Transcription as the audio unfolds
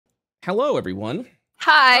Hello, everyone.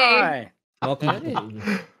 Hi. Welcome.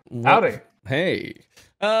 Hey. Howdy. Hey.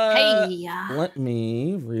 Hey. Let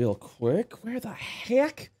me real quick. Where the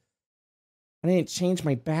heck? I didn't change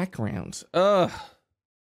my background. Ugh.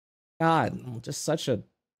 God, I'm just such a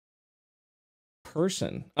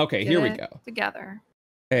person. Okay, here we go. Together.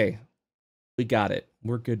 Hey, we got it.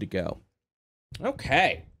 We're good to go.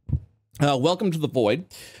 Okay. Welcome to the Void.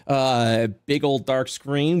 Big old dark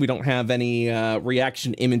screen. We don't have any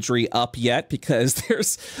reaction imagery up yet because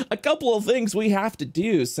there's a couple of things we have to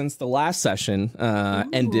do since the last session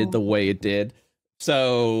ended the way it did.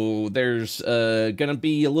 So there's gonna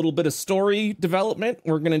be a little bit of story development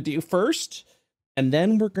we're gonna do first, and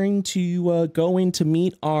then we're going to go in to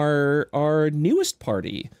meet our newest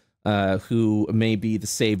party, who may be the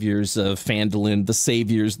saviors of Phandelver, the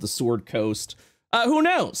saviors of the Sword Coast. Who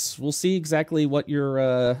knows? We'll see exactly what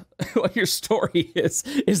your what your story is.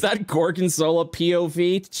 Is that Gorgonzola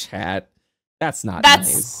POV? Chat. That's not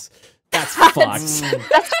nice. That's fucked.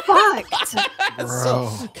 That's fucked.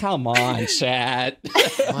 So, come on, chat.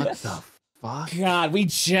 What the fuck? God, we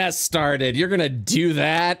just started. You're gonna do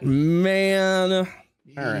that, man. All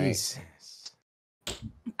right. Jesus.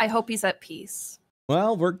 I hope he's at peace.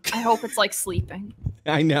 Well, I hope it's like sleeping.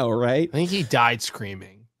 I know, right? I think he died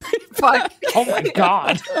screaming. Fuck. Oh my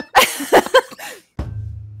god.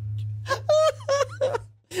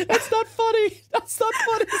 That's not funny. That's not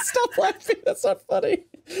funny. Stop laughing. That's not funny.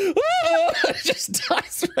 It just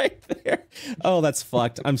dies right there. Oh, that's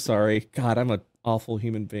fucked. I'm sorry. God, I'm an awful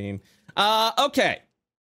human being. Okay.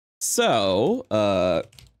 So,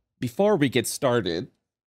 before we get started,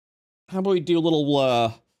 how about we do a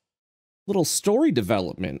little story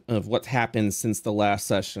development of what happened since the last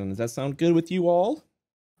session? Does that sound good with you all?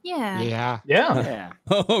 Yeah. Yeah.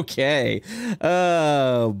 Okay.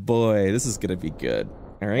 Oh boy, this is gonna be good.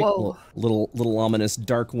 All right. Whoa. Little ominous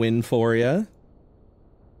dark wind for you.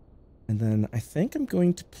 And then I think I'm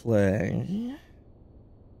going to play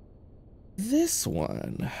this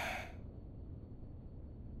one.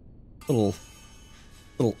 Little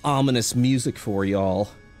ominous music for y'all.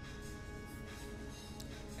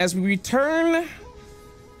 As we return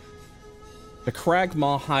to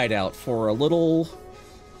Cragmaw hideout for a little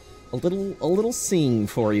scene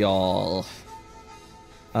for y'all.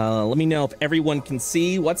 Let me know if everyone can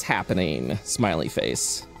see what's happening. Smiley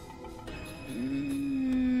face.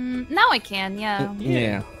 Now I can, yeah.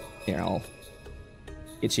 Yeah, I'll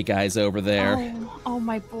get you guys over there. Oh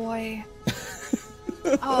my boy.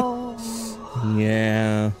 Oh.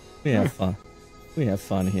 Yeah, we have fun. We have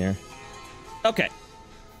fun here. Okay.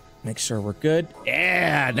 Make sure we're good.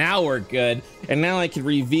 Yeah, now we're good. And now I can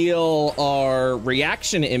reveal our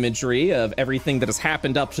reaction imagery of everything that has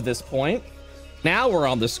happened up to this point. Now we're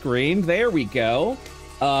on the screen. There we go.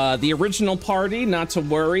 The original party, not to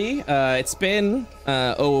worry. It's been,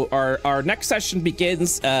 our next session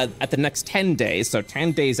begins at the next 10 days. So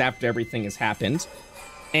 10 days after everything has happened.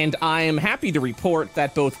 And I am happy to report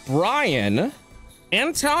that both Brian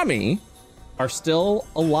and Tommy are still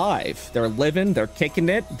alive. They're living, they're kicking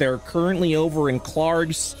it. They're currently over in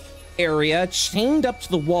Clark's area, chained up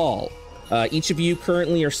to the wall. Each of you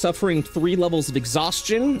currently are suffering 3 levels of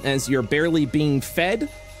exhaustion as you're barely being fed,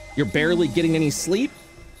 you're barely getting any sleep,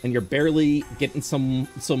 and you're barely getting some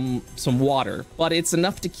water. But it's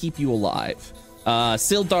enough to keep you alive.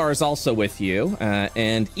 Sildar is also with you,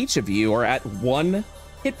 and each of you are at 1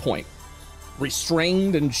 hit point,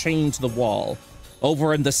 restrained and chained to the wall.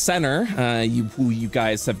 Over in the center, who you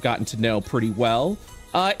guys have gotten to know pretty well,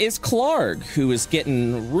 is Clark, who is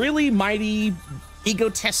getting really mighty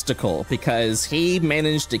egotistical because he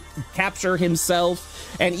managed to capture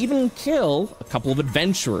himself and even kill a couple of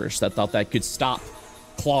adventurers that thought that could stop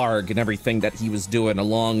Clark and everything that he was doing,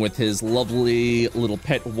 along with his lovely little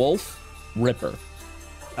pet wolf, Ripper.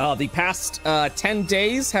 The past 10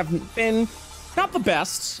 days have been not the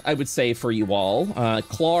best, I would say, for you all.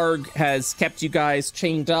 Clark has kept you guys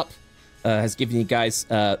chained up, has given you guys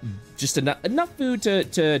just enough food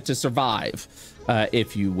to survive,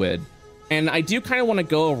 if you would. And I do kind of want to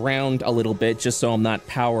go around a little bit, just so I'm not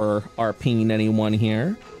power RPing anyone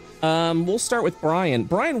here. We'll start with Brian.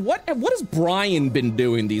 Brian, what has Brian been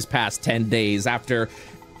doing these past 10 days after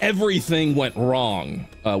everything went wrong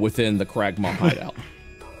within the Cragmaw hideout?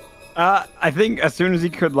 I think as soon as he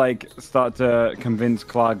could, start to convince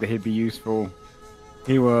Clark that he'd be useful,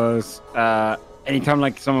 he was,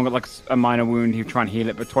 anytime, someone got, a minor wound, he'd try and heal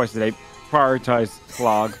it, but twice a day, prioritize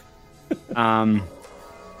Clark.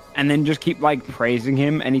 And then just keep, praising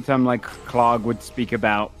him anytime, Clark would speak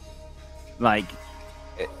about,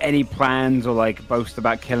 any plans or, boast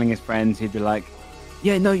about killing his friends, he'd be like,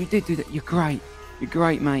 yeah, no, you did do that, you're great. you're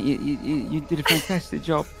great, mate. You did a fantastic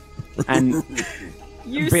job. And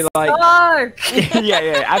You be suck. like,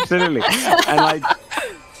 yeah, absolutely. And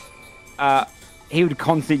like, he would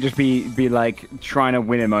constantly just be like trying to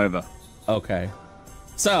win him over. Okay.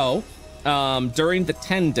 So, during the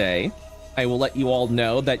 10-day, I will let you all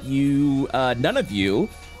know that you, none of you,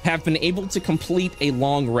 have been able to complete a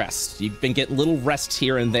long rest. You've been getting little rests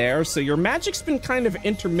here and there, so your magic's been kind of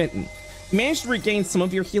intermittent. You managed to regain some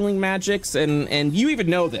of your healing magics, and you even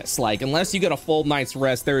know this. Like, unless you get a full night's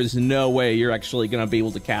rest, there is no way you're actually going to be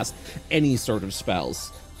able to cast any sort of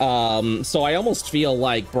spells. So I almost feel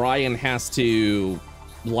like Brian has to,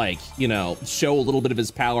 like, you know, show a little bit of his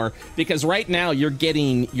power, because right now you're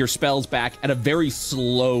getting your spells back at a very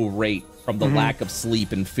slow rate from the lack of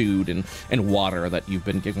sleep and food and water that you've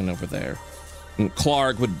been given over there. And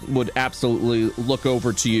Clark would absolutely look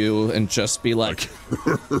over to you and just be like,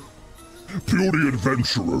 Beauty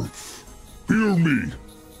adventurer, heal me,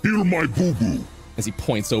 heal my boo-boo. As he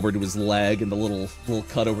points over to his leg and the little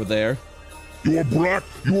cut over there. You are a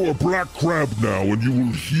black crab now, and you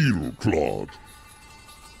will heal, Claude.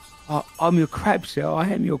 I'm your crab, sir. I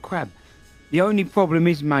am your crab. The only problem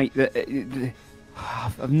is, mate, that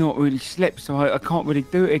I've not really slept, so I can't really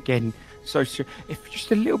do it again. So, sir, if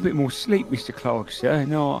just a little bit more sleep, Mr. Clark, sir.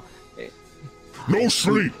 No. No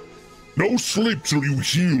sleep. No sleep till you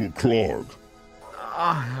heal, Claude.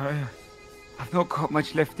 I've not got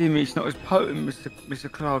much left in me. It's not as potent,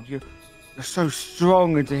 Mr. Clark. You're so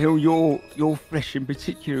strong, and to heal your flesh in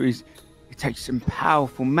particular it takes some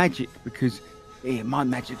powerful magic, because my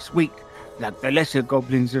magic's weak, like the lesser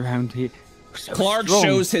goblins around here. So Clark strong.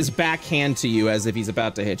 shows his backhand to you as if he's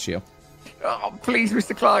about to hit you. Oh, please,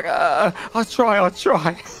 Mr. Clark. I'll try.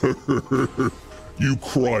 You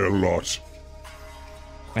cry a lot.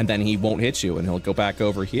 And then he won't hit you, and he'll go back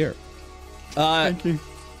over here. Thank you.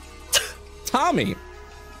 Tommy,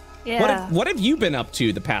 Yeah. what have you been up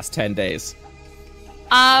to the past 10 days?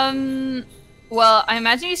 Well, I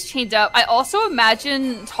imagine he's chained up. I also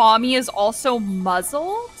imagine Tommy is also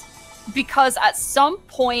muzzled, because at some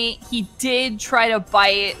point he did try to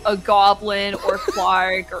bite a goblin or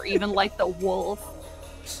Clark or even like the wolf.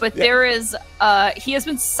 But there is, he has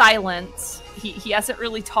been silent. He hasn't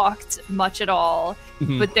really talked much at all.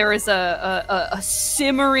 But there is a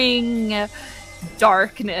simmering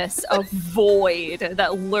darkness, a void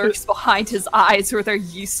that lurks behind his eyes, where there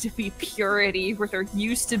used to be purity, where there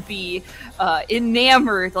used to be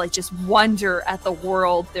enamored, like just wonder at the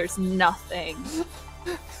world. There's nothing.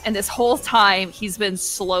 And this whole time he's been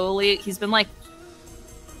flexing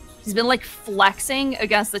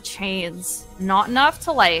against the chains, not enough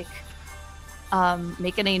to like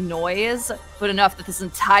make any noise, but enough that this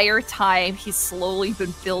entire time he's slowly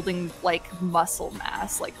been building like muscle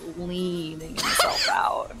mass, like leaning himself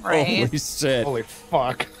out, right? Holy shit. Holy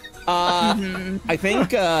fuck. I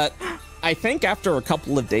think after a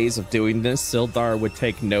couple of days of doing this, Sildar would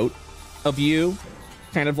take note of you,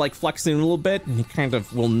 kind of like flexing a little bit, and he kind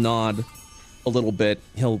of will nod a little bit.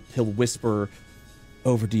 He'll whisper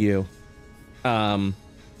over to you.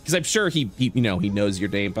 Because I'm sure he knows your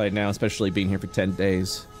name by now, especially being here for 10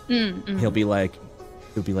 days. He'll be like,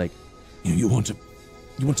 You want to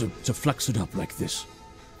flex it up like this.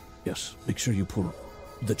 Yes, make sure you pull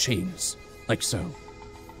the chains, like so.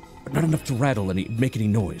 But not enough to make any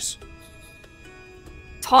noise.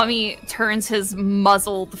 Tommy turns his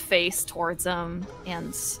muzzled face towards him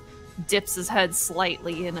and dips his head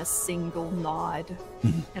slightly in a single nod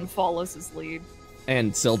and follows his lead.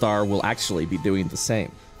 and Sildar will actually be doing the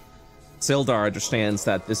same. Sildar understands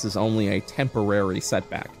that this is only a temporary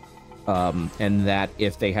setback, and that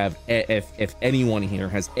if they have, if anyone here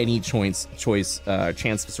has any chance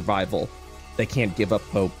of survival, they can't give up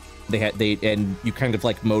hope. And you kind of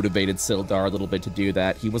like motivated Sildar a little bit to do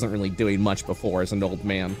that. He wasn't really doing much before as an old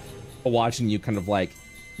man, but watching you kind of like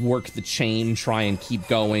work the chain, try and keep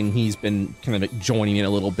going, he's been kind of joining in a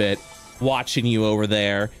little bit, watching you over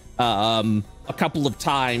there. A couple of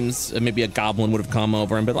times, maybe a goblin would have come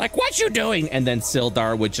over and been like, "What you doing?" And then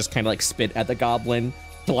Sildar would just kind of like spit at the goblin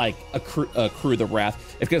to like accrue the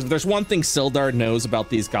wrath. Because if there's one thing Sildar knows about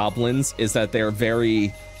these goblins is that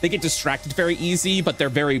they get distracted very easy, but they're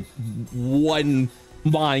very one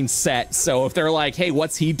mindset. So if they're like, "Hey,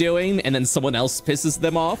 what's he doing?" and then someone else pisses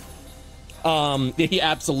them off, he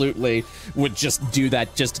absolutely would just do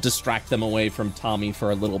that just to distract them away from Tommy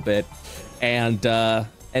for a little bit.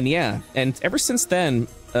 And yeah, and ever since then,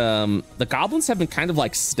 the goblins have been kind of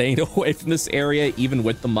like staying away from this area, even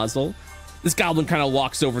with the muzzle. This goblin kind of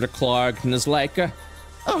walks over to Clark and is like,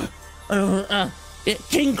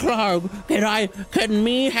 King Clark, can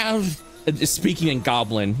me have speaking in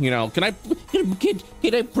Goblin, you know, can I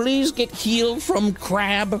please get healed from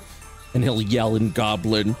Crab? And he'll yell in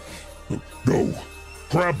Goblin, No,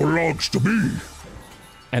 Crab belongs to me.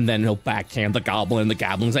 and then he'll backhand the Goblin. The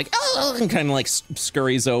Goblin's like, oh, and kind of like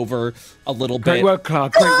scurries over a little bit. Great work,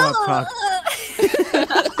 Clark. Great work, Clark.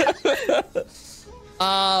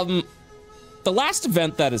 The last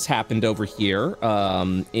event that has happened over here,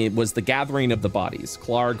 it was the gathering of the bodies.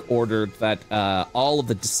 Clark ordered that all of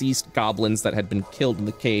the deceased goblins that had been killed in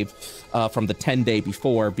the cave from the 10-day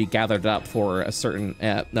before be gathered up for a certain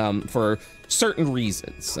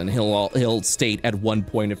reasons, and he'll state at one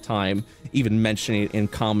point of time, even mentioning it in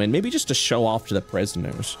common, maybe just to show off to the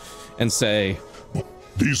prisoners, and say,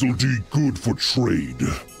 These'll do good for trade.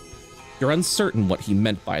 You're uncertain what he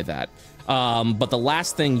meant by that. But the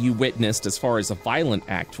last thing you witnessed as far as a violent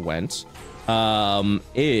act went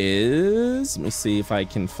is, let me see if I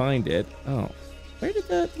can find it. Oh, where'd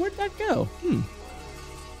that go? Did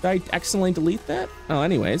I accidentally delete that? Oh,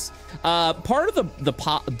 anyways, part of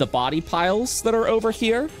the body piles that are over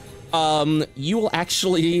here, you will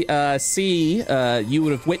actually see, you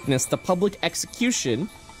would have witnessed the public execution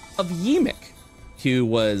of Yemek, who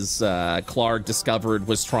was, Clark discovered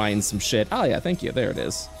was trying some shit. Oh yeah, thank you, there it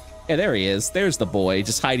is. Yeah, there he is. There's the boy,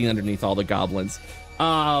 just hiding underneath all the goblins.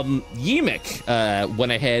 Yemek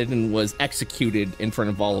went ahead and was executed in front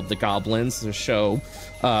of all of the goblins as a show,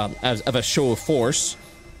 as a show of force,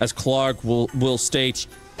 as Clark will state.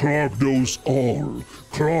 Clark knows all.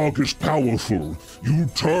 Clark is powerful. You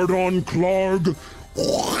turn on Clark.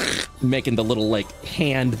 Making the little like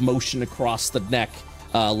hand motion across the neck,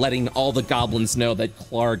 letting all the goblins know that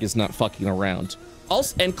Clark is not fucking around.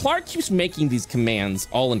 Also, and Clark keeps making these commands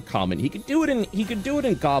all in common. He could do it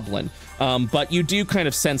in Goblin, but you do kind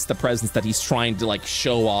of sense the presence that he's trying to like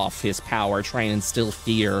show off his power, try and instill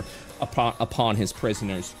fear upon his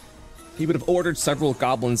prisoners. He would have ordered several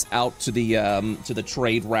goblins out to the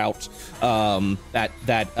trade route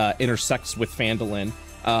that intersects with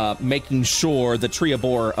Phandelver, making sure the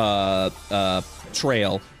Treabor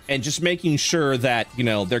trail. And just making sure that, you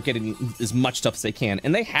know, they're getting as much stuff as they can.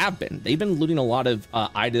 And they have been. They've been looting a lot of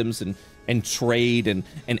items and trade and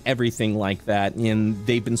everything like that. And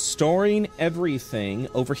they've been storing everything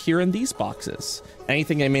over here in these boxes.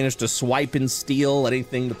 Anything they manage to swipe and steal,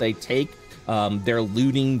 anything that they take, they're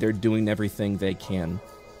looting, they're doing everything they can.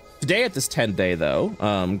 Today at this 10-day, though,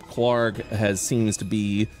 Clark seems to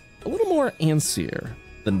be a little more antsier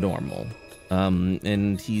than normal.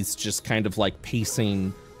 And he's just kind of like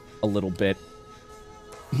pacing a little bit.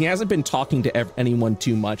 He hasn't been talking to anyone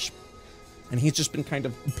too much, and he's just been kind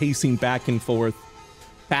of pacing back and forth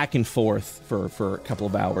for a couple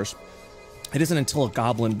of hours. It isn't until a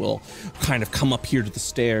goblin will kind of come up here to the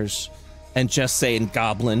stairs and just say in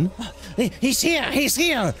Goblin, he's here,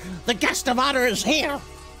 the guest of honor is here.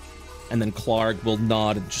 And then Clark will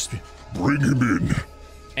nod and just bring him in.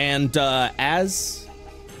 And as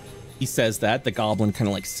he says that, the goblin kind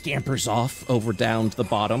of like scampers off over down to the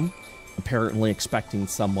bottom, apparently expecting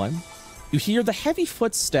someone. You hear the heavy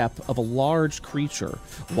footstep of a large creature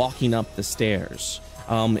walking up the stairs.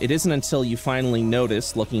 It isn't until you finally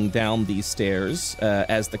notice, looking down these stairs,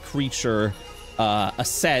 as the creature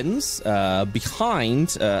ascends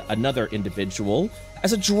behind another individual,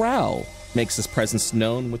 as a drow makes his presence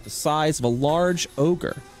known with the size of a large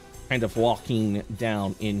ogre, kind of walking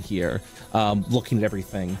down in here, looking at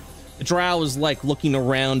everything. The drow is like looking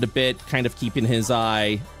around a bit, kind of keeping his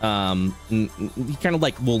eye. He kind of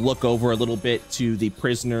like will look over a little bit to the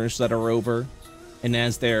prisoners that are over. And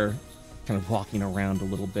as they're kind of walking around a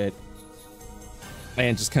little bit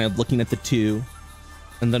and just kind of looking at the two,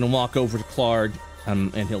 and then walk over to Clark,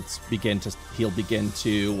 and he'll begin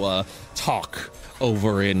to talk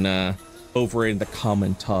over in the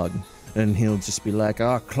common tongue. And he'll just be like,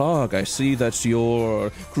 Clark, I see that your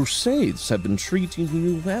crusades have been treating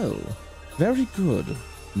you well. Very good.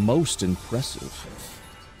 Most impressive.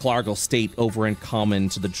 Clark will state over in common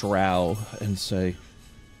to the drow and say,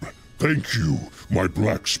 Thank you, my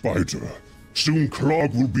black spider. Soon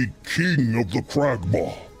Clark will be king of the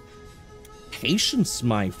Cragmaw. Patience,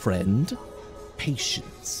 my friend.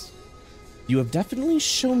 Patience. You have definitely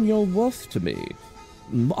shown your worth to me.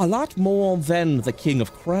 A lot more than the King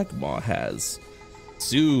of Cragmaw has.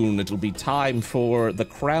 Soon it'll be time for the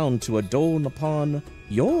crown to adorn upon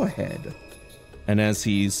your head. And as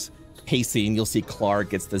he's pacing, you'll see Clark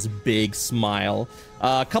gets this big smile.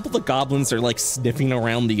 A couple of the goblins are like sniffing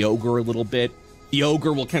around the ogre a little bit. The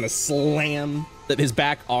ogre will kind of slam his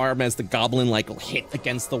back arm as the goblin like will hit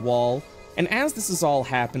against the wall. And as this is all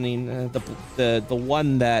happening, the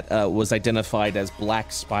one that was identified as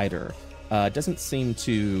Black Spider doesn't seem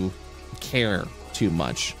to care too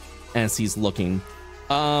much as he's looking.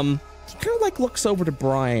 He kind of like looks over to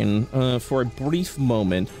Brian for a brief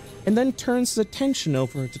moment and then turns his attention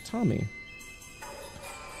over to Tommy.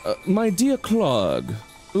 My dear Clog,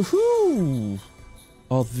 who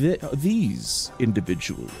are these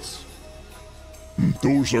individuals?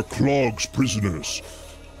 Those are Clog's prisoners.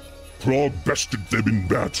 Clog bested them in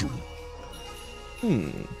battle.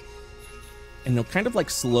 And he'll kind of like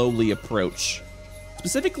slowly approach,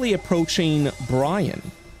 specifically approaching Brian.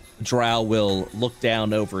 Drow will look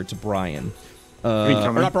down over to Brian.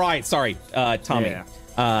 Or not Brian, sorry, Tommy.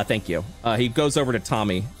 Yeah. Thank you. He goes over to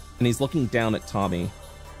Tommy, and he's looking down at Tommy,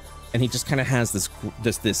 and he just kind of has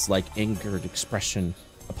this like angered expression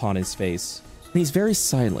upon his face, and he's very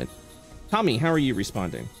silent. Tommy, how are you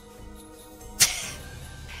responding?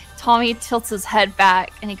 Tommy tilts his head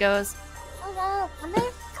back and he goes,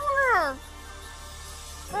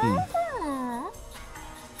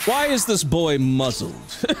 Why is this boy muzzled?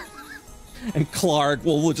 And Clark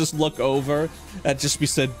will just look over and just be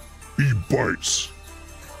said, He bites.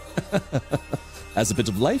 Has a bit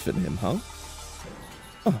of life in him, huh?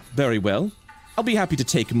 Oh, very well. I'll be happy to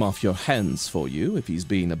take him off your hands for you if he's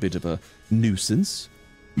been a bit of a nuisance.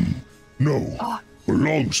 No,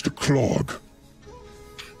 belongs to Clog.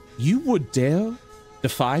 You would dare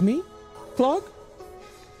defy me, Clog?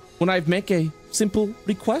 When I make a simple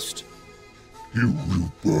request?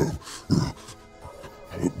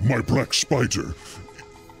 My black spider.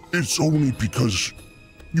 It's only because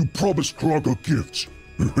you promised Clog a gift,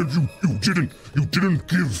 and you didn't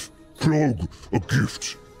give Clog a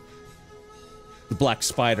gift. The black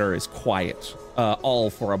spider is quiet,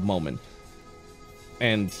 all for a moment,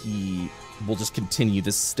 and he will just continue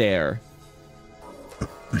to stare.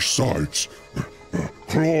 Besides,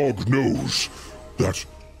 Clog knows that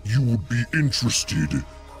you would be interested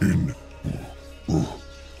in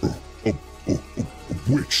a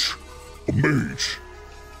witch, a mage.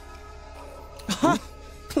 Ha!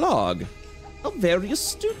 Clog, how very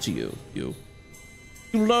astute you. You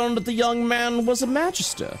learned that the young man was a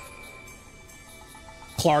magister.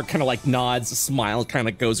 Clark kind of like nods, a smile kind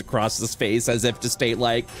of goes across his face as if to state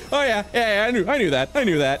like, oh yeah, I knew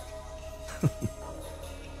that.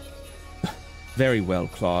 Very well,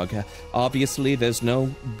 Clog. Obviously, there's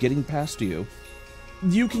no getting past you.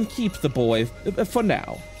 You can keep the boy for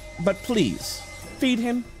now, but please, feed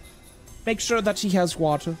him. Make sure that he has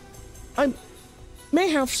water. I may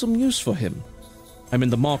have some use for him. I'm in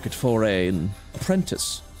the market for an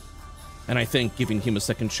apprentice, and I think giving him a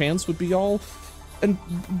second chance would be all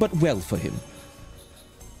but well for him.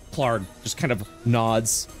 Clark just kind of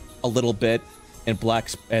nods a little bit, and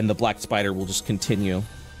the black spider will just continue.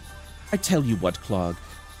 I tell you what, Clog,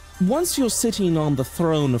 once you're sitting on the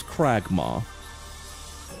throne of Cragmaw,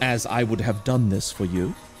 as I would have done this for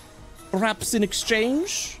you, perhaps in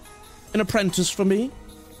exchange, an apprentice for me?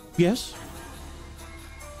 Yes?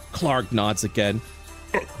 Clark nods again.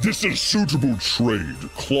 This is suitable trade.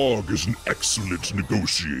 Clog is an excellent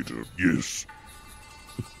negotiator, yes.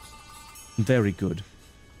 Very good.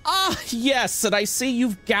 Ah, yes, and I see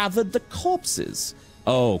you've gathered the corpses.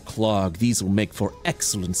 Oh, Clog, these will make for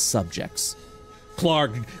excellent subjects.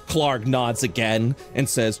 Clark nods again and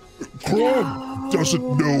says, Clog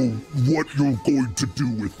doesn't know what you're going to do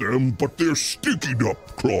with them, but they're stinking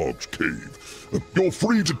up Clog's cave. You're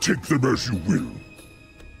free to take them as you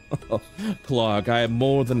will. Clog, I am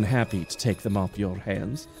more than happy to take them off your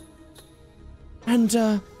hands. And,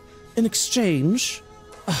 in exchange...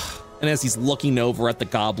 And as he's looking over at the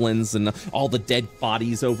goblins and all the dead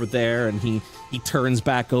bodies over there, and he turns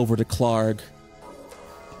back over to Clark.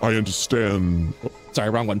 I understand. Sorry,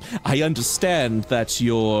 wrong one. I understand that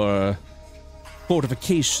your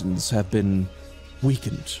fortifications have been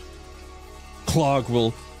weakened. Clark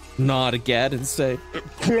will nod again and say,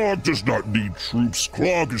 Clog does not need troops.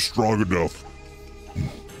 Clog is strong enough.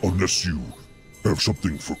 Unless you have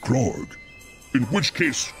something for Clog. In which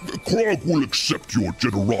case, Clog will accept your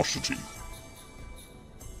generosity.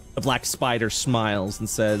 The black spider smiles and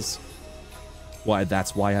says, why,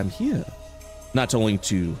 that's why I'm here. Not only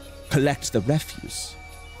to collect the refuse,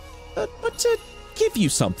 but to give you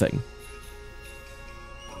something.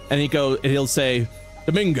 And he'll say,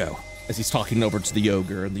 Domingo, as he's talking over to the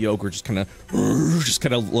ogre, and the ogre just kind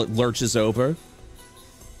of lurches over.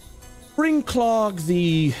 Bring Clog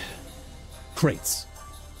the crates.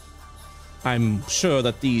 I'm sure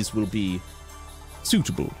that these will be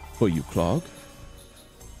suitable for you, Clog.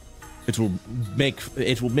 It will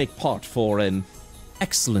make part for an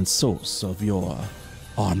excellent source of your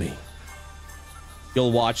army.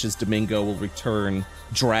 You'll watch as Domingo will return,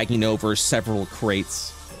 dragging over several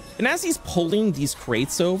crates. And as he's pulling these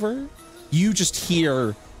crates over, you just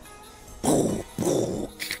hear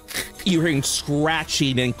you're hearing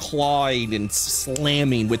scratching and clawing and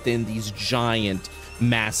slamming within these giant,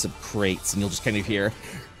 massive crates, and you'll just kind of hear.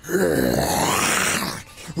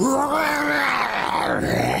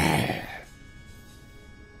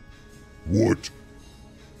 What?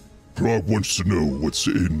 Krog wants to know what's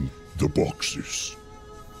in the boxes.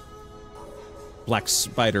 Black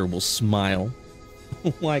Spider will smile.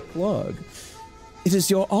 Why, Clog? It is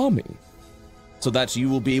your army, so that you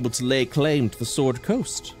will be able to lay claim to the Sword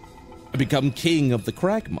Coast and become king of the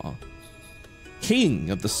Cragmaw. King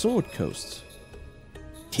of the Sword Coast.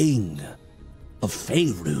 King of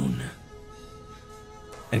Faerun.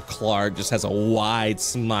 And Clark just has a wide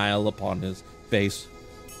smile upon his face.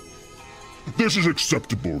 This is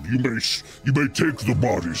acceptable. You may take the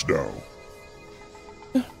bodies now.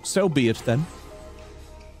 So be it then.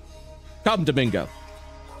 Come, Domingo.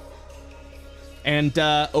 And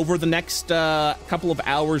over the next couple of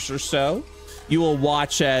hours or so, you will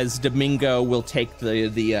watch as Domingo will take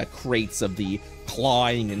the crates of the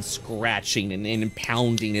clawing and scratching and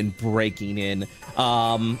pounding and breaking in,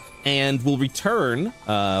 and will return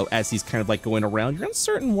as he's kind of like going around. You're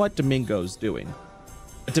uncertain what Domingo's doing.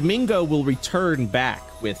 But Domingo will return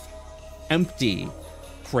back with empty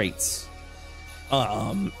crates.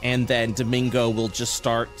 And then Domingo will just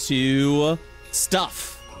start to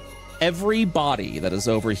stuff every body that is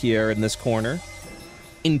over here in this corner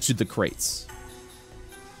into the crates.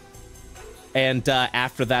 And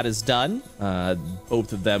after that is done,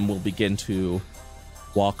 both of them will begin to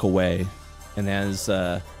walk away. And as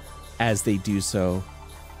they do so,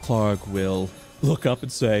 Clark will look up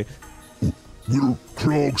and say, Will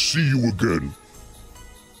Krog see you again?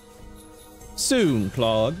 Soon,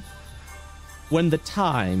 Clog. When the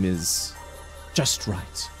time is just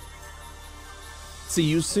right. See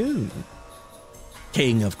you soon,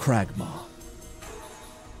 King of Cragmaw.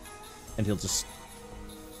 And he'll just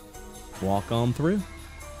walk on through.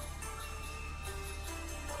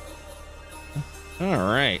 All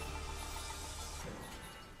right.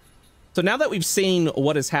 So now that we've seen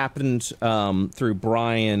what has happened through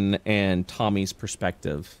Brian and Tommy's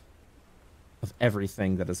perspective of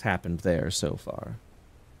everything that has happened there so far,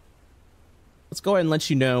 let's go ahead and let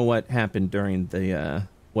you know what happened during the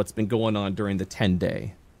what's been going on during the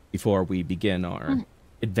 10-day before we begin our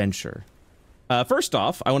adventure. First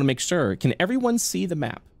off, I want to make sure, can everyone see the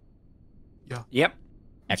map? Yeah. Yep.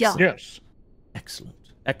 Excellent. Yes. Excellent.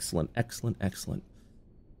 Excellent. Excellent. Excellent.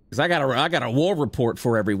 Because I got a war report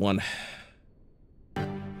for everyone. All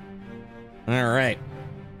right.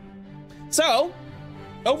 So,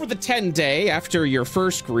 over the 10-day, after your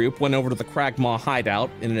first group went over to the Cragmaw hideout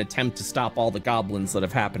in an attempt to stop all the goblins that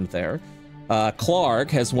have happened there,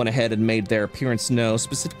 Clark has went ahead and made their appearance known,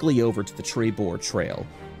 specifically over to the Trebor Trail.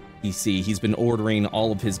 You see, he's been ordering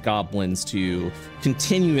all of his goblins to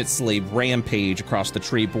continuously rampage across the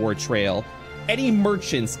Trebor Trail. Any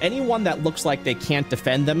merchants, anyone that looks like they can't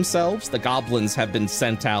defend themselves, the goblins have been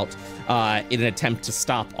sent out in an attempt to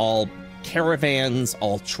stop all caravans,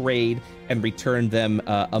 all trade, and return them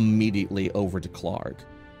immediately over to Clark.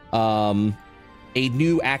 A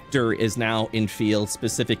new actor is now in field,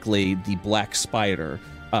 specifically the Black Spider,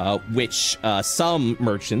 which some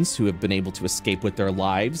merchants who have been able to escape with their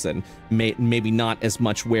lives and maybe not as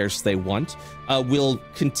much wares as they want, will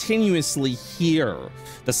continuously hear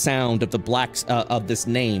the sound of the of this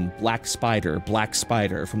name, Black Spider,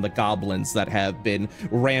 from the goblins that have been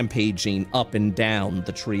rampaging up and down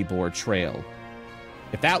the Trebor Trail.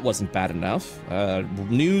 If that wasn't bad enough,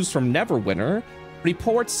 news from Neverwinter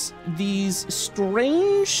reports these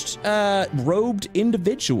strange robed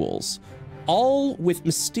individuals, all with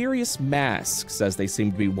mysterious masks, as they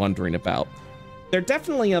seem to be wondering about. They're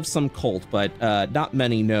definitely of some cult, but not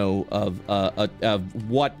many know of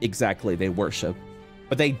what exactly they worship.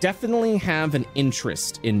 But they definitely have an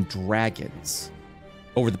interest in dragons.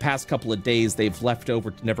 Over the past couple of days, they've left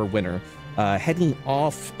over to Neverwinter, heading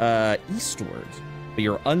off eastward.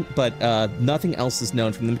 But nothing else is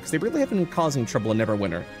known from them because they really haven't been causing trouble in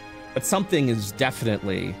Neverwinter. But something is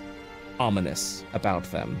definitely ominous about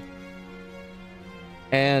them.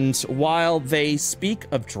 And while they speak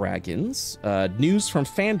of dragons, news from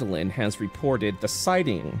Phandelver has reported the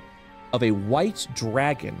sighting of a white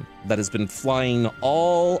dragon that has been flying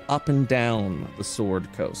all up and down the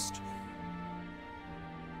Sword Coast.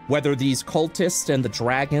 Whether these cultists and the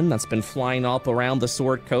dragon that's been flying up around the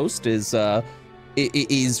Sword Coast is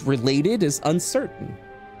related is uncertain.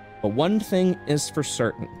 But one thing is for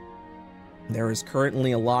certain. There is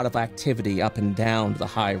currently a lot of activity up and down the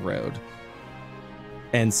high road.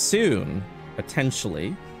 And soon,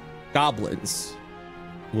 potentially, goblins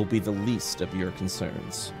will be the least of your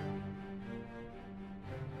concerns.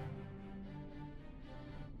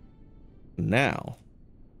 Now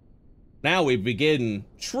we begin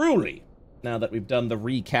truly, now that we've done the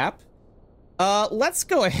recap. Let's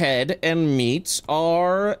go ahead and meet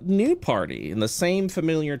our new party in the same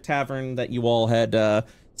familiar tavern that you all had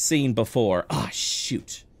seen before. Ah,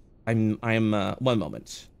 shoot. I'm one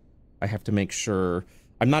moment. I have to make sure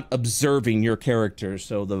I'm not observing your characters,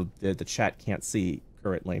 so the chat can't see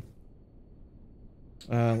currently.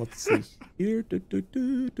 Let's see here.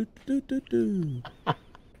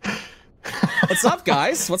 What's up,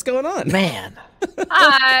 guys? What's going on? Man.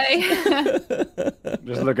 Hi.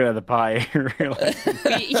 Just looking at the pie.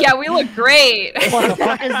 Yeah, we look great. What the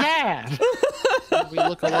fuck is that? We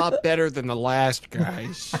look a lot better than the last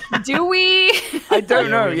guys. Do we? I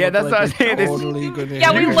don't know. Yeah, that's what I was saying.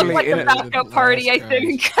 Yeah, we look Usually like in a a- backup party, I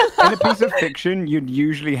think. In a piece of fiction, you'd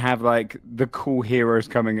usually have like the cool heroes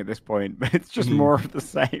coming at this point, but it's just more of the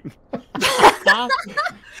same.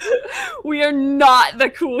 We are not the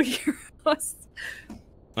cool heroes.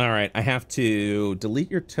 All right, I have to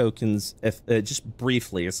delete your tokens if just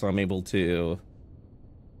briefly, so I'm able to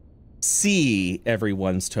see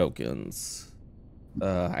everyone's tokens.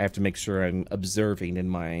 I have to make sure I'm observing in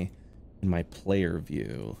my player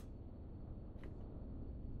view.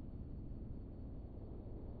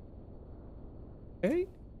 Okay,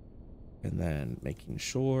 and then making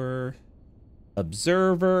sure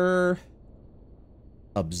observer,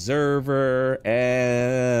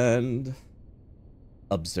 and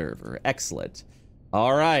observer. Excellent.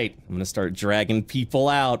 All right, I'm gonna start dragging people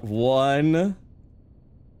out one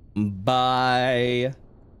by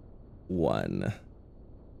one.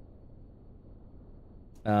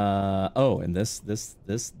 Oh, and this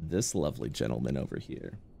lovely gentleman over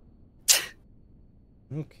here.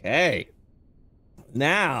 Okay.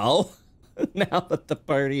 Now that the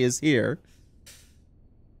party is here.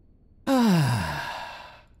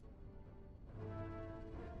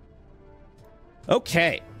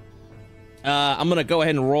 Okay. I'm gonna go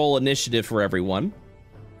ahead and roll initiative for everyone.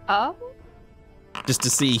 Oh. Just to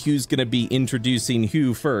see who's gonna be introducing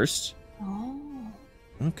who first. Oh.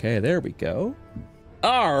 Okay, there we go.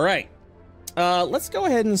 All right. Let's go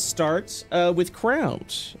ahead and start with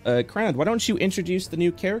Crowned. Crowned, why don't you introduce the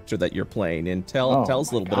new character that you're playing and tell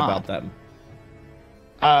us a little bit about them.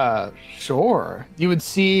 Sure. You would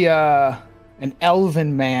see an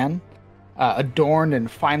elven man adorned in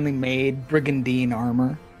finely made brigandine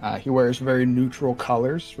armor. He wears very neutral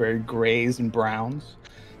colors, very grays and browns.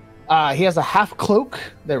 He has a half cloak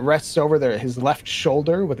that rests over his left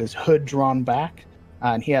shoulder with his hood drawn back.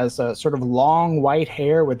 And he has sort of long white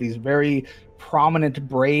hair with these very prominent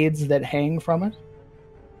braids that hang from it.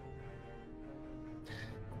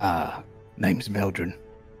 Name's Meldrin.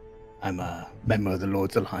 I'm a member of the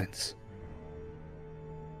Lord's Alliance.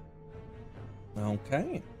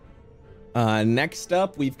 Okay. Next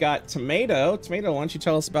up, we've got Tomato. Tomato, why don't you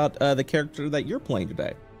tell us about the character that you're playing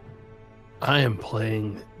today? I am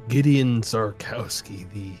playing Gideon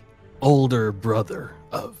Zarkowski, the older brother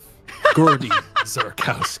of Gordy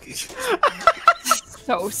Zarkowski.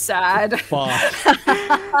 So sad. Fuck.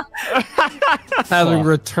 Having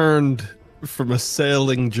returned from a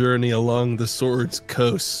sailing journey along the Sword's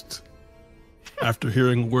coast, after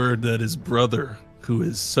hearing word that his brother, who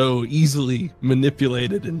is so easily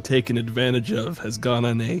manipulated and taken advantage of, has gone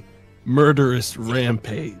on a murderous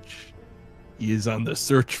rampage, he is on the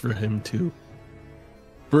search for him to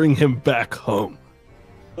bring him back home.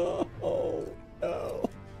 Oh, no.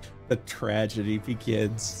 The tragedy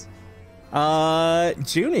begins.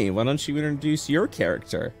 Junie, why don't you introduce your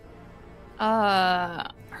character?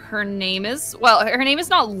 Her name is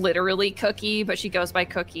not literally Cookie, but she goes by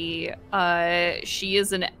Cookie. She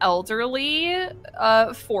is an elderly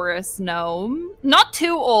forest gnome. Not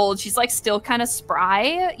too old. She's like still kind of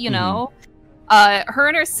spry, you know. Her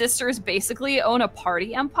and her sisters basically own a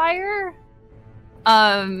party empire.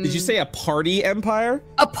 Did you say a party empire?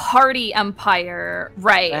 A party empire,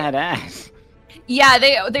 right. Badass. Yeah,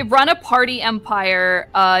 they run a party empire.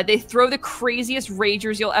 They throw the craziest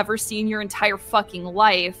ragers you'll ever see in your entire fucking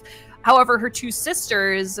life. However, her two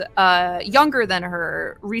sisters, younger than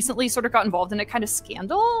her, recently sort of got involved in a kind of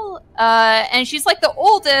scandal. And she's like the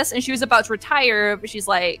oldest, and she was about to retire, but she's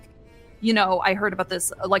like, you know, I heard about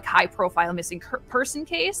this like high-profile missing person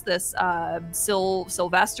case, this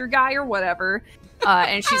Sylvester guy or whatever.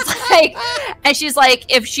 And she's like,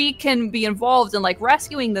 if she can be involved in like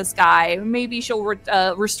rescuing this guy, maybe she'll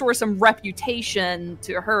restore some reputation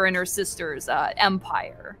to her and her sister's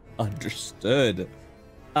empire. Understood.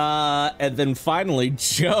 And then finally,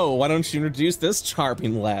 Joe, why don't you introduce this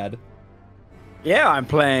charming lad? Yeah, I'm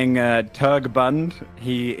playing Turgbund.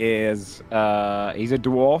 He is he's a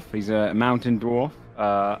dwarf. He's a mountain dwarf,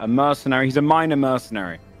 a mercenary. He's a minor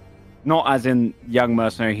mercenary, not as in young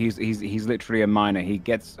mercenary. He's literally a miner. He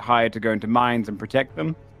gets hired to go into mines and protect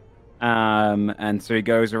them, and so he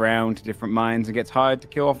goes around to different mines and gets hired to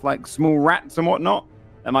kill off like small rats and whatnot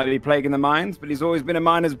that might be plaguing the mines. But he's always been a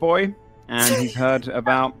miner's boy, and he's heard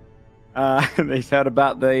about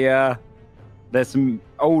the there's some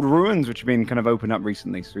old ruins which have been kind of opened up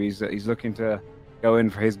recently, so he's looking to go in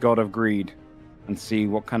for his god of greed and see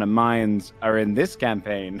what kind of mines are in this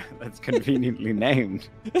campaign that's conveniently named.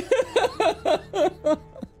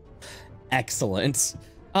 Excellent.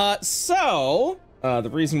 So the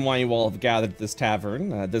reason why you all have gathered at this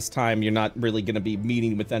tavern, this time you're not really going to be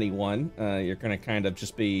meeting with anyone. You're going to kind of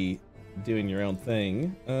just be doing your own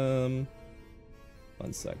thing. 1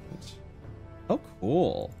 second. Oh,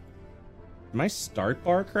 cool. My start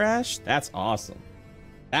bar crashed? That's awesome.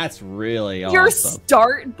 That's really awesome. Your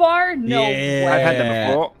start bar? No yeah. way. I've had that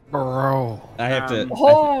before. Bro. I have to.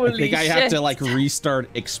 Holy I think I have to like restart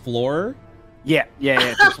Explorer. Yeah.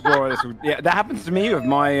 To explore this. Yeah, that happens to me with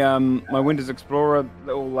my my Windows Explorer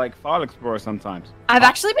little like file explorer sometimes. I've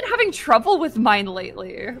actually been having trouble with mine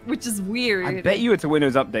lately, which is weird. I bet you it's a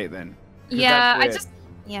Windows update then. Yeah, that's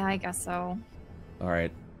weird. I guess so. All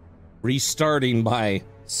right, restarting my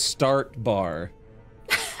start bar.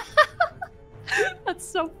 That's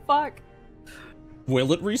so fuck.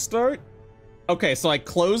 Will it restart? Okay, so I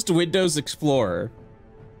closed Windows Explorer.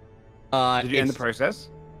 Did you end the process?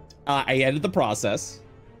 I ended the process,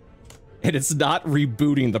 and it's not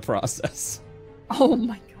rebooting the process. Oh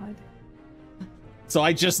my god. So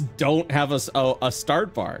I just don't have a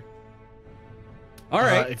start bar. All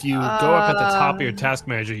right. If you go up at the top of your task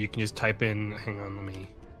manager, you can just type in. Hang on, let me.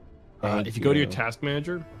 If you go to your task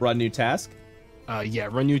manager, run new task. Yeah,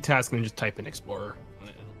 run new task and then just type in Explorer. And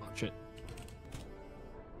it'll launch it.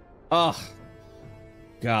 Oh,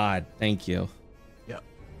 God, thank you. Yep.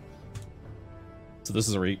 So this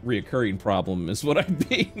is a reoccurring problem, is what I'm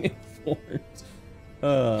being informed.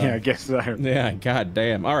 Yeah, I guess so. Yeah, god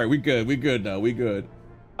damn. All right, we good now. We good.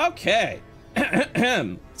 Okay.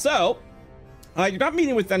 So, you're not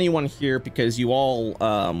meeting with anyone here because you all,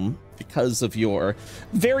 because of your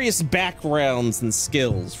various backgrounds and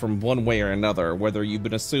skills from one way or another, whether you've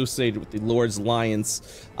been associated with the Lord's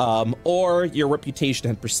Alliance, or your reputation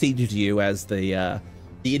had preceded you as the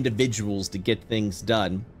individuals to get things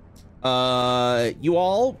done. You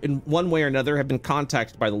all, in one way or another, have been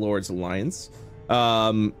contacted by the Lord's Alliance,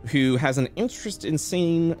 who has an interest in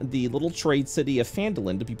seeing the little trade city of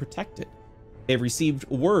Phandelver to be protected. They've received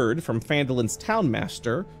word from Phandelver's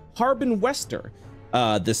townmaster, Harbin Wester.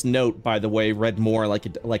 This note, by the way, read more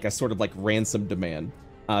like a sort of like ransom demand.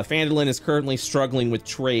 Phandelver is currently struggling with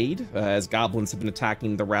trade, as goblins have been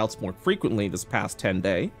attacking the routes more frequently this past 10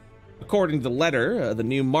 days. According to the letter, the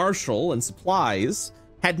new marshal and supplies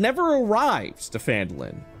had never arrived to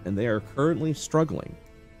Phandelver, and they are currently struggling.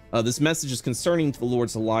 This message is concerning to the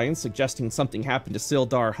Lord's Alliance, suggesting something happened to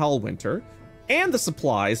Sildar Hallwinter, and the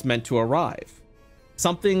supplies meant to arrive.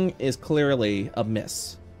 Something is clearly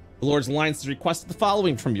amiss. The Lord's Alliance has requested the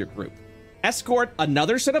following from your group. Escort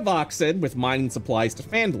another set of oxen with mining supplies to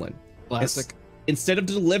Phandelver. Classic. Instead of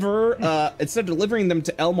delivering them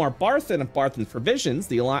to Elmar Barthen of Barthen Provisions,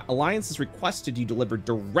 the Alliance has requested you deliver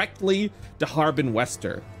directly to Harbin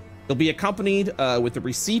Wester. They'll be accompanied with the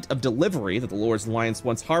receipt of delivery that the Lord's Alliance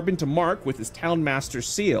wants Harbin to mark with his townmaster's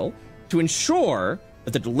seal to ensure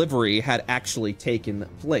that the delivery had actually taken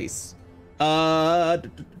place.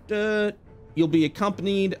 You'll be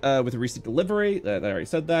accompanied with a receipt delivery. I already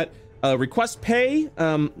said that. Request pay.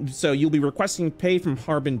 So you'll be requesting pay from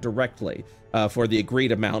Harbin directly for the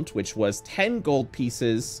agreed amount, which was 10 gold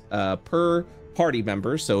pieces per party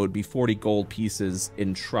member. So it would be 40 gold pieces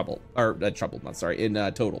in total.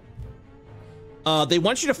 They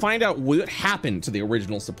want you to find out what happened to the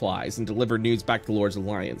original supplies and deliver news back to the Lord's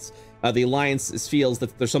Alliance. The Alliance feels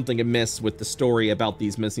that there's something amiss with the story about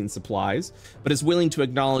these missing supplies, but is willing to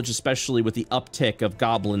acknowledge, especially with the uptick of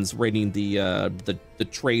goblins raiding the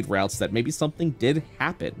trade routes, that maybe something did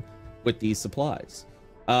happen with these supplies.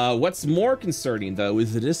 What's more concerning, though,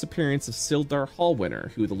 is the disappearance of Sildar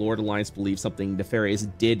Hallwinter, who the Lord Alliance believes something nefarious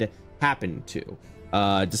did happen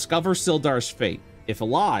to. Discover Sildar's fate. If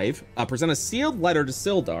alive, present a sealed letter to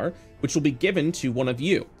Sildar, which will be given to one of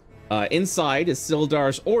you. Inside is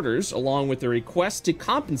Sildar's orders, along with a request to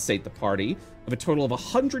compensate the party of a total of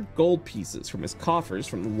 100 gold pieces from his coffers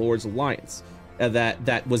from the Lord's Alliance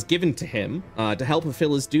that was given to him to help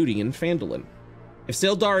fulfill his duty in Phandelver. If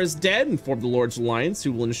Sildar is dead, inform the Lord's Alliance,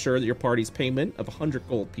 who will ensure that your party's payment of 100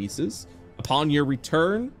 gold pieces upon your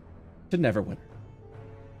return to Neverwinter.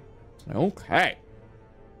 Okay.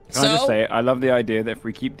 Can I just say, I love the idea that if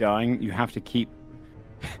we keep dying, you have to keep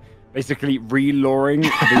basically re-luring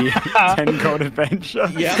the 10 gold adventure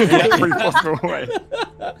in every possible way.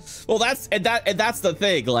 Well, that's the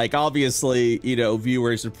thing. Like, obviously, you know,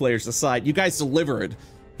 viewers or players aside, you guys delivered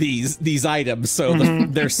these items, so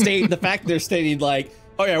the fact they're stating like,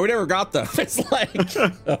 oh yeah, we never got them. It's like,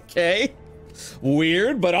 okay,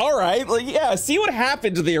 weird, but all right. Like, yeah, see what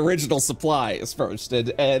happened to the original supplies first,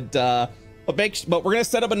 but we're gonna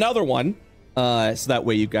set up another one, so that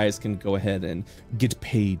way you guys can go ahead and get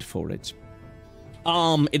paid for it.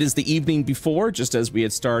 It is the evening before, just as we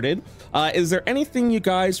had started. Is there anything you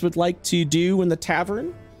guys would like to do in the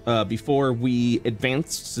tavern before we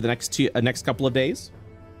advance to the next couple of days?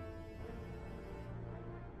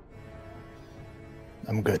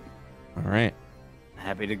 I'm good. All right.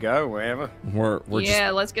 Happy to go wherever. We're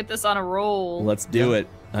let's get this on a roll. Let's do it.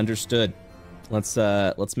 Understood. Let's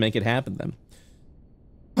make it happen then.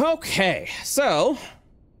 Okay, so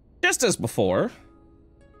just as before,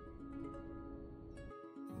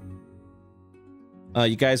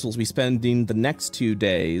 you guys will be spending the next 2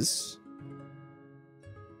 days.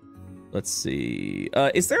 Let's see.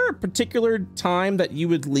 Is there a particular time that you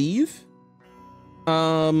would leave?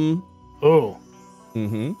 Oh.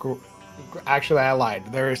 Mm-hmm. Actually, I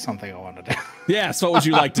lied. There is something I want to do. Yes, what would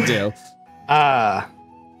you like to do? I'll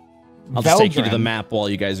just take you to the map while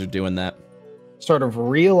you guys are doing that. Sort of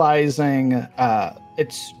realizing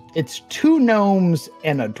it's 2 gnomes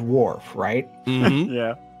and a dwarf, right? Mm-hmm.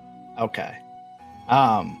 Yeah. Okay.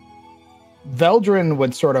 Veldrin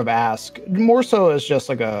would sort of ask, more so as just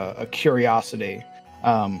like a curiosity.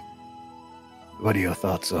 What are your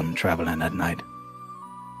thoughts on traveling at night?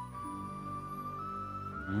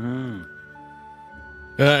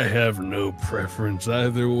 I have no preference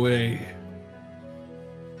either way.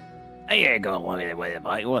 I ain't going with it,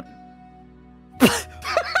 I want.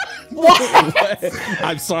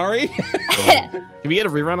 I'm sorry. Can we get a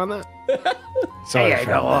rerun on that? Sorry, I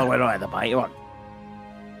go all the way to the bite. Yeah,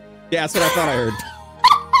 that's what I thought I heard.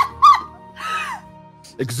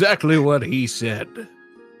 Exactly what he said.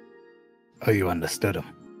 Oh, you understood him.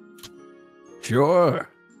 Sure.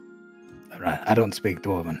 All right. I don't speak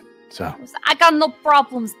Dwarven, so. I got no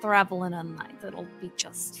problems traveling at night. It'll be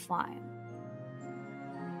just fine.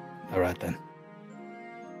 All right then.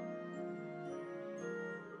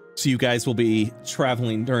 So you guys will be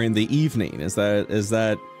traveling during the evening. Is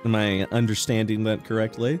that am I understanding that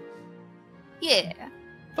correctly? Yeah.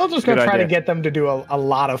 I'm just going to Good try to idea. get them to do a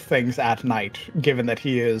lot of things at night, given that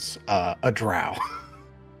he is a drow.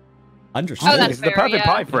 Understood. Oh, that's It's the fair, perfect yeah.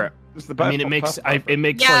 pie for it. It's the I mean, it makes Yeah, like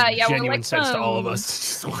yeah, we're genuine like sense to all of some- us.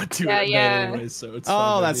 Just want to do Yeah, it yeah. anyway, so it's Oh,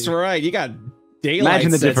 fine that's with me. right. You got daylight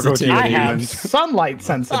Imagine the difficulty sensitivity. I of have humans. sunlight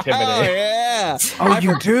sensitivity. Oh, yeah. Oh,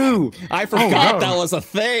 you do? I forgot no. that was a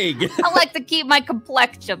thing. I like to keep my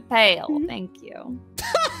complexion pale. Thank you.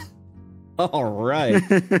 All right.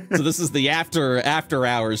 So this is the after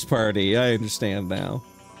hours party. I understand now.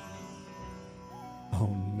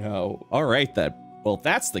 Oh no. All right then. Well, if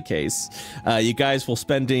that's the case, you guys will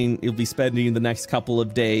you'll be spending the next couple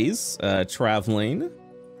of days traveling.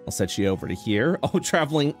 I'll set you over to here. Oh,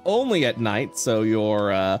 traveling only at night, so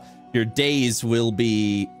your days will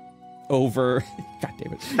be over. God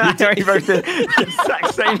damn it. We both did the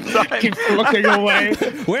exact same time. Keeps looking away.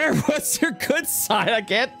 Where was your good side? I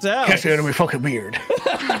can't tell. Guess you're gonna be fucking weird.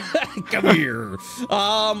 Come here.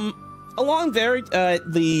 Along there,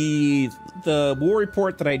 the war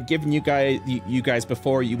report that I'd given you guys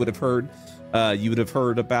before, you would have heard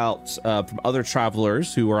about from other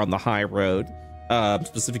travelers who are on the high road,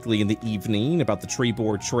 specifically in the evening, about the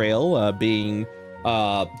Treeboard Trail being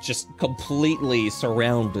just completely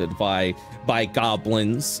surrounded by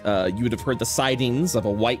goblins. You would have heard the sightings of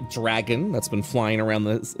a white dragon that's been flying around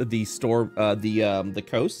the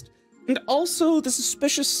coast. And also the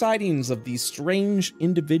suspicious sightings of these strange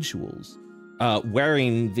individuals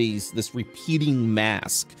wearing this repeating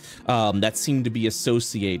mask that seem to be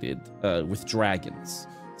associated with dragons.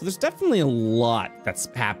 So there's definitely a lot that's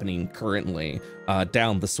happening currently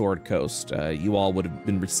down the Sword Coast. You all would have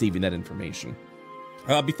been receiving that information.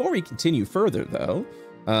 Before we continue further, though,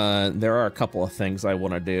 there are a couple of things I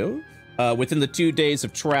want to do. Within the 2 days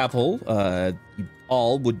of travel, you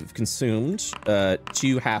all would have consumed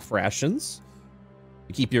 2 half rations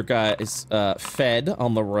to keep your guys fed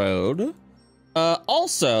on the road.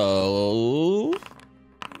 Also,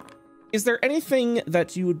 is there anything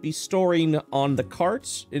that you would be storing on the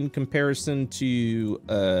cart in comparison to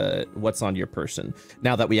what's on your person,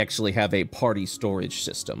 now that we actually have a party storage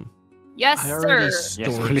system? Yes, I already sir.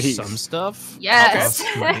 stored please. some stuff. Yes.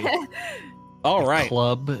 All right.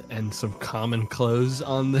 Club and some common clothes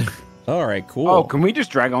on the. All right, cool. Oh, can we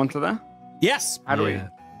just drag onto that? Yes. How do Yeah.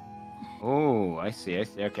 we? Oh, I see.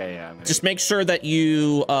 Okay, yeah. Just make sure that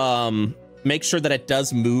you make sure that it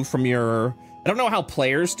does move from your. I don't know how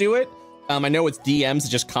players do it. I know it's DMs, it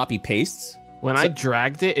just copy pastes. When I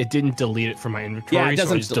dragged it, it didn't delete it from my inventory. Yeah, it So I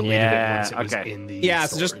doesn't just deleted it once it was okay. in the. Yeah,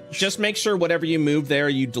 so storage. just make sure whatever you move there,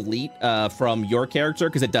 you delete from your character,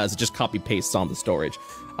 because it does. It just copy pastes on the storage.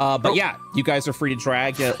 But yeah, you guys are free to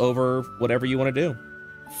drag over whatever you want to do.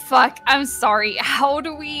 Fuck, I'm sorry. How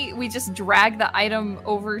do we just drag the item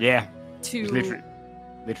over Yeah, to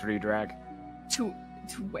literally drag. to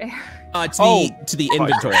where? To the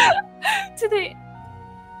inventory. To the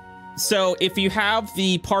So if you have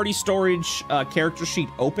the party storage character sheet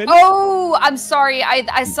open. Oh, I'm sorry.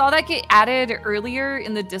 I saw that get added earlier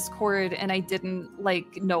in the Discord and I didn't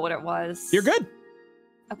like know what it was. You're good.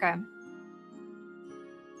 Okay.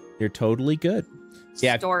 You're totally good.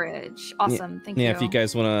 Yeah. Storage. Awesome. Thank you. Yeah, if you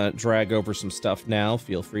guys want to drag over some stuff now,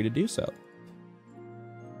 feel free to do so.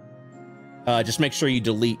 Just make sure you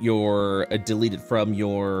delete it from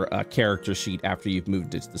your character sheet after you've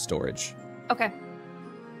moved it to the storage. Okay.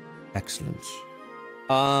 Excellent.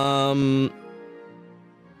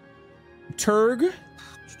 Turg.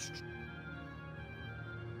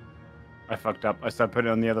 I fucked up. I started putting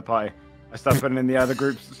it on the other party. I started putting it in the other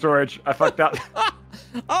group's storage. I fucked up.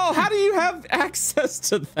 Oh, how do you have access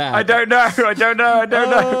to that? I don't know. I don't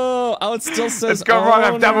know. Oh, it still says It's gone wrong.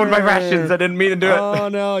 I've doubled my owner. rations. I didn't mean to do it. Oh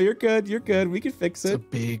no, you're good. You're good. We can fix It's a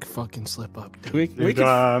it. big fucking slip up. Dude. We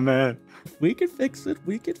can Man. we can fix it.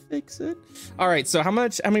 We can fix it. All right. So how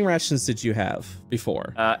many rations did you have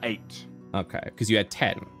before? 8. Okay, because you had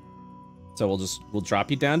 10. So we'll drop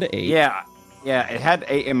you down to 8. Yeah, it had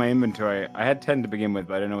 8 in my inventory. I had 10 to begin with,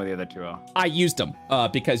 but I don't know where the other 2 are. I used them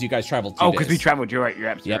because you guys traveled 2 days. Because we traveled. You're right. You're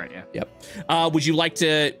absolutely right. Yeah. Yep. Would you like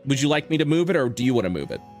me to move it, or do you want to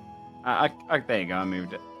move it? There you go. I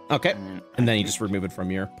moved it. Okay. And then you just remove it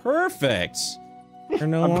from your. Perfect. You're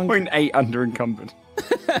no I'm longer 0.8 under encumbered.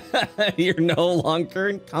 You're no longer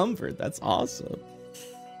encumbered. That's awesome.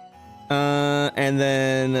 And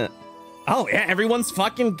then oh yeah, everyone's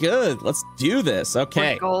fucking good. Let's do this.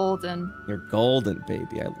 Okay. We're golden. You're golden,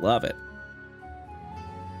 baby. I love it.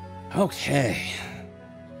 Okay.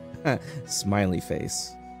 Smiley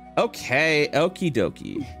face. Okay, okie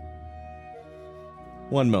dokie.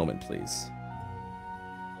 One moment, please.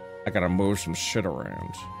 I gotta move some shit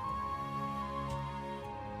around.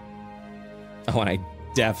 Oh, and I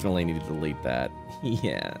definitely need to delete that.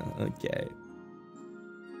 Yeah, okay.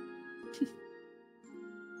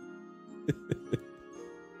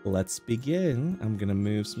 Let's begin. I'm gonna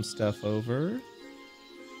move some stuff over.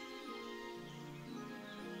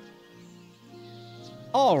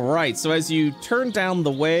 All right, so as you turn down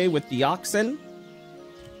the way with the oxen.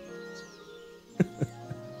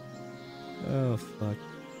 Oh, fuck.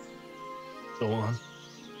 Go on.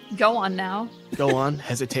 Go on now. Go on.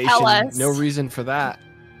 Hesitation. Tell us. No reason for that.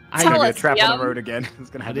 It's Tell gonna be a us, trap on Yum. the road again. It's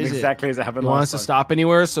gonna happen is it? exactly as it happened You want last us to time. stop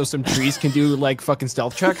anywhere so some trees can do like fucking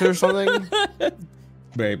stealth checks or something?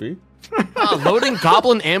 Maybe. Loading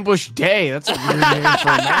Goblin Ambush Day. That's a weird name for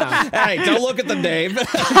a map. Hey, don't look at the name.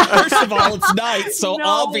 First of all, it's night, so No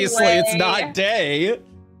obviously it's way. not day.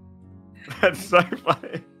 That's so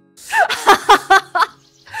funny.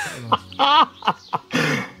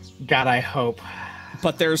 God, I hope.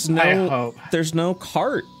 But there's I no hope.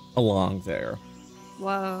 cart along there.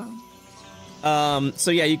 Whoa.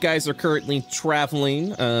 So yeah, you guys are currently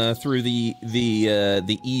traveling through the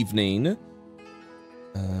evening.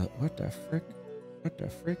 What the frick? What the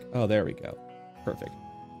frick? Oh, there we go. Perfect.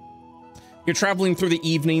 You're traveling through the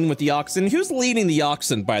evening with the oxen. Who's leading the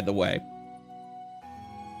oxen, by the way?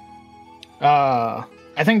 I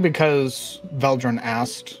think because Veldrin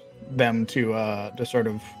asked them to sort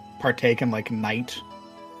of partake in like night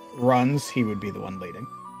runs, he would be the one leading,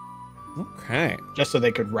 Okay. just so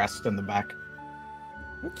they could rest in the back.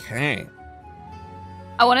 Okay.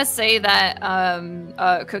 I want to say that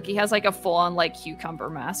Cookie has like a full-on like cucumber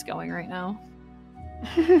mask going right now.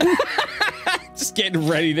 Just getting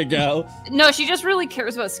ready to go. No, she just really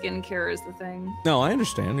cares about skincare is the thing. No, I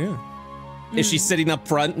understand, yeah. Is she sitting up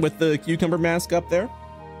front with the cucumber mask up there?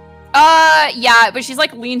 Yeah, but she's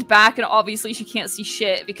like leaned back and obviously she can't see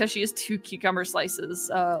shit because she has 2 cucumber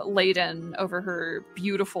slices laden over her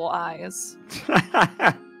beautiful eyes.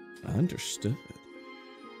 Understood.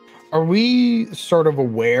 Are we sort of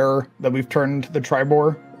aware that we've turned the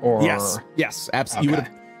Tribor? Or Yes, absolutely. Okay.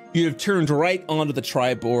 You have turned right onto the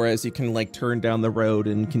Tribor as you can like turn down the road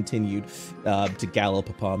and continued to gallop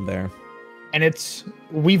upon there. And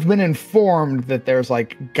we've been informed that there's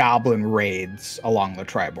like goblin raids along the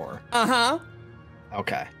Tribor. Uh-huh.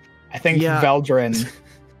 Okay. I think Yeah. Veldrin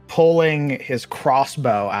pulling his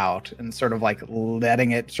crossbow out and sort of like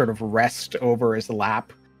letting it sort of rest over his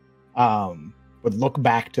lap would look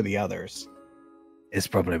back to the others. It's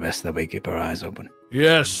probably best that we keep our eyes open.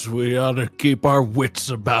 Yes, we ought to keep our wits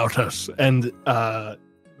about us. And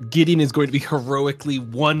Gideon is going to be heroically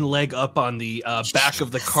one leg up on the back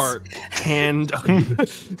of the cart, hand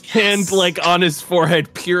like on his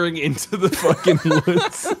forehead, peering into the fucking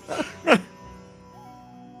woods.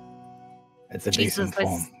 It's a Jesus, decent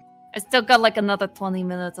form. I still got like another 20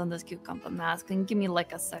 minutes on this cucumber mask. Can you give me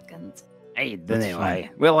like a second? Hey, anyway,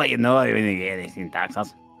 we'll let you know if we get anything tax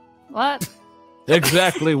us. What?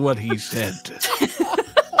 Exactly what he said.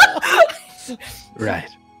 Right.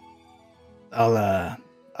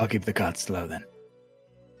 I'll keep the cart slow then.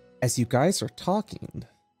 As you guys are talking,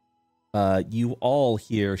 you all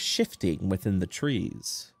hear shifting within the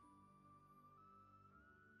trees.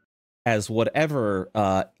 As whatever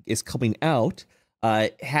is coming out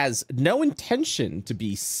has no intention to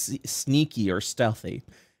be sneaky or stealthy.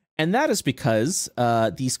 And that is because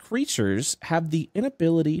these creatures have the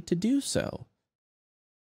inability to do so.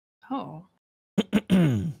 Oh.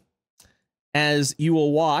 As you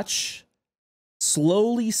will watch,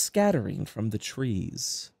 slowly scattering from the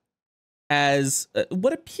trees, as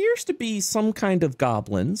what appears to be some kind of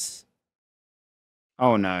goblins.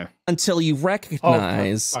 Oh no. Until you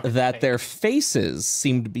recognize fuck's that sake. their faces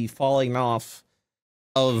seem to be falling off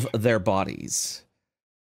of their bodies.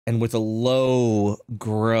 And with a low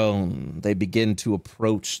groan, they begin to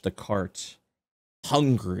approach the cart,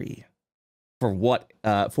 hungry for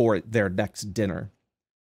their next dinner.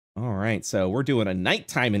 All right, so we're doing a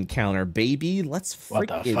nighttime encounter, baby. Let's What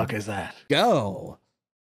the freaking fuck is that? go.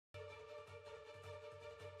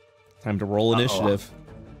 Time to roll initiative.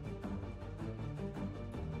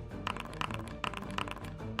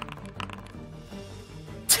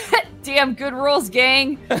 Damn good rolls,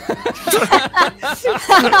 gang.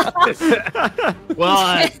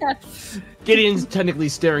 Well, Gideon's technically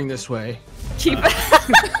staring this way. Keep Over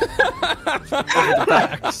the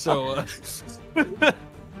back, so...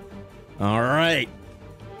 All right.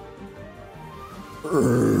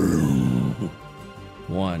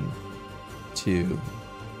 1, 2,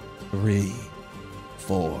 3,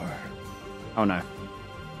 4. Oh no.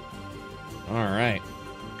 All right.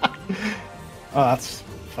 Oh, that's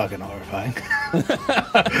fucking horrifying.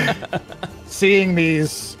 Seeing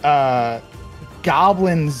these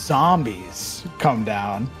goblin zombies come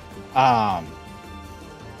down,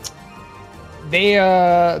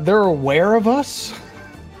 they're aware of us.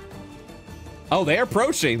 Oh, they're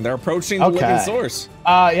approaching. They're approaching the Okay. living source.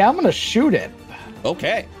 Yeah, I'm gonna shoot it.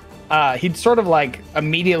 Okay. He'd sort of like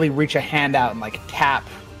immediately reach a hand out and like tap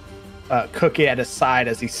Cookie at his side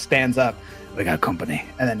as he stands up. We got company,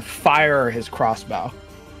 and then fire his crossbow.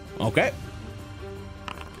 Okay.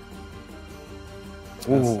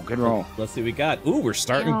 Ooh, good roll. Let's see what we got. Ooh, we're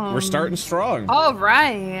starting strong. All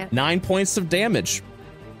right. 9 points of damage.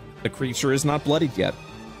 The creature is not bloodied yet.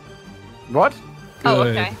 What? Oh,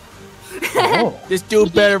 Good. okay. Oh, This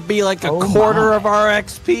dude better be like a Oh quarter my. of our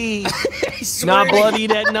XP. Not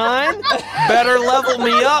bloodied at 9? Better level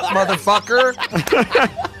me up, motherfucker.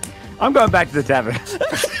 I'm going back to the tavern.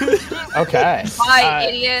 okay. Bye,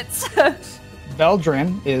 idiots.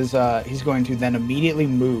 Veldrin is he's going to then immediately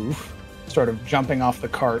move, sort of jumping off the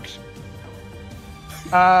cart.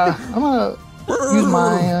 I'm gonna use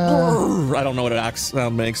my I don't know what an axe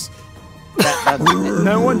sound makes.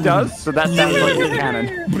 No one does, so that sounds like a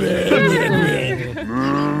cannon.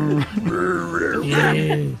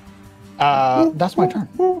 that's my turn.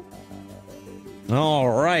 All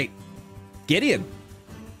right. Gideon.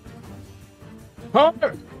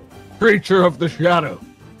 Creature of the shadow.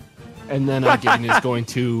 And then Gideon is going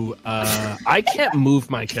to... I can't move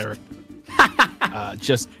my character.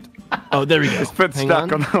 Oh, there we go. His foot Hang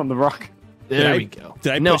stuck on. on the rock. There we go.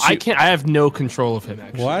 Did I No, push you? I can't. I have no control of him,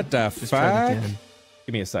 actually. What the Just try it fuck? again.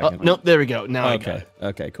 Give me a Oh, second. no, there we go. Now I got Okay. it.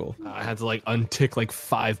 Okay, cool. I had to like untick like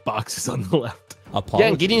 5 boxes on the left. Apologies. Yeah,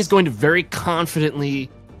 and Gideon is going to very confidently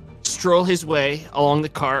stroll his way along the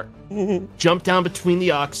cart, jump down between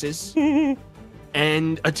the oxes,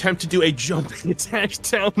 and attempt to do a jumping attack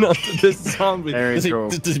down onto this zombie. Very Does he, cool.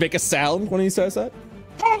 does he make a sound when he says that?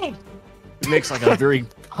 It makes like a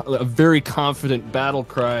very confident battle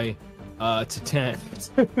cry to 10.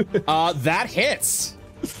 That hits.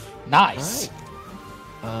 Nice.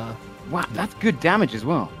 Wow, that's good damage as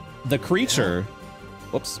well. The creature,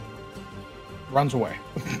 whoops, Runs away.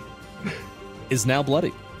 is now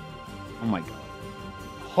bloody. Oh my god.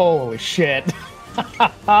 Holy shit.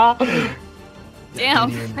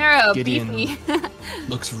 Damn, they're Gideon beefy.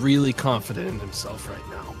 looks really confident in himself right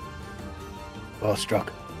now. Well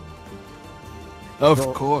struck. Of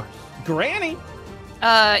course. Granny.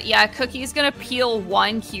 Yeah, Cookie's gonna peel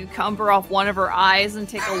one cucumber off one of her eyes and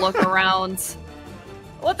take a look around.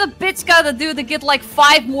 What the bitch gotta do to get like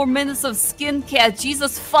 5 more minutes of skincare?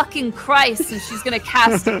 Jesus fucking Christ! And she's gonna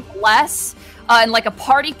cast Bless. And like a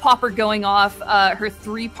party popper going off, her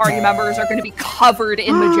 3 party members are gonna be covered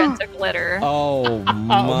in magenta glitter. Oh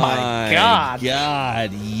my God.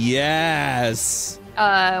 God, yes.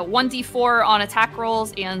 1d4 on attack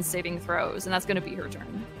rolls and saving throws, and that's gonna be her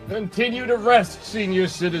turn. Continue to rest, senior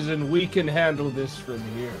citizen. We can handle this from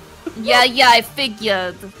here. Yeah, I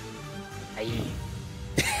figured.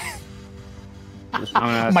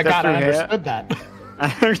 Oh my god, I understood that.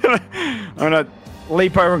 I'm gonna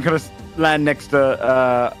leap over and kind of land next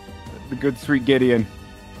to the good sweet Gideon.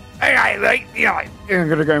 I'm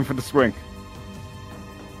gonna go in for the swing.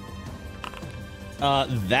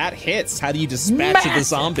 That hits. How do you dispatch the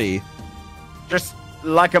zombie? Just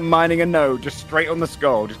like I'm mining a node, just straight on the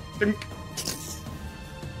skull. Just dink.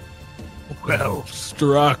 Well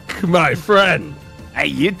struck, my friend. Hey,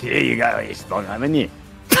 you too. You got really strong, haven't you?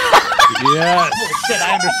 Yes. Oh shit,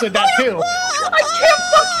 I understood that too. I can't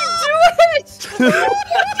fucking do it!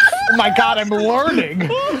 Oh my god, I'm learning. I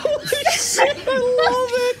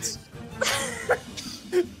love it.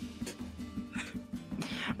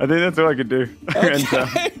 I think that's all I could do.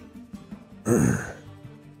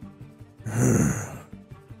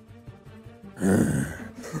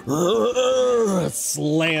 It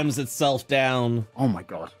slams itself down. Oh my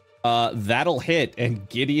god. That'll hit, and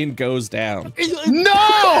Gideon goes down.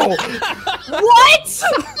 No! What?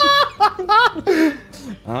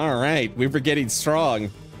 All right, we were getting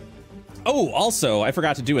strong. Oh, also, I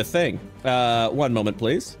forgot to do a thing. 1 moment,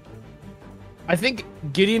 please. I think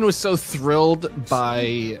Gideon was so thrilled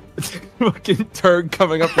by fucking Turg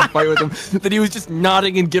coming up to fight with him that he was just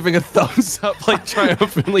nodding and giving a thumbs up like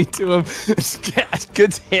triumphantly to him.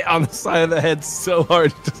 Gets hit on the side of the head so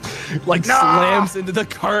hard, just like slams into the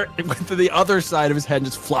cart and went to the other side of his head and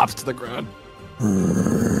just flops to the ground.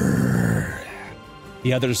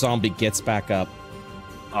 The other zombie gets back up.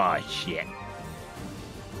 Oh, shit.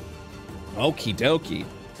 Okie dokie.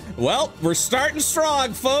 Well, we're starting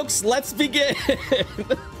strong, folks. Let's begin.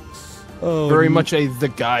 Oh, Very much a the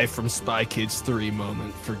guy from Spy Kids 3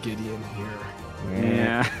 moment for Gideon here.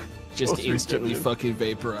 Yeah. Just instantly fucking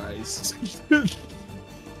vaporized.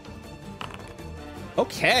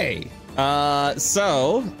 Okay.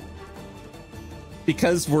 So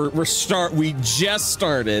because we just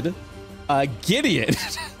started, Gideon.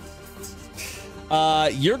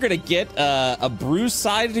 You're gonna get a bruised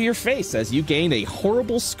side to your face as you gain a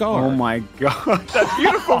horrible scar. Oh my god, that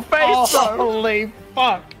beautiful face! Holy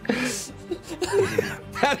fuck.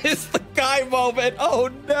 That is the guy moment. Oh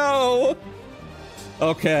no.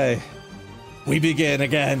 Okay. We begin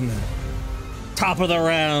again. Top of the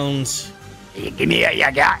round. Hey, give me what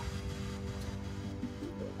you got.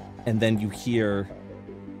 And then you hear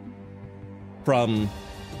from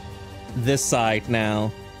this side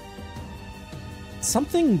now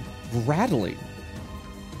something rattling.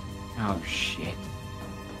 Oh shit.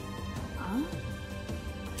 Huh?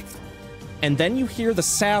 And then you hear the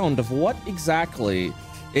sound of what exactly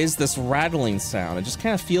is this rattling sound. It just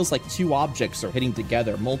kind of feels like 2 objects are hitting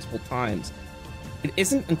together multiple times. It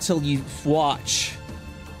isn't until you watch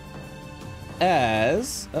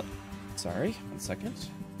as... Oh, sorry, 1 second.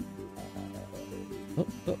 Oh.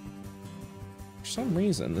 For some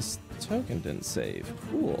reason, this token didn't save.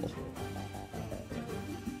 Cool.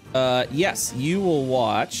 Yes, you will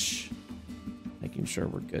watch. Making sure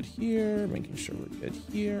we're good here. Making sure we're good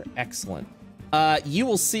here. Excellent. You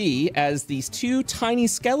will see as these 2 tiny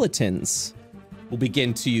skeletons will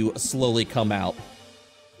begin to slowly come out.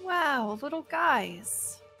 Wow, little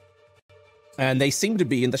guys. And they seem to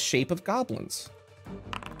be in the shape of goblins.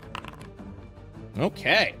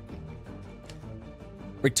 Okay.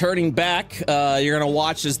 Returning back, you're gonna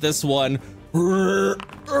watch as this one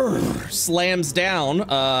slams down,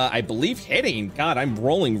 I believe hitting. God, I'm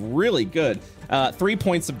rolling really good. 3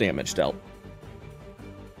 points of damage dealt.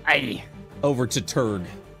 Hey. Over to Turg.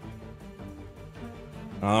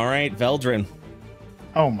 All right, Veldrin.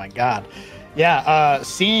 Oh my god. Yeah,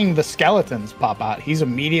 seeing the skeletons pop out, he's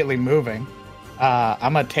immediately moving.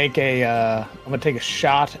 I'm gonna take a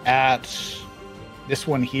shot at this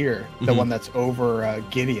one here, the one that's over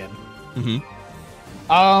Gideon.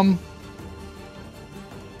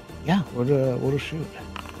 Yeah, we'll shoot.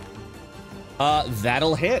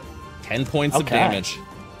 That'll hit. 10 points of damage.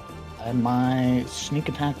 And my sneak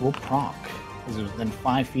attack will proc, because it was within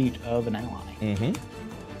 5 feet of an ally.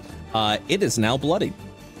 Mm-hmm. It is now bloodied.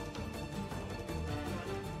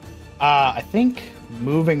 I think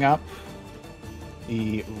moving up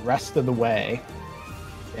the rest of the way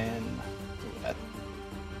in 5.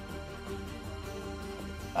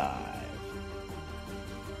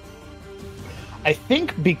 I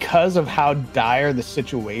think because of how dire the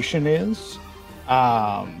situation is,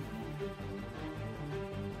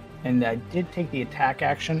 and I did take the attack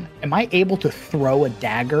action, am I able to throw a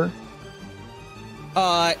dagger?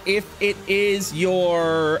 If it is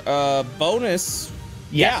your bonus,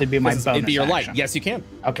 yes, it'd be my bonus. It'd be your light. action. Yes, you can.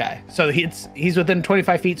 Okay, so he's within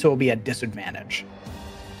 25 feet, so it'll be at disadvantage.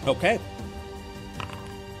 Okay.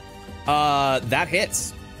 That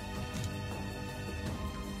hits.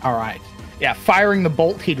 All right. Yeah, firing the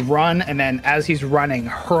bolt, he'd run, and then as he's running,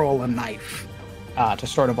 hurl a knife to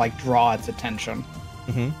sort of like draw its attention.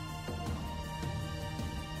 Mm-hmm.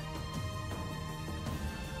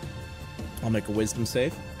 I'll make a wisdom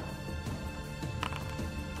save.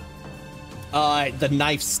 The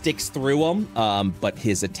knife sticks through him, but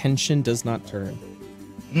his attention does not turn.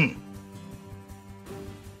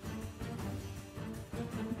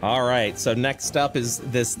 All right, so next up is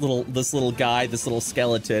this little guy, this little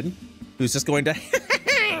skeleton, who's just going to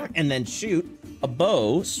and then shoot a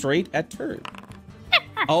bow straight at Turg.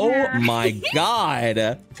 Oh my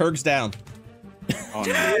god. Turg's down.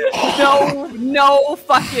 Oh, no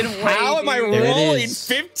fucking way. How am I dude. rolling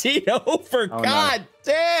 15 over? Oh, God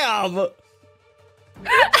damn.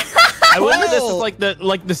 I wonder if this is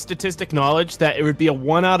like the statistic knowledge that it would be a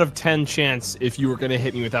 1 out of 10 chance if you were gonna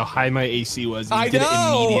hit me with how high my AC was. And you did it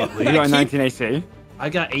immediately. You got 19 AC. I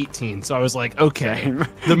got 18, so I was like, okay.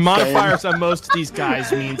 The modifiers on most of these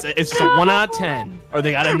guys means it's just a 1 out of 10, or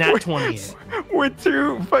they got a nat 20. With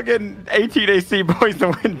 2 fucking 18 AC boys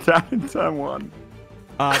that went down in turn 1.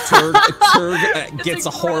 Turg gets a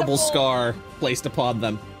horrible scar placed upon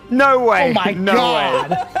them. No way. Oh my god.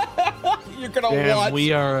 Way. You're gonna Damn, watch.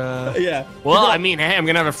 we are. Yeah. Well, I mean, hey, I'm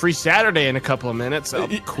gonna have a free Saturday in a couple of minutes. So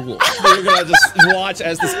cool. You're gonna just watch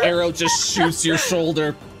as this arrow just shoots your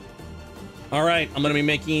shoulder. All right, I'm gonna be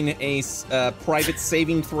making a private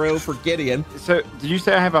saving throw for Gideon. So, did you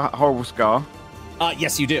say I have a horrible scar?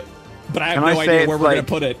 Yes, you do. But I have Can no I say idea it's where we're like- gonna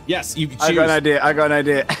put it. Yes, you choose. I got an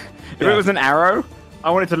idea. If Yeah. it was an arrow, I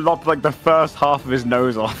wanted to lop like the first half of his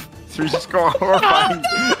nose off. So he's just got a horrifying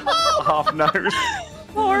half nose.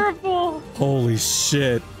 Horrible. Holy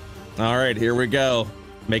shit. All right, here we go.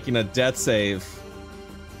 Making a death save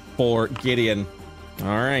for Gideon. All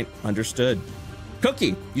right, understood.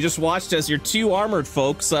 Cookie, you just watched as your 2 armored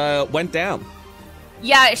folks went down.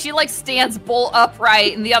 Yeah, she like stands bolt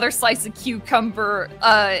upright, and the other slice of cucumber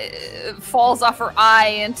falls off her eye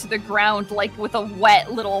into the ground, like with a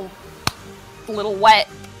wet little wet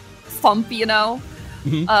thump, you know.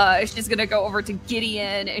 Mm-hmm. She's gonna go over to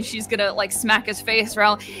Gideon, and she's gonna like smack his face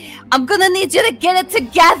around. I'm gonna need you to get it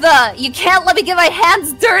together. You can't let me get my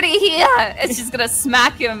hands dirty here. And she's gonna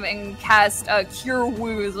smack him and cast Cure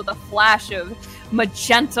Wounds with a flash of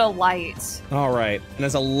magenta light. All right, and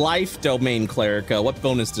as a life domain cleric, what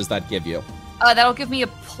bonus does that give you? That'll give me a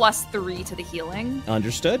 +3 to the healing.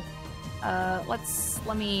 Understood. Let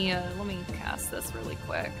me cast this really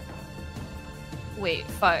quick. Wait,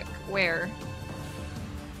 fuck, where?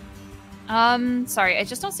 Sorry, I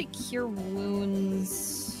just don't see Cure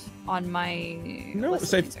Wounds on my No, list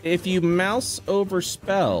so of these. if you mouse over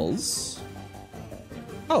spells.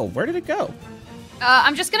 Oh, where did it go?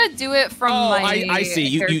 I'm just gonna do it from my I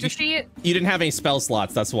see. character sheet. You didn't have any spell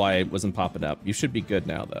slots, that's why it wasn't popping up. You should be good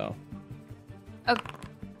now, though. Okay.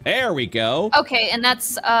 There we go. Okay, and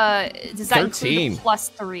that's does that 13. include the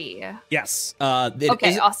 +3? Yes.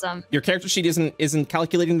 Okay, awesome. Your character sheet isn't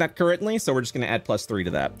calculating that currently, so we're just gonna add +3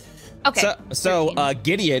 to that. Okay. So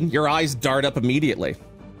Gideon, your eyes dart up immediately.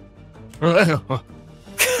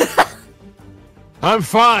 I'm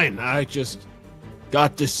fine. I just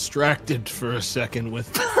got distracted for a second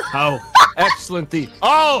with how excellent the.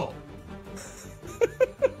 Oh!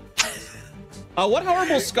 What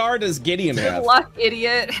horrible scar does Gideon Good have? luck,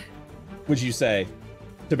 idiot. Would you say,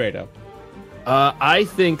 Tomato? I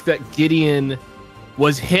think that Gideon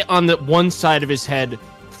was hit on the one side of his head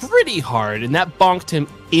pretty hard, and that bonked him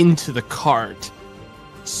into the cart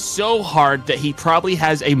so hard that he probably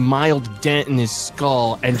has a mild dent in his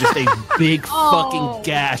skull and just a big fucking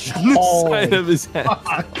gash on the side of his head.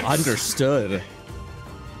 Understood.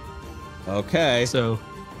 Okay. So,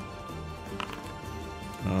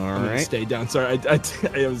 all I'm gonna right. stay down. Sorry,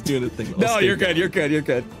 I was doing a thing. No, you're good. You're good. You're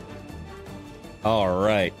good. All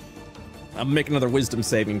right. I'm making another wisdom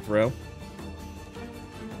saving throw.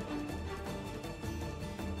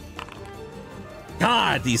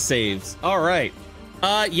 God, these saves. All right.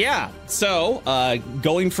 Yeah. So,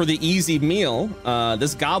 going for the easy meal,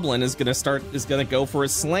 this goblin is gonna go for a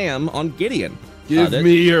slam on Gideon. Give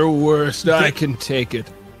me your worst. I can take it.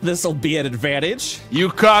 This will be an advantage. You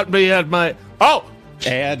caught me at my... Oh!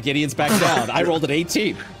 And Gideon's back down. I rolled an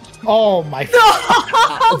 18. Oh my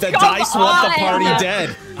The dice want the party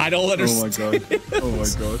dead. I don't understand. Oh my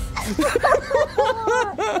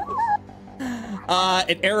god.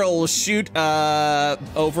 An arrow will shoot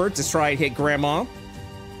over to try and hit Grandma.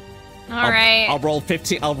 All right. I'll roll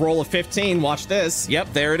 15. I'll roll a 15. Watch this.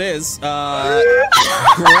 Yep, there it is. Grandma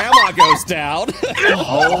goes down.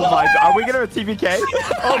 Oh my god. Are we gonna have a TPK?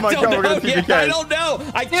 Oh my god, we're gonna TPK. I don't know.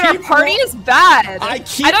 Dude, our party is bad. I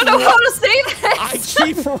don't know how to say this. I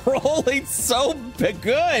keep rolling so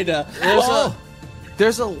good.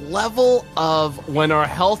 There's a level of when our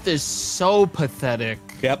health is so pathetic.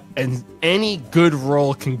 Yep. And any good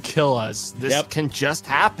roll can kill us. This can just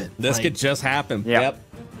happen. This could just happen. Yep.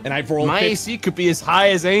 And I've rolled. My AC could be as high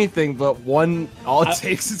as anything, but all it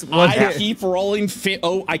takes is one. I keep rolling.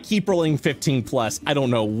 I keep rolling 15 plus. I don't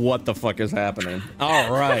know what the fuck is happening.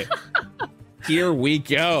 All right, here we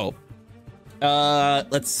go.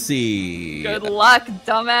 Let's see. Good luck,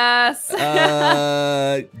 dumbass.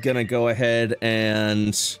 Gonna go ahead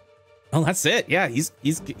and. Oh, that's it. Yeah, he's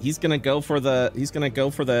gonna go for the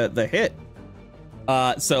the hit.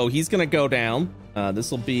 So he's gonna go down. This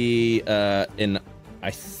will be in. I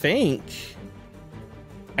think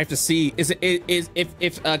I have to see. Is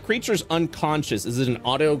if a creature's unconscious, is it an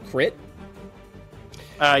auto crit?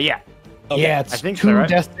 Yeah. Okay. Yeah, it's I think 2 so, right?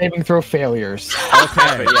 death saving throw failures.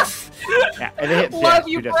 Okay. Yeah, it hits, Love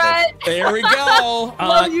you, Brett. There we go.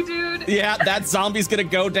 Love you, dude. Yeah, that zombie's gonna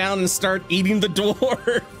go down and start eating the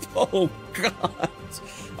dwarf. Oh god.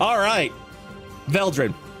 All right,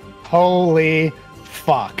 Veldrin. Holy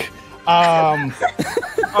fuck.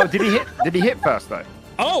 Oh, did he hit? Did he hit first though?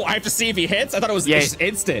 Oh, I have to see if he hits. I thought it was just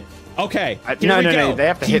instant. Okay. No. They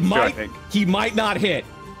have to hit too, I think. He might not hit,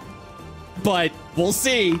 but we'll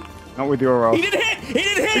see. Not with your roll. He didn't hit. He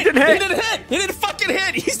didn't hit. He didn't fucking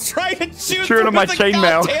hit. He's trying to shoot through through my the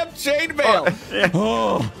chainmail. goddamn chainmail.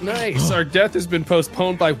 Oh, nice. Our death has been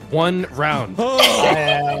postponed by 1 round.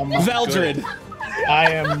 Veldrin.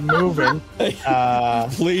 I am moving.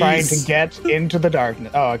 Please. Trying to get into the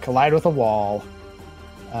darkness. Oh, I collide with a wall.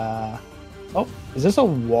 Oh, is this a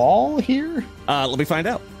wall here? Let me find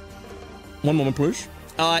out. One moment, please.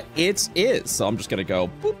 It is. So I'm just gonna go.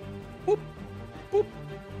 Boop, boop, boop, boop.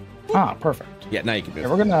 Ah, perfect. Yeah, now you can move.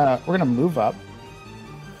 Okay, we're gonna move up.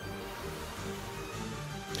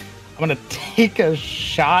 I'm gonna take a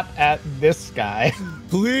shot at this guy.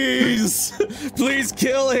 Please, please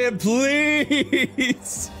kill him,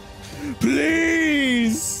 please,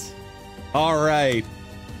 please. All right.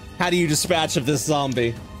 How do you dispatch of this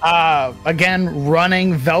zombie? Again,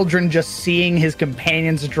 running, Veldrin just seeing his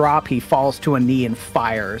companions drop, he falls to a knee and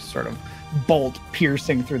fires, sort of bolt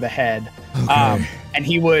piercing through the head. Okay. And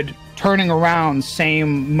he would, turning around,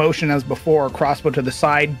 same motion as before, crossbow to the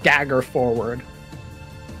side, dagger forward.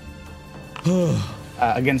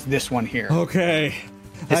 Against this one here. Okay.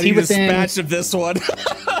 How Is do he you within- dispatch of this one?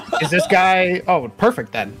 Is this guy... Oh,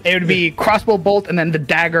 perfect then. It would be crossbow bolt and then the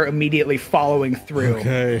dagger immediately following through.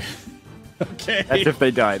 Okay. Okay. That's if they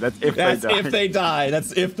die. That's if they die. If they die.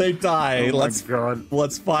 That's if they die. Oh my god.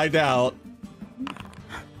 Let's find out.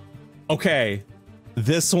 Okay.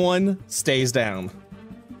 This one stays down.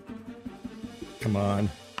 Come on.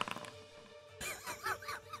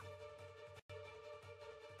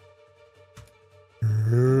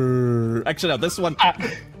 Actually, no, this one.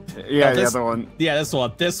 Yeah, the other one. Yeah, this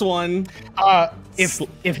one. This one.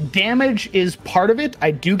 If damage is part of it,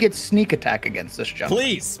 I do get sneak attack against this jump.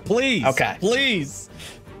 Please, please. Okay. Please.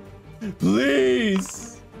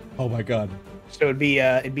 Please. Oh my god. So it'd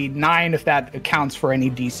be 9 if that accounts for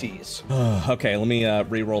any DCs. Okay, let me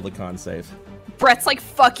re-roll the con save. Brett's like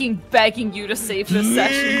fucking begging you to save this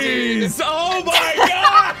session, dude. Please. Oh my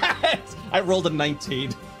god! I rolled a 19.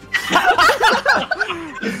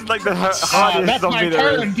 This is like the hardest That's my zombie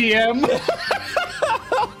there turn, is. DM.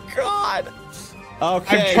 Oh god.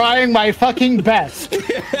 Okay. I'm trying my fucking best.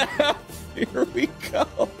 Here we go.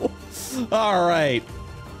 All right.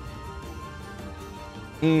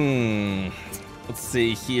 Let's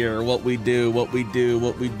see here. What we do.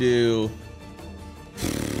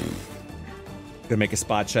 Gonna make a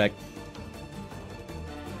spot check.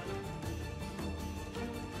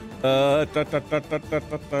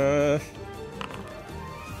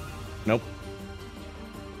 Nope.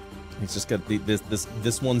 He's just got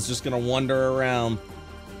this one's just gonna wander around.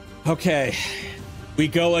 Okay. We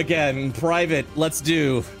go again. Private, let's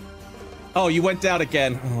do Oh, you went down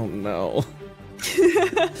again. Oh no.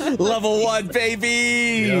 Level 1,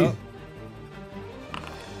 baby.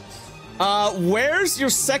 Yeah. Where's your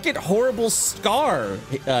second horrible scar,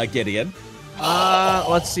 Gideon?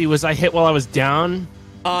 Let's see. Was I hit while I was down?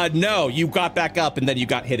 No, you got back up and then you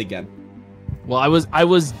got hit again. Well, I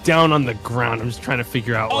was down on the ground. I'm just trying to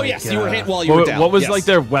figure out. Oh, like, yes, you were hit while you were down. What was yes. like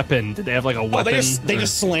their weapon? Did they have like a weapon? They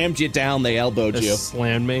just slammed you down. They elbowed you.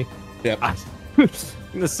 Slammed me. Yep.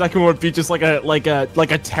 The second one would be just like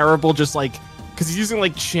a terrible, just like, because he's using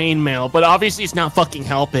like chainmail, but obviously it's not fucking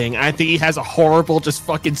helping. I think he has a horrible just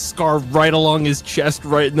fucking scar right along his chest,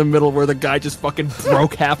 right in the middle, where the guy just fucking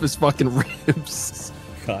broke half his fucking ribs.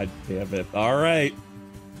 God damn it! All right.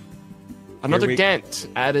 Another dent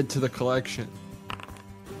added to the collection.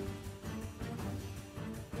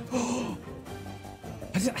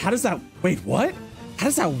 How does that? Wait, what? How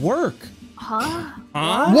does that work? Huh?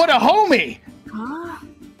 Huh? What a homie! Huh?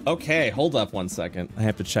 Okay, hold up 1 second. I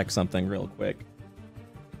have to check something real quick.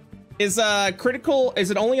 Is critical? Is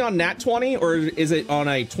it only on nat 20 or is it on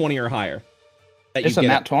a 20 or higher? It's a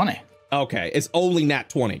nat 20. Okay, it's only nat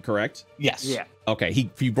 20, correct? Yes. Yeah. Okay,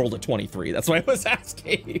 he rolled a 23. That's why I was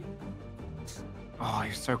asking. Oh,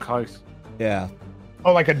 you're so close. Yeah.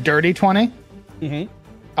 Oh, like a dirty 20? Mm-hmm.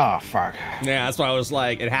 Oh, fuck. Yeah, that's why I was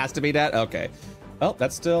like, it has to be that. Okay. Oh,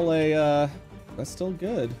 that's still that's still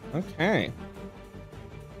good. Okay.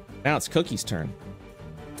 Now it's Cookie's turn.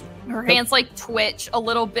 Her hands like twitch a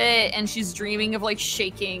little bit, and she's dreaming of like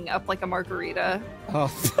shaking up like a margarita.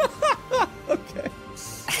 Oh. Okay.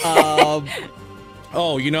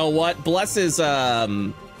 Oh, you know what? Bless is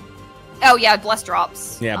Oh yeah, bless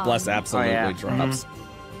drops. yeah, Bless absolutely drops.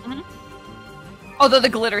 Although the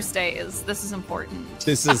glitter stays. This is important.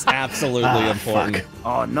 This is absolutely important. Fuck.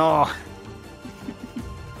 Oh no.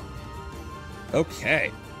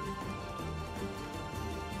 Okay.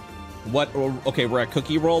 What? Okay, we're at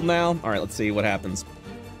Cookie roll now. All right, let's see what happens.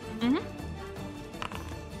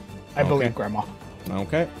 I believe Grandma.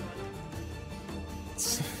 Okay.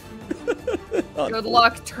 Good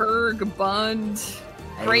luck, Turg Bund.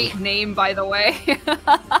 Great name, by the way.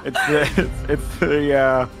 It's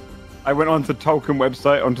the I went onto Tolkien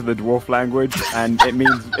website onto the dwarf language, and it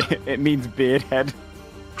means beard head.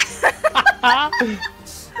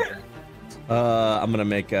 I'm gonna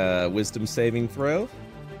make a wisdom saving throw.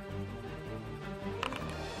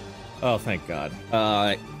 Oh, thank God.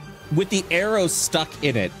 With the arrow stuck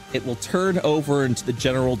in it, it will turn over into the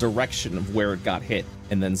general direction of where it got hit,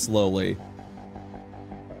 and then slowly.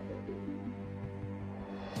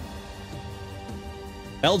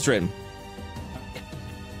 Eldrin.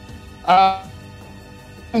 Oh,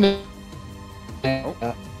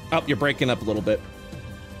 you're breaking up a little bit.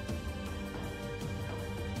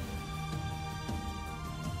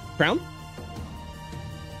 Crown?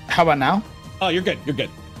 How about now? Oh, you're good. You're good.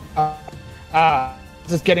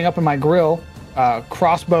 Just getting up in my grill.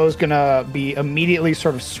 Crossbow's gonna be immediately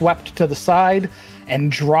sort of swept to the side,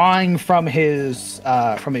 and drawing from his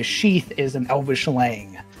sheath is an elvish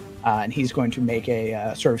lang, and he's going to make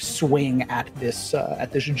a sort of swing at this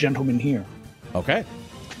gentleman here. Okay.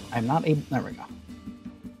 I'm not able. There we go.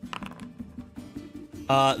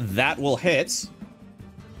 That will hit.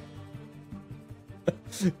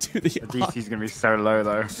 The DC's gonna be so low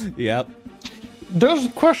though. Yep. There's a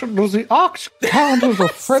question: does the ox count as a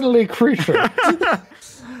friendly creature? I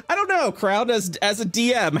don't know, Crown. As a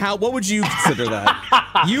DM, what would you consider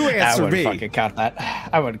that? You answer I wouldn't me. fucking count that.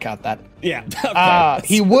 I wouldn't count that. Yeah. Okay.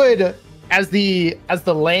 He would, as the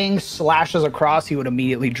lang slashes across, he would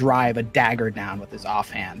immediately drive a dagger down with his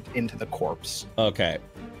offhand into the corpse. Okay.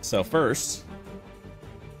 So first,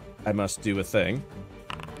 I must do a thing.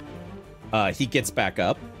 He gets back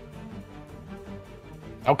up.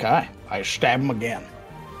 Okay, I stab him again.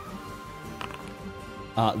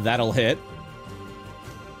 That'll hit.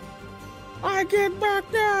 I get back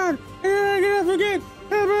down, and I get up again.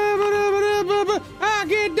 I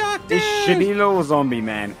get knocked This down, shitty little zombie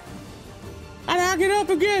man. and I get up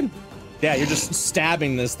again. Yeah, you're just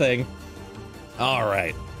stabbing this thing. All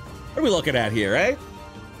right. What are we looking at here, eh?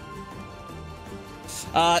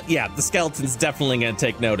 Yeah, the skeleton's definitely gonna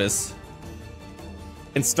take notice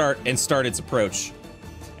and start its approach.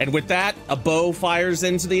 And with that, a bow fires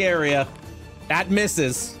into the area. That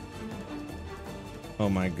misses. Oh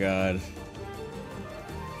my God.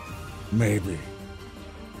 Maybe.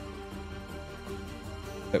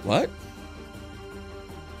 Wait, what?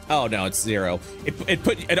 Oh no, it's 0.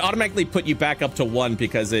 It automatically put you back up to 1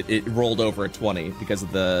 because it rolled over a 20 because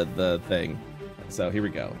of the thing. So here we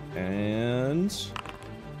go. And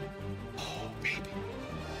oh baby.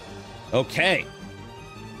 Okay.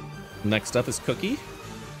 Next up is Cookie.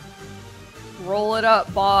 Roll it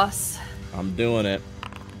up, boss. I'm doing it.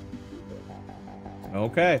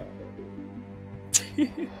 Okay.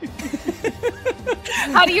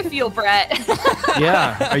 How do you feel, Brett?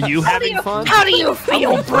 Yeah. Are you having fun? How do you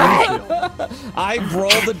feel, Brett? I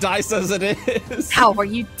rolled the dice as it is. How are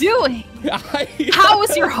you doing? How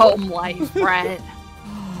was your home life, Brett?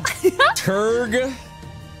 Turg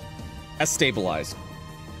has stabilized.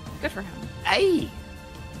 Good for him. Hey.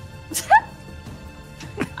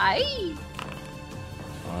 Aye.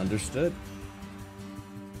 Understood.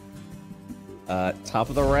 Top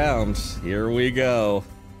of the round. Here we go.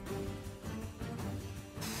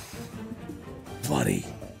 Buddy.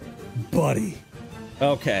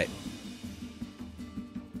 Okay.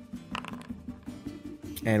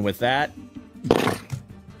 And with that,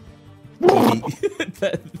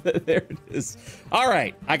 there it is. All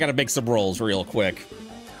right, I gotta make some rolls real quick.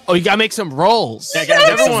 Oh, you gotta make some rolls. I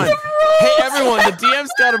gotta make some Everyone, hey everyone, the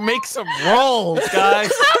DM's gotta make some rolls,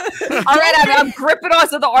 guys. All right, I'm gripping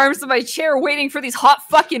onto the arms of my chair, waiting for these hot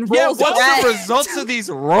fucking Yeah, rolls. what's Brett. the results of these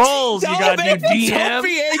rolls? You gotta do Don't DM.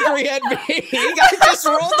 be angry at me. I just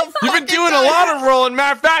rolled the. You've been doing a lot of rolling.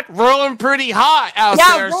 Matter of fact, rolling pretty hot out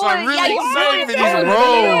there. So I'm really excited for these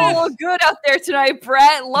rolls. Rolling good out there tonight,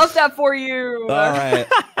 Brett. Love that for you. All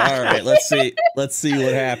right. Let's see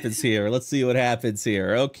what happens here.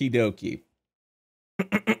 Okie dokie.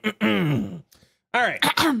 All right.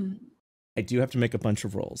 I do have to make a bunch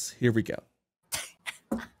of rolls. Here we go.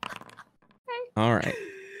 All right.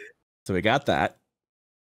 So we got that.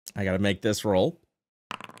 I got to make this roll.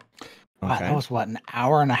 Wow, that was what, an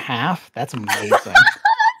hour and a half? That's amazing.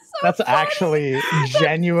 That's actually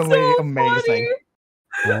genuinely amazing.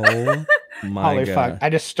 Oh my Holy god. fuck. I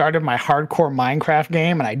just started my hardcore Minecraft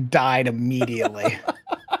game and I died immediately.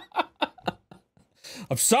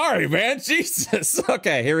 I'm sorry, man. Jesus.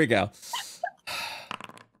 Okay, here we go.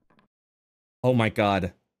 Oh my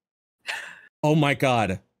god. Oh my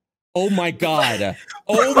god. Oh my god.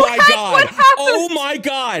 Oh my god. Oh my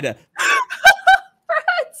god.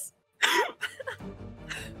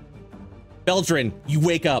 Beldrin, you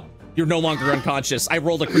wake up. You're no longer unconscious. I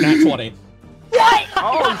rolled a nat 20. What?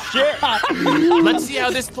 Oh shit! Let's see how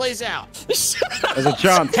this plays out. There's a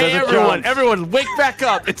chance. Hey There's a everyone, chance. everyone, wake back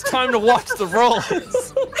up. It's time to watch the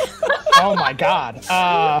rolls. Oh my god.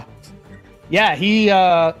 Yeah, he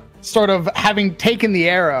sort of having taken the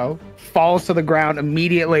arrow, falls to the ground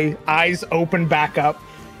immediately, eyes open back up.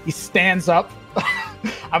 He stands up.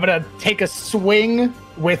 I'm gonna take a swing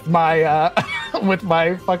with my with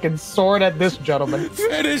my fucking sword at this gentleman.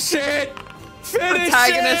 Finish it! Finish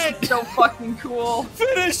Protagonist it! is so fucking cool.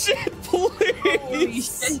 Finish it, please! Holy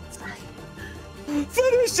shit.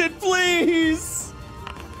 Finish it, please!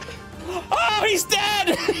 Oh, he's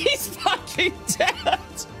dead! He's fucking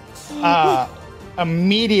dead!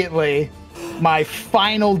 Immediately, my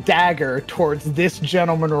final dagger towards this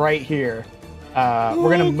gentleman right here.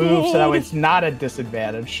 We're gonna move so that way it's not a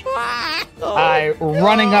disadvantage.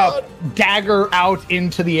 Running up, dagger out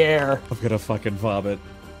into the air. I'm gonna fucking vomit.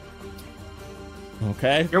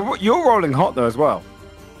 Okay. You're rolling hot though as well.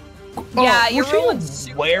 Yeah, Oh, you're was she rolling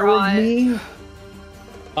super aware hot. of me?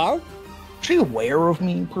 Oh? Was she aware of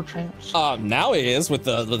me, perchance? Now he is with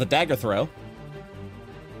the dagger throw.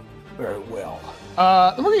 Very well.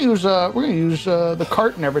 We're gonna use the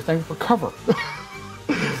cart and everything for cover.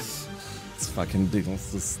 Let's fucking do.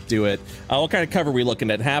 Let's just do it. What kind of cover are we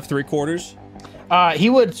looking at? Half, 3/4?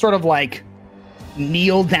 He would sort of like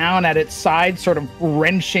kneel down at its side, sort of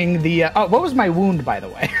wrenching the. What was my wound, by the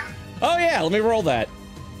way? Oh yeah, let me roll that.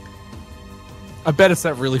 I bet it's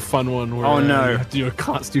that really fun one where Oh, no. you have to do a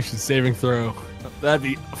Constitution saving throw. That'd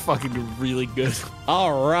be fucking really good.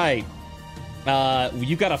 All right.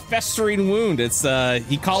 You got a festering wound. It's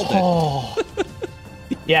he called it. Oh.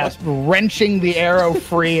 Yes, wrenching the arrow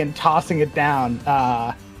free and tossing it down.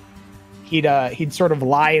 He'd sort of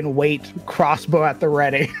lie in wait, crossbow at the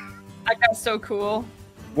ready. That guy's so cool.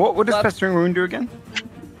 What does Love- Pestering Wound do again?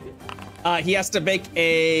 He has to make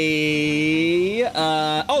a.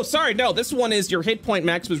 Oh, sorry. No, this one is your hit point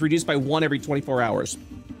max was reduced by 1 every 24 hours.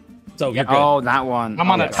 So you're good. Oh, that one. I'm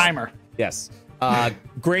on a yes. timer. Yes.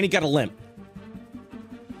 Granny got a limp.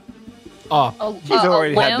 Oh, She's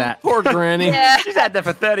already had limp? that. poor Granny. Yeah. She's had that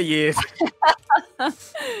for 30 years.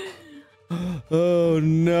 Oh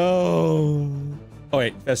no. Oh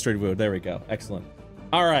wait, festering wound. There we go. Excellent.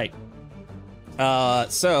 All right.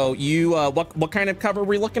 So you what kind of cover are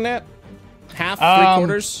we looking at? Half,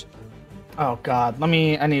 3/4? Oh god, I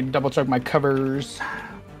need to double check my covers.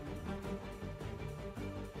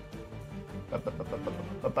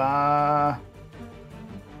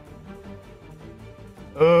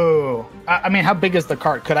 Oh, I mean, how big is the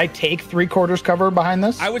cart? Could I take 3/4 cover behind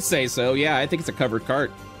this? I would say so. Yeah, I think it's a covered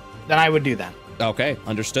cart. Then I would do that. Okay,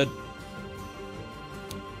 understood.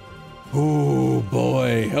 Oh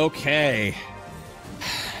boy. Okay.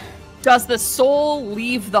 Does the soul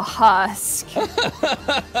leave the husk?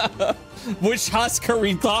 Which husk are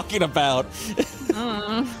we talking about?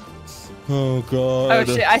 Mm. Oh god. Oh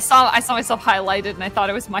shit! I saw myself highlighted, and I thought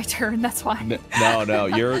it was my turn. That's why. No.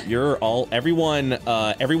 You're all.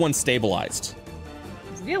 Everyone's stabilized.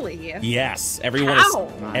 Really? Yes. Everyone How?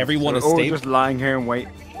 is. Everyone is all stable. just lying here and wait.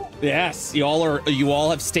 Yes. You all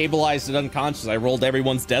have stabilized and unconscious. I rolled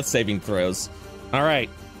everyone's death saving throws. All right.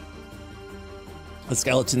 The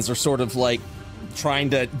skeletons are sort of like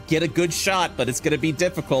trying to get a good shot, but it's going to be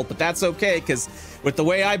difficult, but that's okay, because with the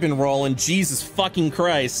way I've been rolling, Jesus fucking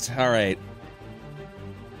Christ. All right.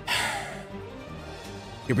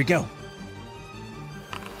 Here we go.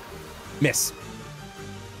 Miss.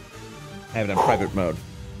 I have it on private mode.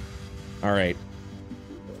 All right.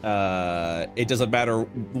 It doesn't matter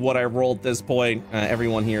what I roll at this point.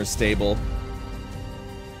 Everyone here is stable.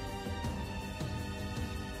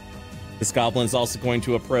 This goblin is also going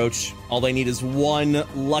to approach. All they need is one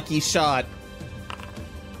lucky shot.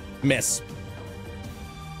 Miss.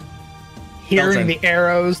 Hearing Belton. the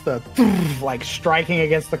arrows, the like striking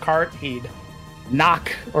against the cart, he'd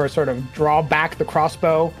knock or sort of draw back the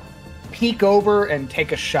crossbow, peek over, and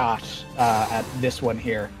take a shot at this one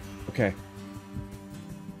here. Okay.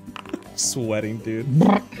 Sweating, dude.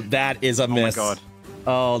 That is a miss. my god.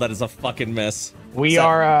 Oh, that is a fucking miss. We're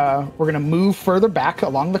gonna move further back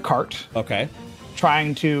along the cart, Okay.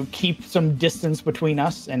 trying to keep some distance between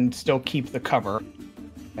us and still keep the cover.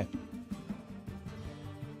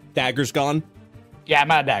 Dagger's gone. Yeah,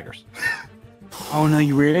 I'm out of daggers. Oh no,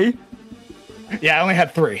 you really? Yeah, I only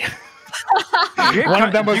had 3. One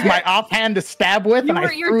of them was my offhand to stab with, and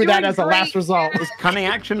I You're threw that doing as a last great. result. Is cunning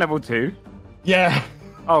action level 2? Yeah.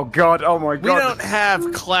 Oh god, oh my We god. don't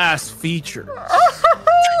have class features.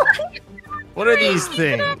 What are these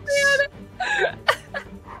things?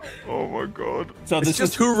 Oh my god. So It's this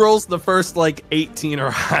just is who rolls the first like 18 or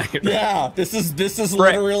higher. yeah. This is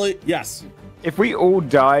Brett. literally yes. If we all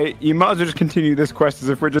die, you might as well just continue this quest as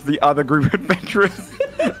if we're just the other group of adventurers.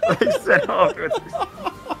 They said afterwards.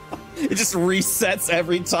 It just resets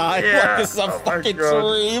every time. Yeah. Like this is a Oh my fucking God.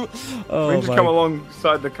 dream. We Oh can just my come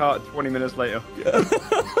alongside the cart 20 minutes later.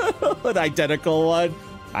 An identical one.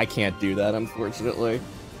 I can't do that, unfortunately.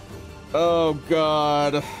 Oh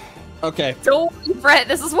god. Okay. Don't worry, Brett.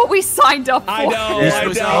 This is what we signed up for. I know. Yeah, I it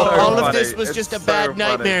was know. All of funny. this was It's just a so bad funny.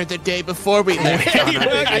 nightmare the day before we left.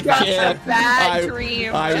 I That's a can't. bad I-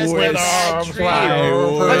 dream. I Just wish. with arms I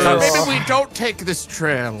wide. wish. Maybe we don't take this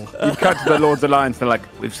trail. You cut to the Lord's Alliance, they're like,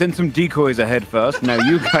 we've sent some decoys ahead first. Now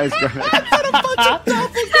you guys go.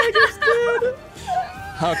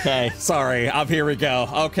 Okay, sorry. Here we go.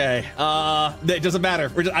 Okay. It doesn't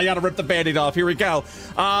matter. I gotta rip the band-aid off. Here we go.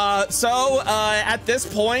 At this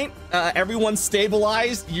point, everyone's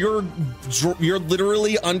stabilized. You're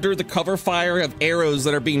literally under the cover fire of arrows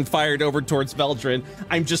that are being fired over towards Veldrin.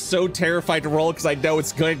 I'm just so terrified to roll because I know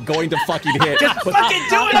it's going to fucking hit. Just fucking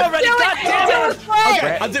do it already! Do God it! damn Do it! it, Brett!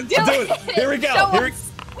 Okay, I'll do it. Here we go. Show Here we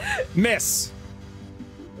us. Miss.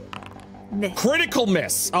 Miss. Critical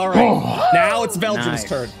miss. All right. Now it's Veldrin's Nice.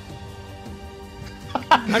 turn.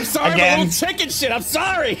 I'm sorry, Again. my little chicken shit. I'm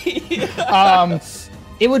sorry.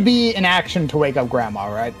 It would be an action to wake up Grandma,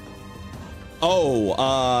 right?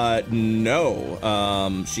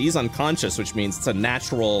 No. She's unconscious, which means it's a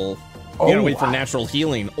natural. You gotta wait for natural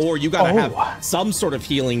healing, or you gotta have some sort of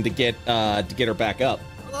healing to get her back up.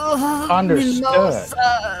 Understood. Mimosas.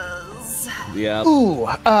 Yeah. Ooh,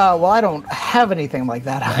 well, I don't have anything like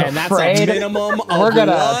that. I'm And that's afraid. a minimum of We're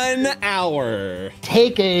gonna 1 hour.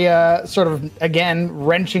 take a sort of again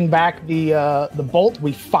wrenching back the bolt.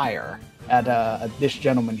 We fire at this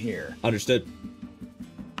gentleman here. Understood.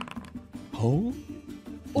 Oh,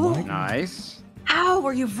 Nice. Ow,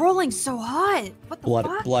 are you rolling so hot? What the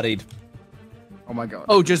fuck? bloodied. Oh my god.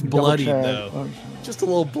 Oh, just bloody Double though. check. Just a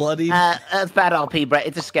little bloody. It's bad RP, Brett.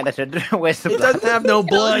 It's a skeleton. Where's the It blood? doesn't have no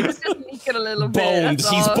blood. Just make it a little bit. Boned. that's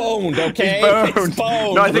He's all. boned. Okay. He's boned. He's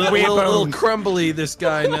boned. No, I think a we little boned. crumbly, this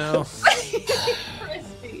guy now.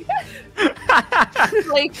 Crispy.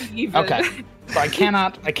 Like even. Okay. So I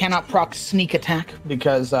cannot proc sneak attack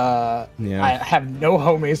because I have no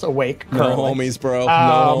homies awake. No currently. homies, bro.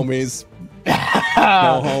 No homies.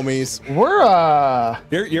 No homies. We're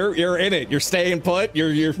You're in it. You're staying put. You're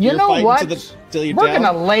you you're know fighting what? till you're We're down.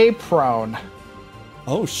 gonna lay prone.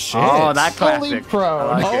 Oh shit. Oh, that Fully classic. prone.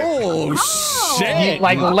 I like it. Oh shit.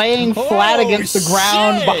 Like laying flat Oh, against the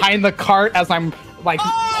ground shit. behind the cart as I'm like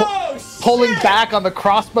Oh pulling back on the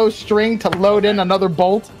crossbow string to load in another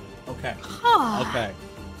bolt. Okay.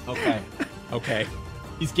 Okay.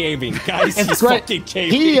 He's gaming, guys. It's He's great. fucking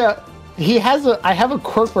gaming. I have a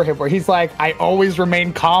quirk for him where he's like, I always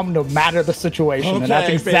remain calm no matter the situation, and that's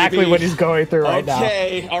exactly baby. what he's going through right now.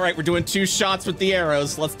 Okay. All right, we're doing 2 shots with the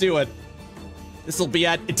arrows. Let's do it. This will be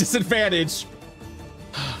at a disadvantage.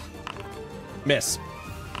 Miss.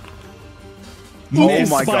 Oh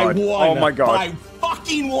my god. One. Oh my god. By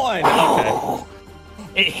fucking 1. Okay.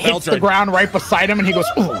 It hits the Beltran. ground right beside him, and he goes,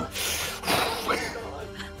 ooh. I'm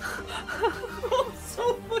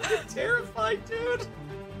so fucking terrified, dude.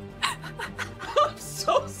 I'm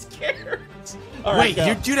so scared. All right, Wait, go.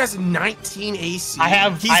 your dude has 19 AC. I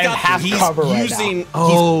have half cover right now.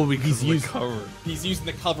 He's using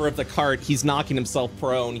the cover of the cart. He's knocking himself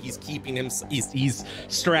prone. He's keeping him. He's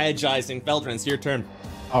strategizing. Veldrin, it's your turn.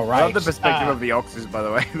 All I right. love the perspective of the oxes, by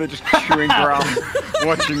the way. They're just chewing ground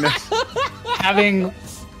watching this. Having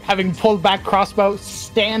pulled back crossbow,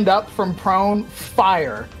 stand up from prone,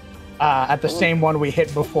 fire at the same one we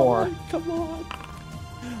hit before. Come on.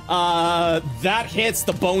 That hits.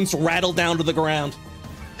 The bones rattle down to the ground.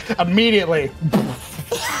 Immediately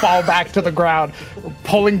fall back to the ground,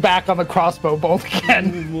 pulling back on the crossbow bolt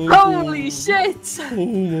again. Holy shit! Oh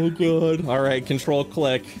my god. All right, control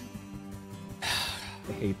click. I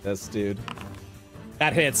hate this, dude.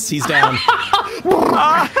 That hits. He's down.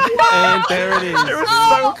 And there it is. It was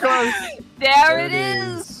so close. There it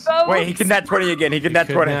is, folks. Wait, he can nat 20 again. He can nat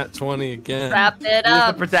 20. Nat 20 again. Wrap it He's the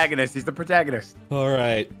up. protagonist. He's the protagonist. All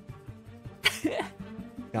right.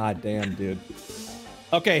 God damn, dude.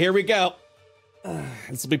 Okay, here we go.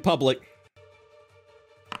 This will be public.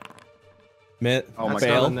 Oh my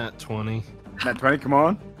fail. God. Nat 20. Nat 20, come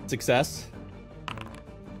on. Success.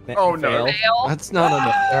 Oh, no. Fail. That's not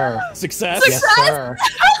enough. Sir. Success. Yes, sir.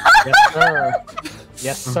 Yes, sir.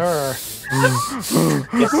 Yes, sir.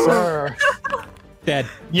 Yes, sir. Dead.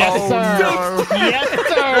 Yes, Oh, sir. no. Yes,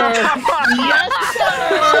 sir. Yes,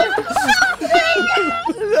 sir.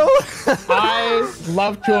 I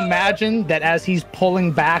love to imagine that as he's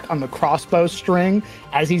pulling back on the crossbow string,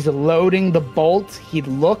 as he's loading the bolt, he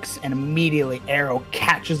looks and immediately arrow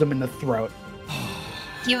catches him in the throat.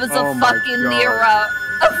 He was Oh a my fucking God. Nero.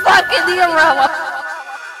 A fucking Nero.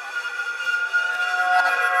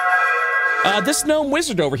 This gnome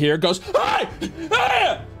wizard over here goes, "Hey!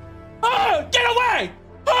 Get away!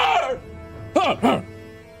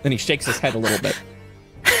 Then he shakes his head a little bit.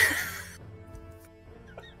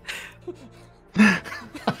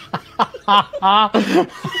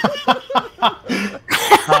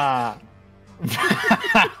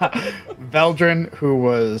 Veldrin, who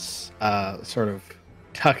was sort of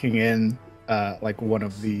tucking in like one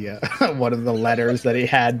of the letters that he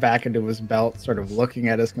had back into his belt, sort of looking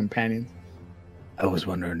at his companions. I was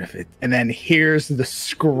wondering if it, and then hears the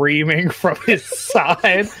screaming from his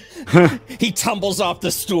side. He tumbles off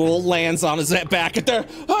the stool, lands on his back, and they're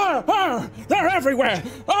everywhere.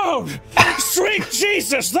 Oh, sweet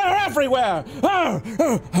Jesus, they're everywhere.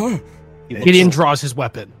 Gideon draws his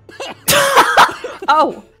weapon.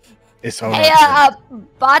 Oh. It's all Hey, right.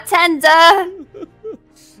 bartender.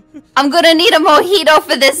 I'm gonna need a mojito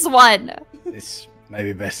for this one. It's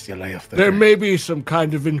maybe best you lay off the There drink. may be some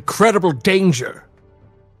kind of incredible danger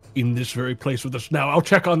in this very place with us now. I'll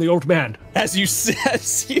check on the old man. As you say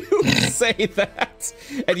that,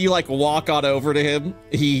 and you like walk on over to him,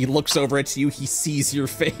 he looks over at you, he sees your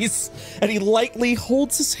face, and he lightly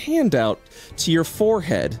holds his hand out to your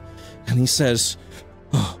forehead, and he says,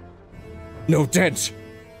 "Oh, no dent.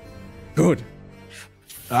 Good.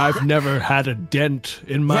 I've never had a dent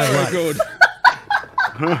in my Very life.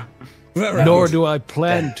 good. Very Nor good. do I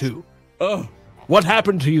plan to. Oh, What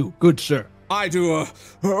happened to you, good sir? I do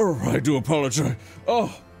apologize.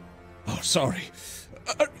 Oh, sorry.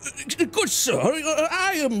 Good sir,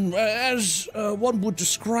 I am, as one would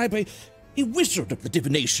describe, a wizard of the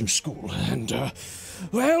divination school. And,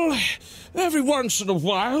 well, every once in a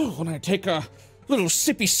while, when I take a little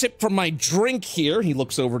sippy sip from my drink here, he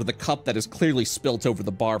looks over to the cup that is clearly spilt over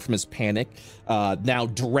the bar from his panic, now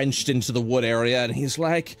drenched into the wood area, and he's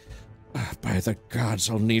like, by the gods,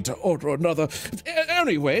 I'll need to order another.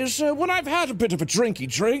 Anyways, when I've had a bit of a drinky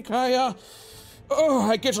drink, I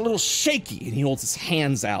get a little shaky, and he holds his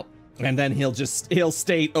hands out, and then he'll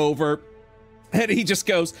state over, and he just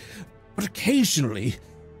goes, but occasionally,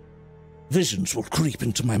 visions will creep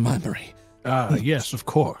into my memory. Yes, of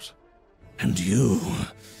course. And you,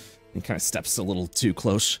 he kind of steps a little too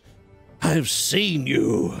close. I've seen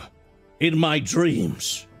you in my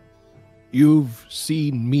dreams. You've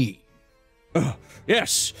seen me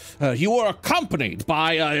Yes, you were accompanied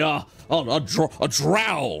by a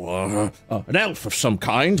drow, an elf of some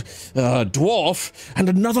kind, a dwarf, and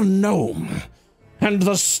another gnome. And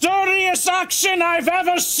the sturdiest oxen I've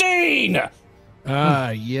ever seen!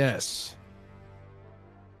 Ah, yes.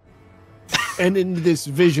 And in this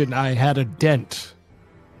vision, I had a dent.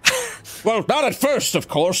 Well, not at first, of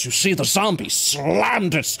course. You see, the zombie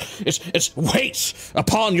slammed its weight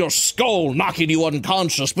upon your skull, knocking you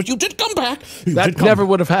unconscious, but you did come back. That never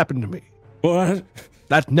would have happened to me. What?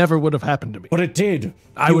 That never would have happened to me. But it did.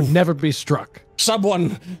 I would never be struck.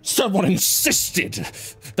 Someone insisted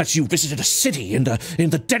that you visited a city in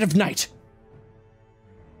the dead of night.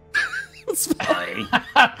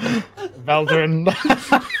 Veldrin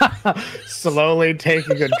slowly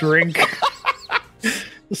taking a drink.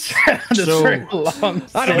 So, long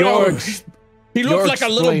I don't know. He looked You're like a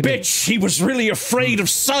little explaining. bitch. He was really afraid of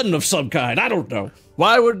sun of some kind. I don't know.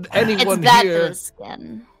 Why would It's anyone that here... blue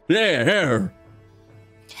skin. Yeah.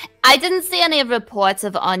 I didn't see any reports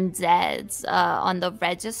of undead on the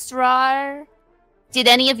registrar. Did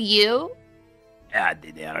any of you? I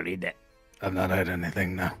didn't read that. I've not heard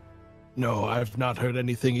anything, no. No, I've not heard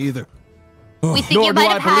anything either. We think Nor you do might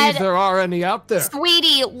I have believe had... there are any out there.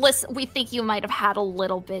 Sweetie, listen, we think you might have had a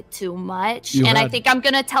little bit too much. You and I had- think I'm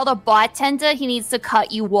going to tell the bartender he needs to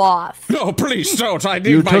cut you off. No, please don't. I need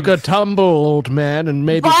You my... took a tumble, old man, and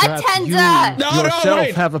maybe perhaps you Bartender! No, yourself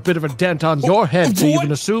wait. have a bit of a dent on your head to what?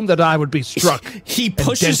 even assume that I would be struck. He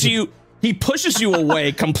pushes dented. you. He pushes you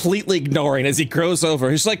away, completely ignoring as he goes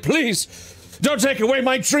over. He's like, "Please, don't take away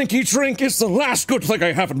my drinky drink. It's the last good thing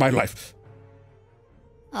I have in my life."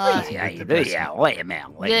 Yeah, wait a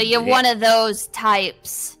minute. You're one of those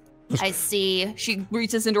types. I see. She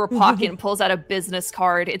reaches into her pocket and pulls out a business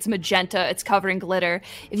card. It's magenta. It's covered in glitter.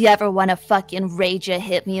 If you ever want to fucking rage a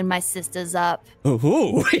hit me and my sisters up.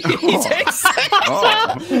 Ooh, he takes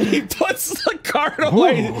it. He puts the card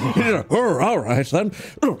away. Oh, all right then.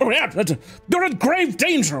 You're in grave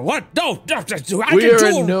danger. What? No, I can We're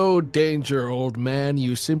do in no danger, old man.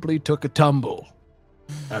 You simply took a tumble.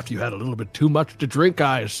 After you had a little bit too much to drink,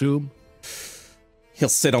 I assume. He'll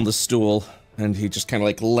sit on the stool, and he just kind of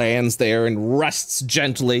like lands there and rests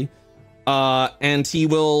gently. And he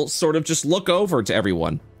will sort of just look over to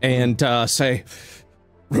everyone and say,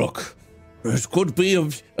 Look, it could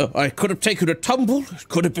be I could have taken a tumble. It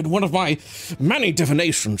could have been one of my many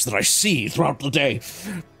divinations that I see throughout the day.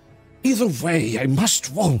 Either way, I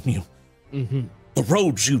must warn you. The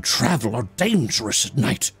roads you travel are dangerous at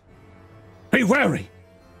night. Be wary.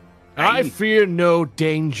 I fear no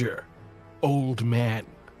danger, old man.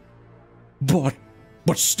 But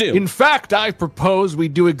still. In fact, I propose we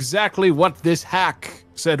do exactly what this hack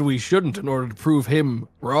said we shouldn't in order to prove him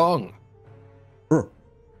wrong.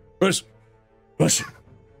 Listen,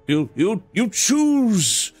 you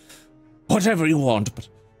choose whatever you want, but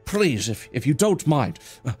please, if you don't mind,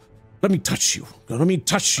 let me touch you. Let me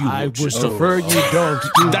touch you. I would prefer you don't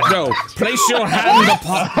do that. No, place your hand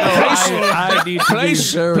upon. I need to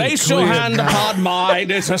Place be very your clear hand now. upon mine.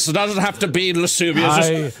 It doesn't have to be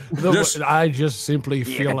lascivious. I just simply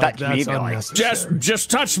feel like that's unnecessary. Just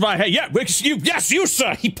touch my hand. Yeah, you,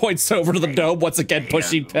 sir. He points over to the dome once again,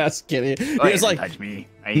 pushing past Kitty. He's like, touch me.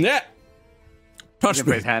 yeah, touch Put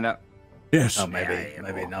me. his hand up. Yes. Oh,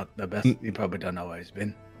 maybe not the best. You probably don't know where he's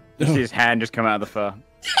been. You see his hand just come out of the fur.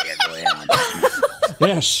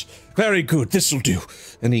 Yes, very good. This'll do.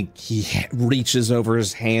 and he reaches over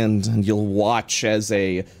his hand, and you'll watch as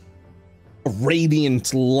a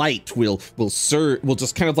radiant light will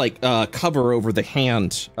just kind of like cover over the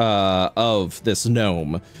hand of this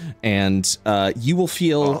gnome, and you will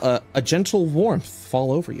feel a gentle warmth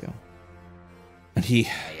fall over you. And he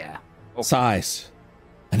sighs,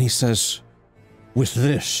 and he says, "With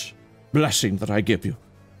this blessing that I give you,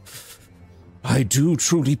 I do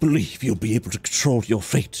truly believe you'll be able to control your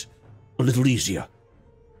fate a little easier.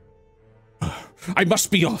 I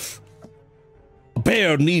must be off. A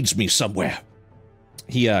bear needs me somewhere."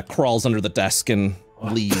 He crawls under the desk and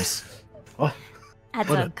leaves.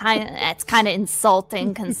 That's kind of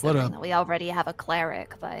insulting considering that we already have a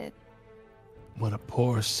cleric, but... What a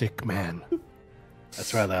poor sick man.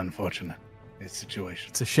 That's rather unfortunate, his situation.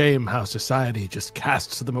 It's a shame how society just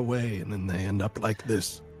casts them away and then they end up like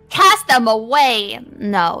this. Cast them away!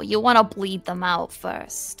 No, you want to bleed them out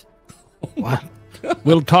first. What?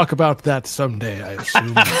 We'll talk about that someday, I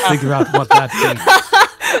assume. Figure out what that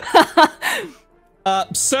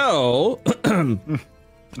means. So,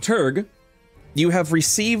 Turg, you have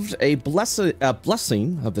received a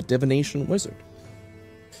blessing of the divination wizard.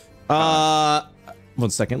 1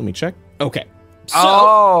 second, let me check. Okay.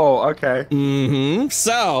 Okay.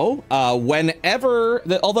 So, whenever,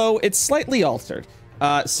 although it's slightly altered,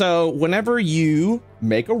 so whenever you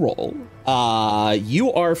make a roll,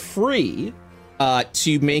 you are free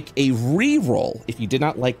to make a re-roll if you did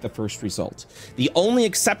not like the first result. The only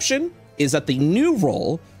exception is that the new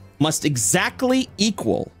roll must exactly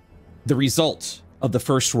equal the result of the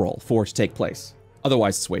first roll for it to take place.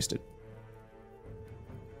 Otherwise, it's wasted.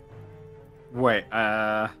 Wait,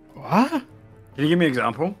 What? can you give me an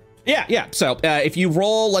example? Yeah. So if you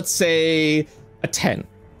roll, let's say, a 10,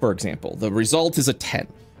 for example, the result is a 10.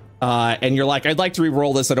 And you're like, I'd like to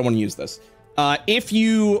re-roll this. I don't want to use this. If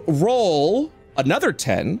you roll another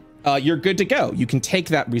 10, you're good to go. You can take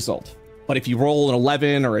that result. But if you roll an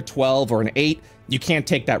 11 or a 12 or an 8, you can't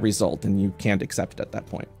take that result and you can't accept it at that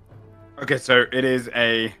point. Okay, so it is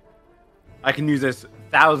I can use this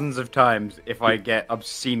thousands of times if I get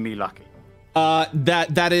obscenely lucky.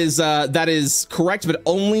 That is correct, but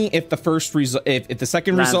only if the first result, if the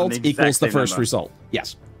second Lands on result the equals the exact first same number. result.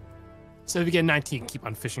 Yes. So if you get 19, keep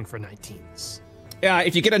on fishing for 19s.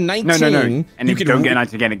 If you get a 19, No. And you if you can don't get a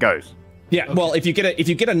 19 again, it goes. Yeah, okay. Well, if you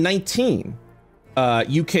get a 19,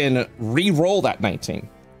 you can re-roll that 19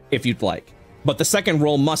 if you'd like. But the second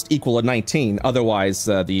roll must equal a 19, otherwise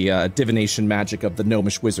the divination magic of the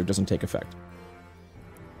gnomish wizard doesn't take effect.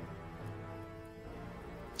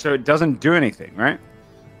 So it doesn't do anything, right?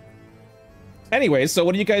 Anyways, so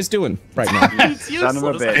what are you guys doing right now? You son of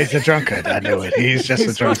a bitch. He's a drunkard. I knew it. He's just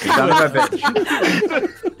a drunkard. Son of a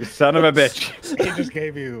bitch. You son of a bitch. He just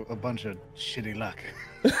gave you a bunch of shitty luck.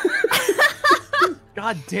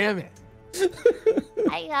 God damn it.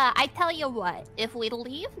 I tell you what, if we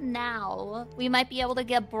leave now, we might be able to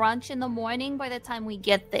get brunch in the morning by the time we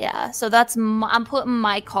get there. So that's I'm putting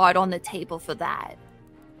my card on the table for that.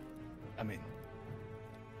 I mean,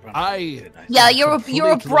 Yeah, you're a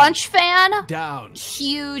brunch fan? Down.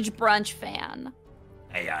 Huge brunch fan.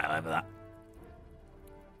 Hey, I love that.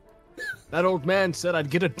 That old man said I'd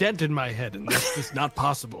get a dent in my head, and that's just not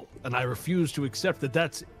possible. And I refuse to accept that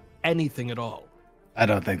that's anything at all. I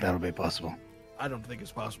don't think that'll be possible. I don't think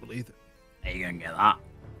it's possible either. Hey, you gonna get that?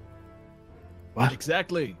 What?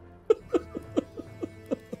 Exactly.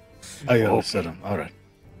 Oh, you understood him. All right.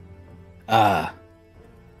 I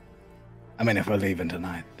mean, if we're leaving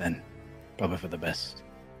tonight, then probably for the best.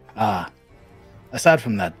 Aside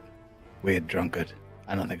from that weird drunkard,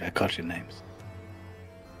 I don't think I caught your names.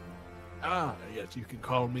 Yes, you can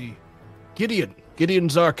call me Gideon. Gideon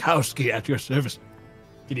Zarkowski at your service.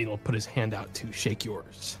 Gideon will put his hand out to shake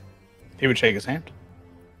yours. He would shake his hand.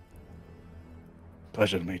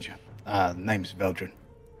 Pleasure to meet you. Name's Veldrin.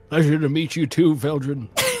 Pleasure to meet you too, Veldrin.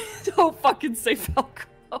 Don't fucking say Falco.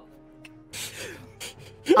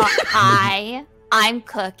 Hi, I'm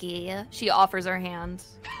Cookie. She offers her hand.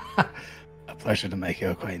 A pleasure to make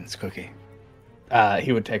your acquaintance, Cookie.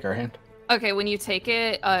 He would take her hand. Okay, when you take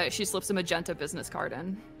it, she slips a magenta business card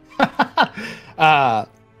in.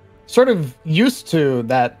 Sort of used to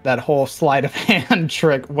that whole sleight of hand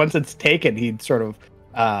trick. Once it's taken, he'd sort of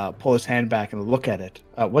pull his hand back and look at it.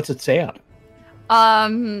 What's it say on it?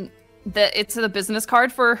 It's the business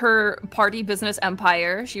card for her party business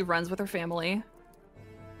empire. She runs with her family.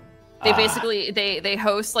 They basically they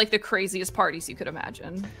host like the craziest parties you could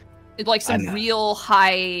imagine. It's like some real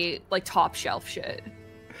high, like top shelf shit.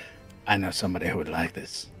 I know somebody who would like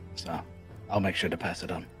this, so I'll make sure to pass it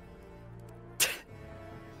on.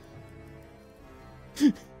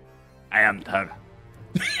 I am Tug.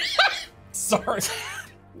 Sorry.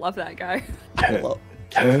 Love that guy.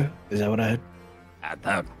 Tug? Is that what I heard?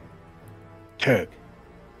 Tug. Tug.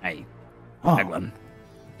 Hey. Oh, Tug.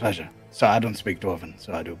 pleasure. So I don't speak Dwarven,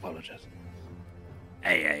 so I do apologize.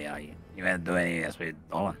 Hey, you had to do any of this with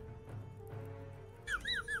Dolan.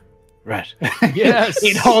 Right. Yes.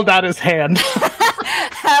 He'd hold out his hand.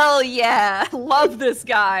 Hell yeah. Love this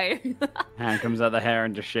guy. Hand comes out the hair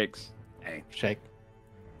and just shakes. Hey, shake.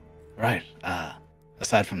 Right.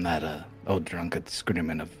 Aside from that, old drunkard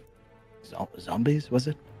screaming of zombies, was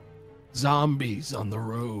it? Zombies on the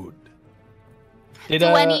road. Do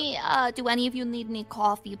any of you need any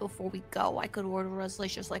coffee before we go? I could order us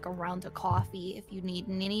just like a round of coffee if you need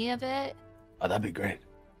any of it. Oh, that'd be great.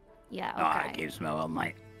 Yeah, Oh, I okay. keep smell all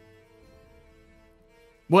night.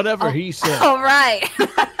 Whatever he said. All right.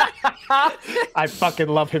 I fucking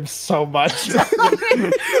love him so much.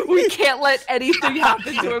 We can't let anything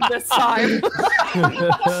happen to him this time.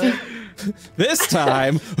 This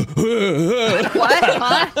time. What?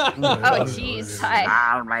 Huh? Oh, jeez. Hi.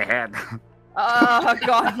 Ah, my head. Oh,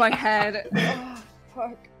 God, my head. Oh,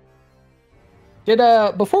 fuck.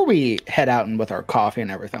 Did before we head out and with our coffee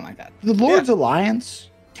and everything like that, the Lord's Alliance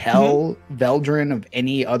tell Veldrin of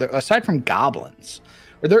any other, aside from goblins,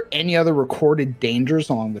 are there any other recorded dangers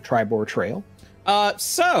along the Tribor Trail?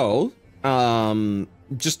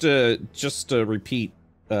 Just to repeat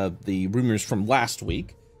the rumors from last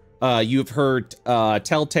week, you've heard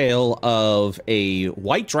telltale of a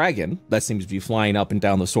white dragon that seems to be flying up and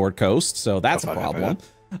down the Sword Coast, so that's a problem.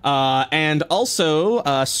 And also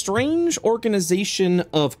a strange organization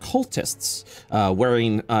of cultists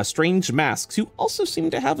wearing strange masks who also seem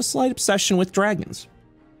to have a slight obsession with dragons.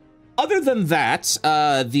 Other than that,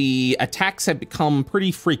 the attacks have become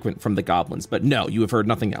pretty frequent from the goblins, but no, you have heard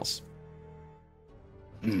nothing else.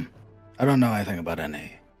 I don't know anything about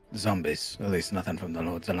any zombies, at least nothing from the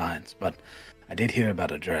Lord's Alliance, but I did hear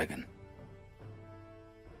about a dragon.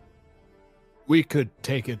 We could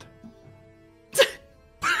take it.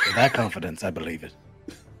 With that confidence, I believe it.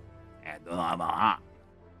 I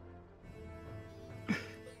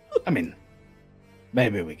mean,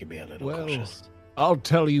 maybe we could be a little cautious. I'll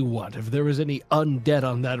tell you what, if there was any undead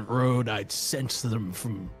on that road, I'd sense them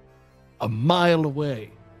from a mile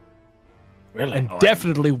away. Really? And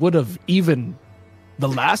definitely would have even the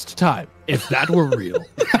last time, if that were real.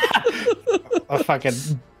 A fucking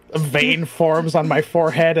vein forms on my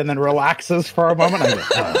forehead and then relaxes for a moment.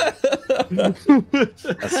 I go,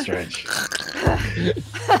 that's strange.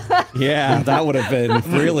 Yeah, that would have been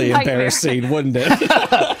really embarrassing, wouldn't it?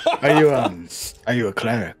 Are you a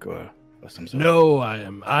cleric or some sort? No, I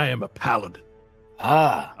am a paladin.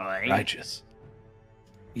 Righteous.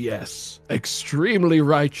 Yes, extremely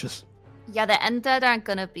righteous. Yeah, the undead aren't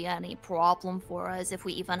gonna be any problem for us if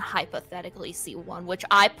we even hypothetically see one, which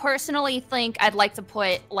I personally think I'd like to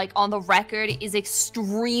put on the record is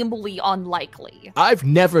extremely unlikely. I've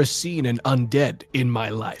never seen an undead in my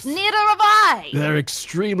life. Neither have I! They're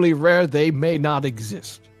extremely rare. They may not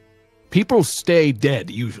exist. People stay dead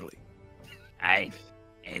usually. Hey,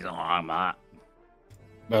 he's along, Matt.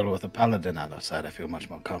 Well, with a paladin on our side, I feel much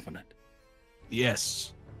more confident.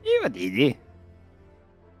 Yes. You did it.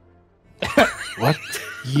 What?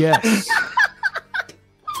 Yes.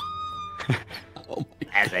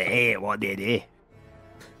 As a hey, what did he?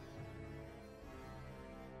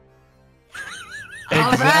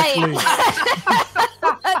 Exactly.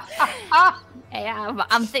 Hey,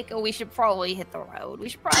 I'm thinking we should probably hit the road. We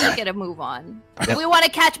should probably get a move on. We want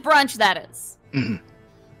to catch brunch, that is.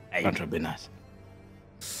 Brunch would be nice.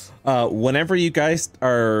 Whenever you guys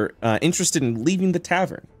are interested in leaving the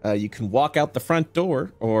tavern, you can walk out the front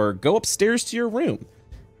door or go upstairs to your room.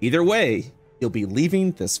 Either way, you'll be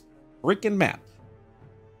leaving this freaking map.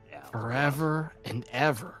 Forever and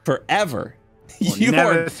ever. Forever. We'll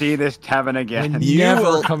never see this tavern again.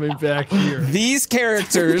 Never coming back here. These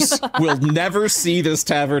characters will never see this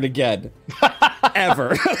tavern again.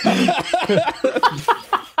 Ever.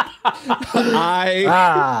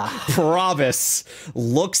 I promise.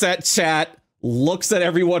 Looks at chat, looks at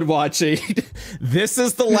everyone watching. This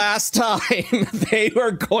is the last time they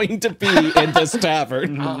are going to be in this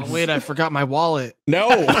tavern. Oh, wait, I forgot my wallet. No.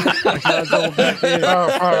 I gotta go back in.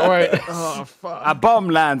 Wait. Oh, fuck. A bomb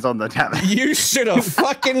lands on the tavern. You should have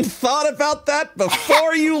fucking thought about that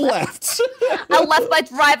before you left. I left my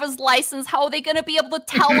driver's license. How are they going to be able to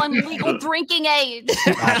tell I'm legal drinking age?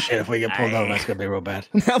 Ah, shit, if we get pulled over, that's going to be real bad.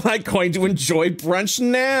 How am I going to enjoy brunch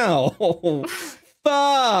now?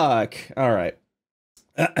 Fuck. All right.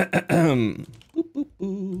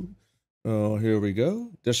 Oh, here we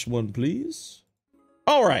go. This one, please.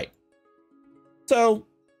 All right. So,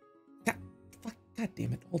 God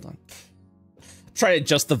damn it. Hold on. Try to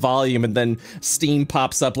adjust the volume and then Steam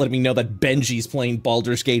pops up letting me know that Benji's playing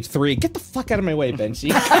Baldur's Gate 3. Get the fuck out of my way,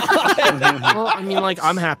 Benji. Well, I mean,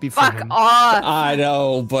 I'm happy for Fuck him. off. I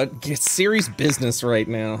know, but it's serious business right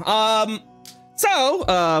now.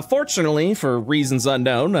 So, fortunately, for reasons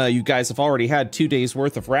unknown, you guys have already had 2 days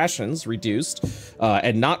worth of rations reduced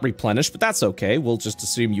and not replenished, but that's okay. We'll just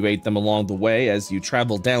assume you ate them along the way as you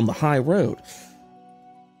travel down the high road.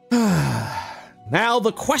 Now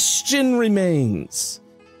the question remains,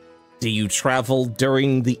 do you travel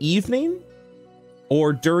during the evening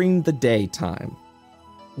or during the daytime?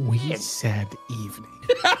 We said evening.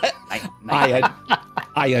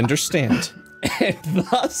 I understand. And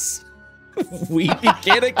thus, we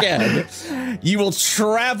begin again. You will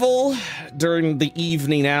travel during the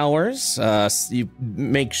evening hours. You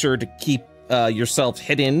make sure to keep yourself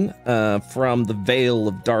hidden from the veil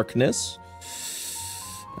of darkness.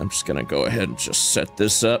 I'm just gonna go ahead and just set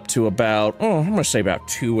this up to about, I'm gonna say about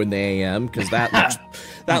 2 in the AM, because that looks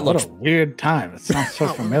What a weird time. It sounds so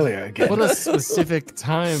familiar again. What a specific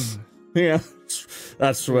time. Yeah,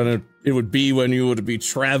 that's when it would be when you would be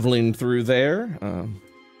traveling through there.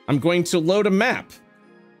 I'm going to load a map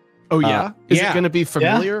Oh yeah, is yeah. it going to be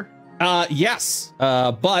familiar? Yes,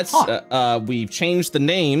 but we've changed the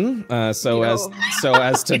name so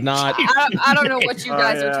as to not. I don't know what you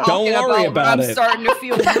guys are talking Don't worry about I'm it. starting to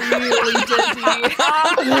feel really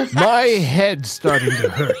dizzy. My head's starting to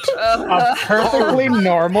hurt. A perfectly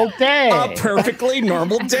normal day. A perfectly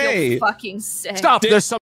normal I day. feel fucking sick. Stop! There's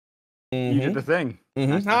some. You did the thing.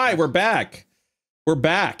 Mhm. Hi, we're back. We're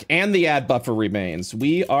back, and the ad buffer remains.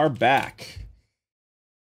 We are back.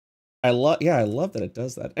 I love that it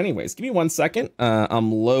does that. Anyways, give me 1 second.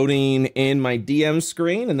 I'm loading in my DM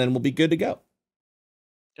screen, and then we'll be good to go.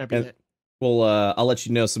 And I'll let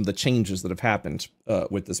you know some of the changes that have happened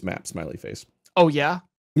with this map. Smiley face. Oh yeah.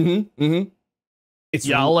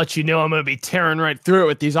 I'll let you know. I'm gonna be tearing right through it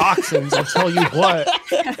with these oxens. I'll tell you what.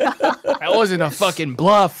 That wasn't a fucking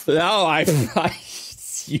bluff. No,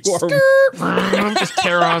 you are. I'm just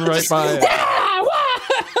tear on right by it.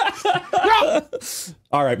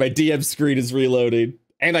 All right, my DM screen is reloading,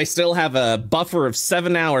 and I still have a buffer of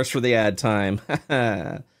 7 hours for the ad time.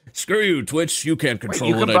 Screw you, Twitch. You can't control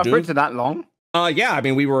you what can I buffer do. it to that long? Yeah, I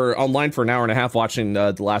mean, we were online for an hour and a half watching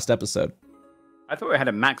the last episode. I thought we had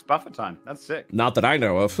a max buffer time. That's sick. Not that I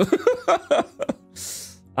know of.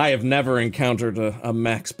 I have never encountered a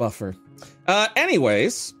max buffer.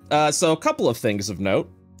 Anyways, so a couple of things of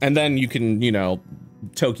note, and then you can,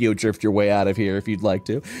 Tokyo drift your way out of here if you'd like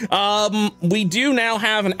to. We do now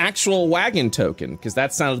have an actual wagon token, because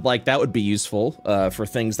that sounded like that would be useful for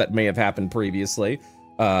things that may have happened previously,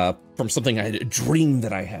 from something a dream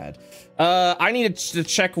that I had. I needed to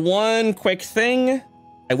check one quick thing.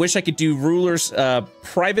 I wish I could do rulers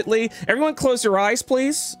privately. Everyone close your eyes,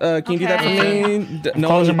 please. Can you do that for me?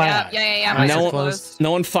 Closing my eyes. Yeah. My eyes are closed. No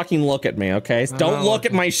one fucking look at me, okay? Don't look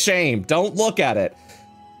at my shame. Don't look at it.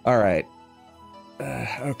 All right.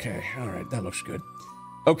 Okay, all right, that looks good.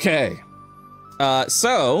 Okay,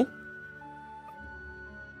 so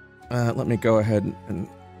let me go ahead and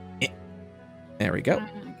there we go.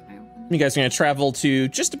 You guys are gonna travel to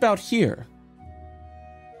just about here,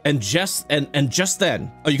 and just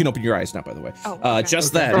then. Oh, you can open your eyes now, by the way. Oh, okay.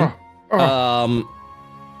 Just then,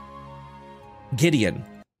 Gideon,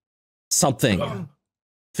 something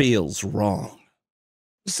feels wrong.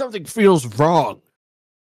 Something feels wrong.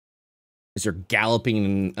 As you're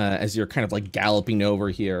galloping, as you're kind of like galloping over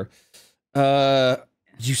here,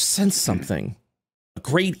 you sense something, a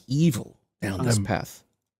great evil down this path.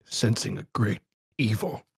 Sensing a great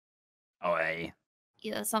evil. Oh, hey.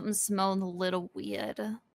 Yeah, something smelling a little weird.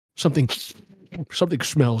 Something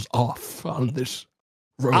smells off on this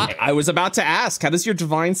road. I was about to ask, how does your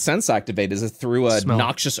divine sense activate? Is it through a Smell.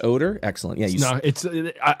 noxious odor? Excellent. Yeah, No,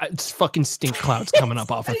 it's fucking stink clouds coming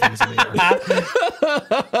up off of things in the air.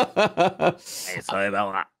 Hey, sorry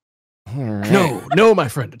about that. All right. No, my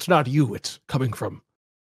friend, it's not you. It's coming from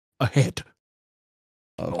ahead.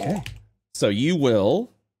 Okay. So you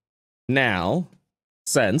will now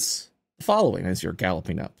sense the following as you're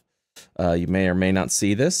galloping up. You may or may not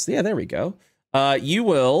see this. Yeah, there we go. You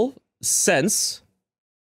will sense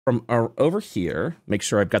from over here. Make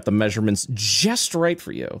sure I've got the measurements just right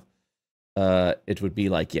for you. It would be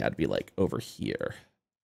like, it'd be like over here.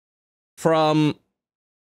 From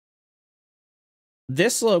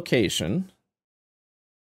this location.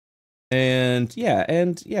 And yeah,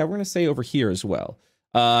 we're going to say over here as well.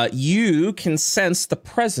 You can sense the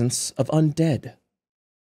presence of undead.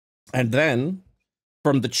 And then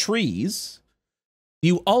from the trees,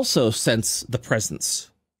 you also sense the presence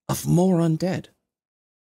of more undead.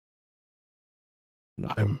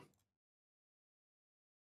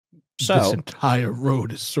 This entire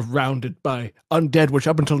road is surrounded by undead, which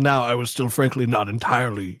up until now I was still frankly not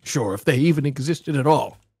entirely sure if they even existed at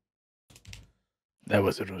all. That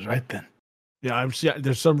was right then. Yeah,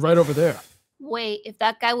 there's some right over there. Wait, if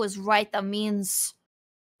that guy was right, that means...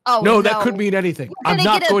 No, that could mean anything. I'm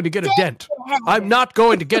not going to get a dent. I'm not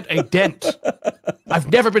going to get a dent.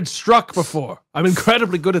 I've never been struck before. I'm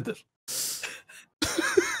incredibly good at this.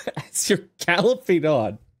 As you're galloping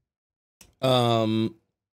on.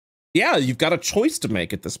 Yeah, you've got a choice to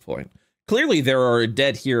make at this point. Clearly, there are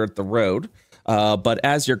dead here at the road, but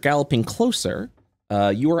as you're galloping closer,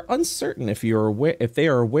 you are uncertain if they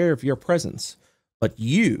are aware of your presence, but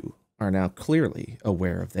you are now clearly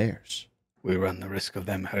aware of theirs. We run the risk of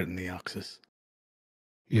them hurting the oxes.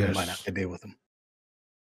 Yes. We might have to deal with them.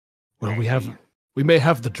 Well, we may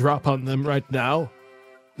have the drop on them right now.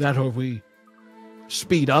 That or we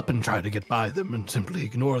speed up and try to get by them and simply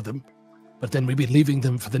ignore them. But then we'd be leaving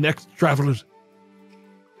them for the next travelers.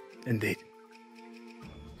 Indeed.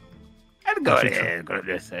 I'd go ahead and go to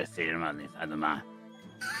this see him on this other man.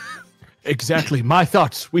 Exactly. My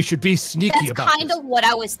thoughts. We should be sneaky That's about kind this. of what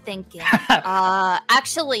I was thinking.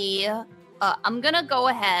 Actually, I'm gonna go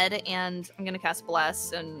ahead and I'm gonna cast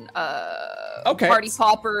Bless and Okay. Party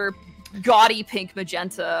Popper, gaudy pink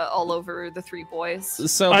magenta all over the three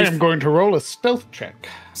boys. So I am going to roll a stealth check.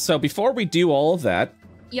 So before we do all of that,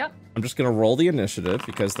 Yep. I'm just gonna roll the initiative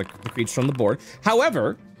because the creature's on the board.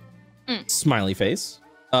 However, smiley face.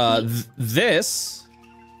 This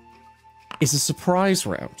is a surprise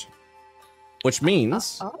round, which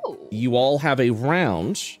means you all have a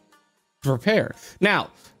round to prepare. Now,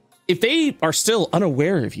 if they are still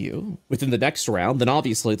unaware of you within the next round, then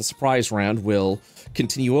obviously the surprise round will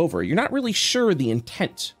continue over. You're not really sure the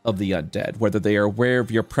intent of the undead, whether they are aware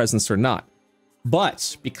of your presence or not.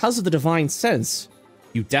 But because of the divine sense,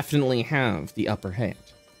 you definitely have the upper hand.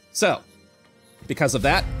 So, because of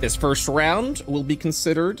that, this first round will be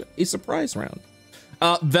considered a surprise round.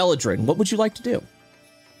 Veladrin, what would you like to do?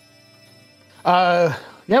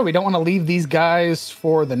 Yeah, we don't want to leave these guys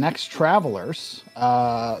for the next travelers.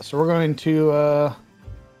 So we're going to,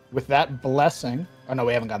 with that blessing. Oh no,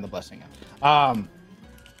 we haven't gotten the blessing yet. I'm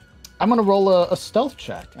gonna roll a stealth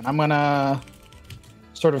check, and I'm gonna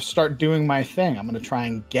sort of start doing my thing. I'm gonna try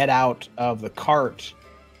and get out of the cart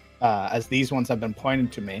as these ones have been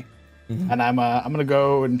pointed to me, and I'm gonna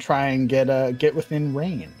go and try and get within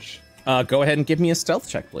range. Go ahead and give me a stealth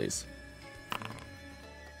check, please.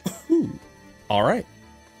 All right.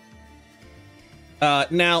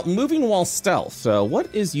 Now, moving while stealth.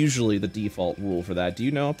 What is usually the default rule for that? Do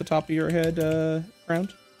you know off the top of your head,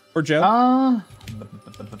 Crowned? Or Joe?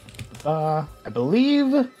 I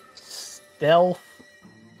believe stealth.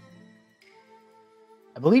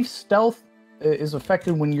 I believe stealth is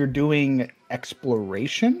affected when you're doing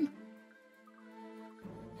exploration.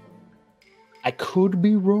 I could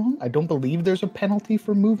be wrong. I don't believe there's a penalty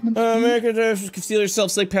for movement. Conceal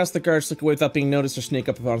yourself, slip past the guards, slip away without being noticed, or sneak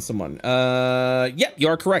up upon someone. Yeah, you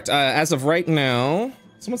are correct. As of right now,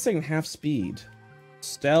 someone's saying half speed.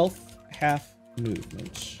 Stealth, half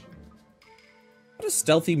movement. How does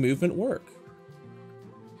stealthy movement work?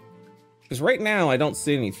 Because right now, I don't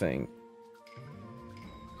see anything.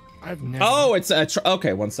 I've never... Oh, it's a...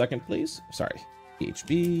 Okay, 1 second, please. Sorry.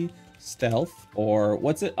 PHB... stealth, or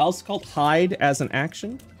what's it else called? Hide as an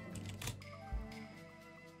action?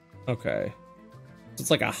 Okay. So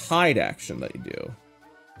it's like a hide action that you do.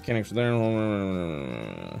 Can't actually...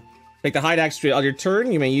 Take the hide action on your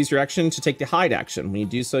turn. You may use your action to take the hide action. When you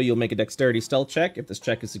do so, you'll make a dexterity stealth check. If this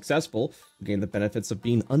check is successful, you gain the benefits of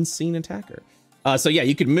being unseen attacker. So yeah,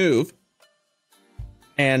 you could move.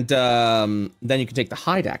 And then you can take the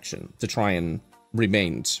hide action to try and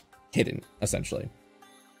remain hidden, essentially.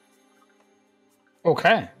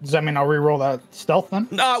 Okay. Does that mean I'll re-roll that stealth then?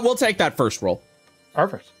 We'll take that first roll.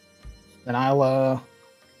 Perfect. Then I'll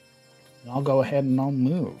go ahead and I'll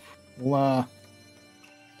move. We'll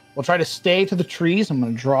try to stay to the trees. I'm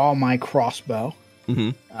going to draw my crossbow.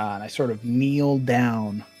 And I sort of kneel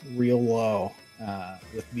down real low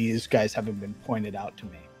with these guys having been pointed out to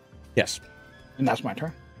me. Yes. And that's my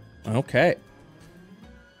turn. Okay.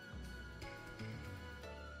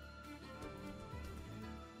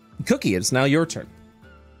 Cookie, it's now your turn.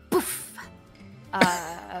 Poof.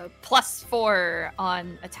 +4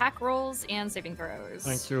 on attack rolls and saving throws.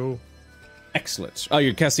 Thank you. Excellent. Oh,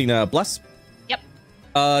 you're casting Bless? Yep.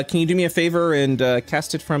 Can you do me a favor and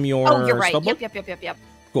cast it from your Oh, you're right. spellbook? Yep.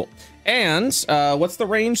 Cool. And what's the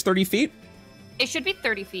range? 30 feet? It should be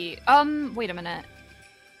 30 feet. Wait a minute.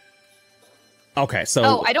 Okay, so...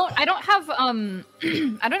 Oh, I don't have I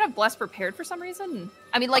don't have Bless prepared for some reason.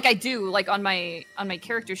 I mean, like I do, like on my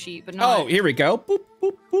character sheet, but not... Oh, here we go. Boop,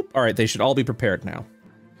 boop, boop. All right, they should all be prepared now.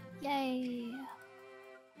 Yay.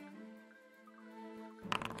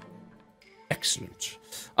 Excellent.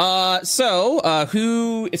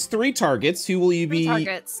 Who... It's 3 targets. Who will you be... 3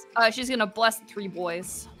 targets. She's gonna bless the 3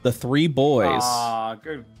 boys. The 3 boys. Aw,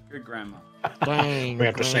 good grandma. Dang, We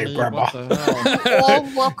have to save Grandma. what the hell? All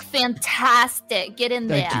look fantastic. Get in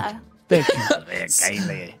there. Thank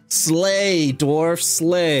you. Slay, dwarf,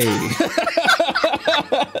 slay.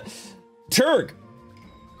 Turg.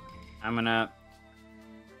 I'm gonna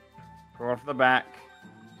go off the back,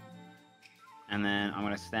 and then I'm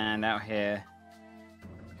gonna stand out here,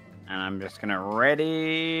 and I'm just gonna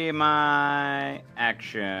ready my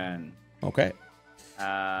action. Okay.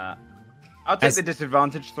 I'll take the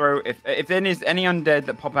disadvantage throw. If there is any undead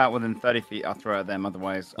that pop out within 30 feet, I'll throw at them.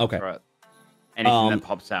 Otherwise, I'll throw at anything that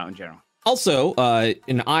pops out in general. Also,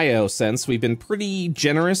 in IO sense, we've been pretty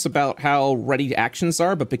generous about how ready actions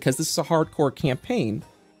are, but because this is a hardcore campaign,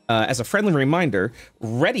 as a friendly reminder,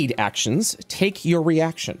 readied actions take your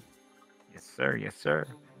reaction. Yes, sir. Yes, sir.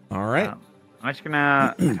 All right. I'm just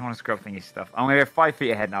gonna. I don't want to scrub thingy stuff. I'm gonna go 5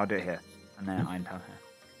 feet ahead and I'll do it here. And then Iron Town here.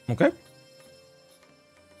 Okay.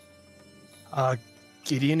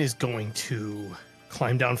 Gideon is going to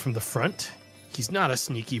climb down from the front. He's not a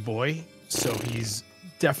sneaky boy, so he's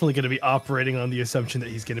definitely going to be operating on the assumption that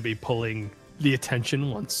he's going to be pulling the attention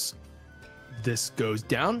once this goes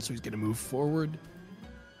down. So he's going to move forward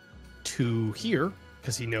to here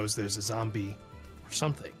because he knows there's a zombie or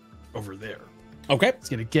something over there. Okay. He's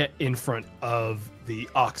going to get in front of the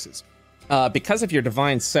oxes. Because of your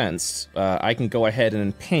divine sense, I can go ahead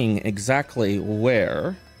and ping exactly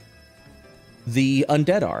where the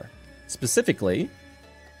undead are. Specifically,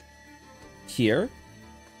 here,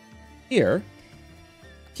 here,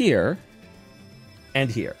 here, and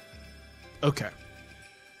here. Okay.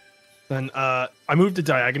 Then I moved a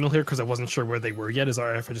diagonal here because I wasn't sure where they were yet. Is it all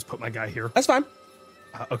right if I just put my guy here? That's fine.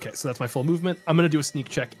 Okay, so that's my full movement. I'm going to do a sneak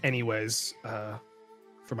check anyways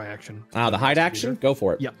for my action. The hide action? Go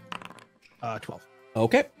for it. Yep. 12.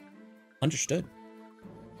 Okay. Understood.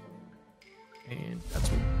 And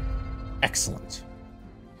that's me. Excellent.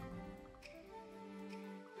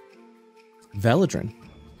 Veladrin.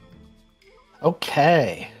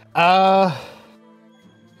 Okay.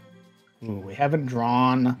 We haven't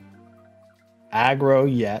drawn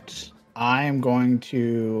aggro yet. I'm going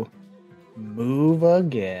to move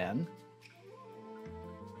again.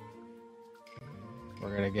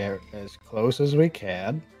 We're gonna get as close as we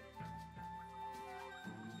can.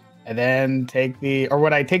 And then take the, or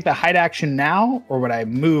would I take the hide action now, or would I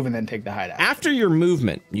move and then take the hide action? After your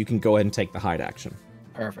movement, you can go ahead and take the hide action.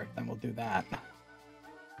 Perfect, then we'll do that.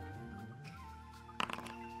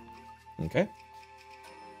 Okay.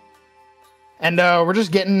 And we're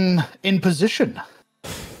just getting in position.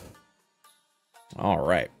 All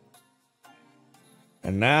right.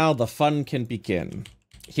 And now the fun can begin.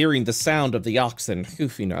 Hearing the sound of the oxen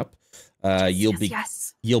hoofing up,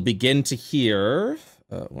 you'll begin to hear.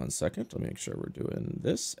 1 second. Let me make sure we're doing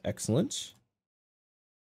this. Excellent.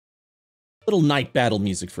 Little night battle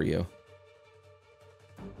music for you.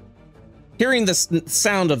 Hearing the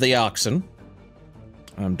sound of the oxen.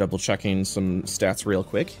 I'm double checking some stats real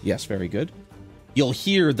quick. Yes, very good. You'll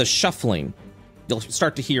hear the shuffling. You'll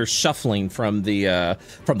start to hear shuffling from the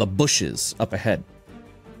bushes up ahead.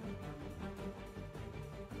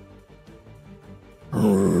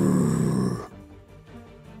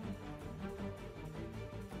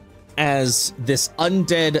 As this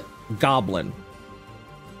undead goblin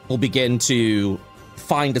will begin to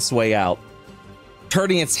find its way out,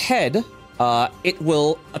 turning its head, it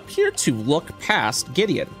will appear to look past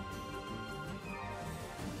Gideon,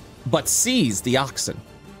 but sees the oxen.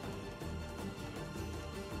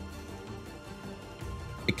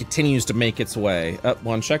 It continues to make its way.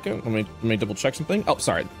 1 second. Let me double check something. Oh,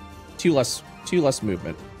 sorry. Two less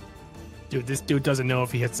movement. Dude, this dude doesn't know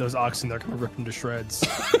if he hits those oxen, they're gonna rip him to shreds.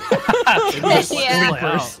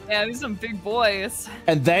 Yeah, these some big boys.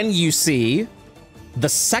 And then you see the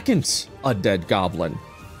second undead goblin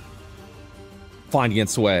finding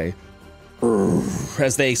its way.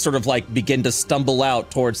 As they sort of like begin to stumble out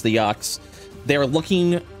towards the ox, they're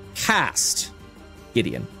looking past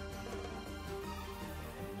Gideon.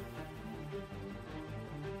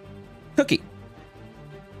 Cookie.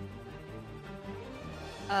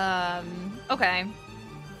 Okay.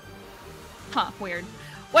 Huh, weird.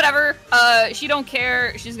 Whatever. She don't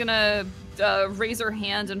care. She's gonna raise her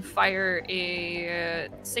hand and fire a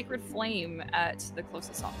sacred flame at the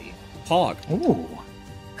closest zombie. Hog. Ooh.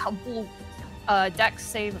 Couple dex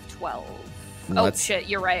save of 12. Well, oh shit,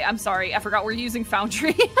 you're right. I'm sorry. I forgot we're using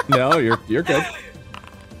Foundry. No, you're good.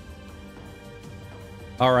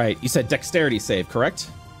 All right, you said dexterity save, correct?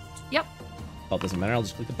 Yep. Well, it doesn't matter. I'll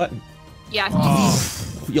just click the button. Yeah.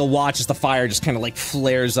 You'll watch as the fire just kind of like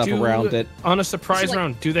flares up around it. On a surprise Like,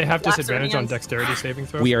 round, do they have flaps her disadvantage on hands. dexterity saving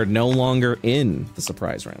throw? We are no longer in the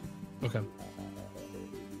surprise round. Okay.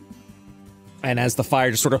 And as the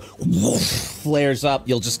fire just sort of flares up,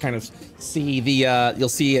 you'll just kind of see you'll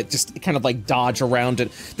see it just kind of like dodge around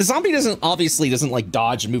it. The zombie doesn't like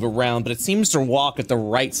dodge and move around, but it seems to walk at the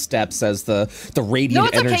right steps as the radiant No,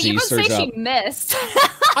 it's okay. energy You don't say surges up. she missed.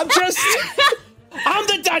 I'm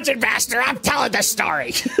the dungeon master. I'm telling the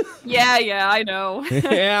story. Yeah, I know.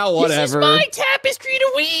 Yeah, whatever. This is my tapestry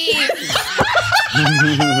to weave.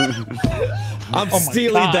 I'm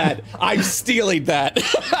stealing that. I'm stealing that.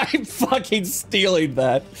 I'm fucking stealing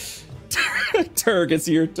that. Turg, it's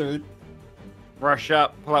your turn. Rush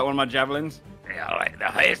up, pull out one of my javelins. Yeah, I like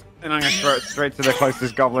the face. And I'm gonna throw it straight to the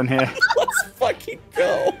closest goblin here. Let's fucking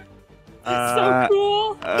go. So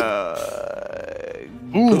cool.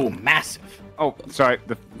 Ooh, massive. Oh, sorry.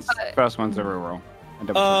 The first one's a reroll.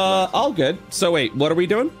 All good. So wait, what are we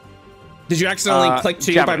doing? Did you accidentally click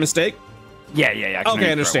 2 by mistake? Yeah. Okay,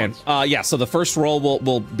 I understand. Yeah, so the first roll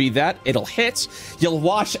will be that. It'll hit. You'll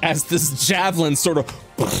watch as this javelin sort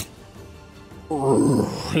of...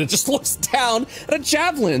 and it just looks down at a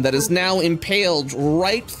javelin that is now impaled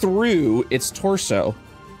right through its torso.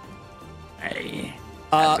 Hey,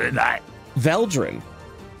 after that. Veldrin,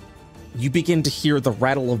 you begin to hear the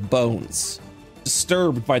rattle of bones,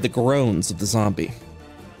 disturbed by the groans of the zombie.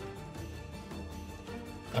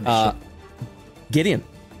 Gideon.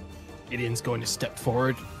 Gideon's going to step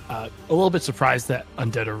forward, a little bit surprised that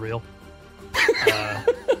undead are real.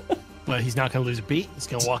 But he's not going to lose a beat. He's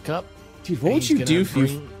going to walk up. Dude, what would you do if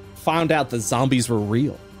you found out the zombies were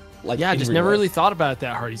real? Like, yeah, I just never really thought about it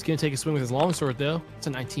that hard. He's going to take a swing with his longsword, though. It's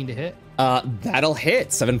a 19 to hit. That'll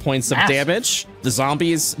hit. 7 points of damage. The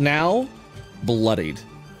zombie is now bloodied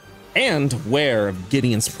and aware of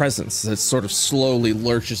Gideon's presence as it sort of slowly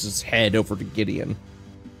lurches its head over to Gideon.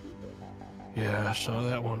 Yeah, I saw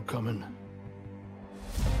that one coming.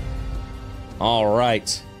 All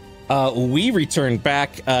right. We return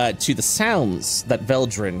back to the sounds that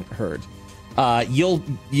Veldrin heard.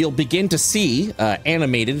 You'll begin to see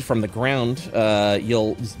animated from the ground.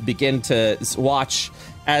 You'll begin to watch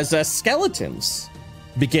as skeletons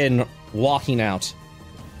begin walking out.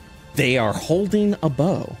 They are holding a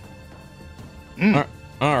bow.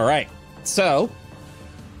 All right. So,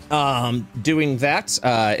 doing that,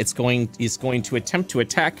 it's going to attempt to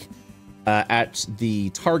attack at the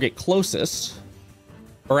target closest,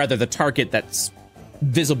 or rather the target that's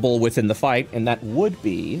visible within the fight, and that would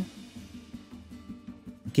be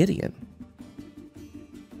Gideon.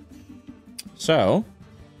 So,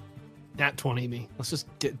 Nat 20 me. Let's just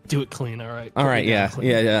do it clean. All right. All right. Yeah. Clean.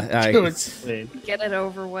 Yeah. Do it clean. Get it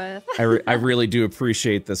over with. I really do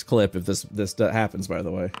appreciate this clip if this happens, by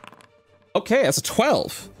the way. Okay, that's a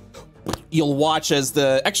 12. You'll watch as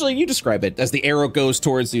actually you describe it, as the arrow goes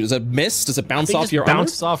towards you. Does it miss? Does it bounce off your armor?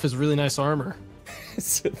 Bounces off his really nice armor.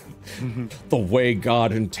 The way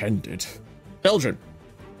God intended. Belgian.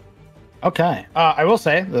 Okay. I will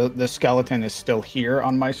say the skeleton is still here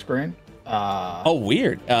on my screen. Oh,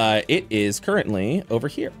 weird. It is currently over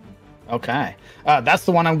here. Okay. That's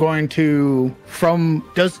the one I'm going to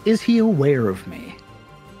is he aware of me?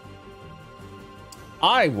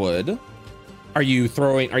 I would. Are you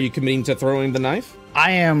committing to throwing the knife?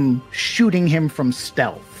 I am shooting him from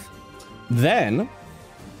stealth. Then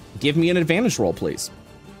give me an advantage roll, please.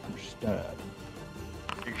 Understood.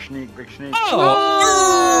 Big sneak.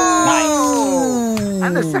 Oh! Nice.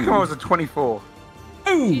 And the second one was a 24.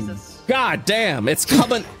 Ooh. Jesus. God damn, it's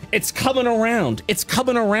coming around.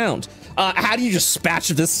 How do you dispatch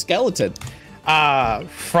this skeleton?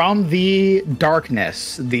 From the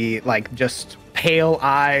darkness, the just pale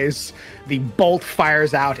eyes, the bolt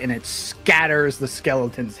fires out and it scatters the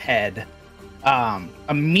skeleton's head.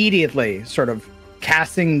 Immediately, sort of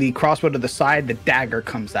casting the crossbow to the side, the dagger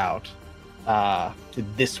comes out to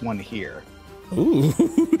this one here. Ooh.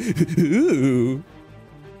 Ooh.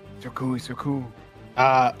 So cool.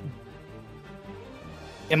 Am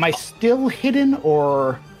I still hidden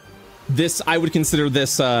or? I would consider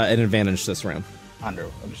this an advantage this round.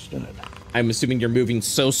 Understood. I'm assuming you're moving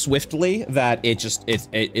so swiftly that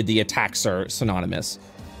the attacks are synonymous.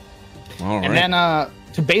 All right. And then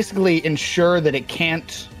to basically ensure that it's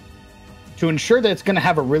going to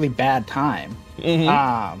have a really bad time. Mm-hmm.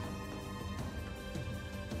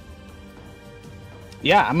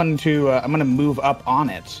 I'm going to move up on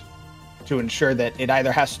it to ensure that it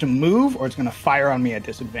either has to move or it's going to fire on me at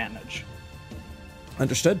disadvantage.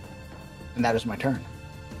 Understood. And that is my turn.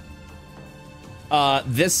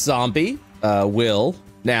 This zombie will,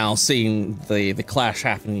 now seeing the clash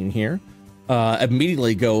happening here,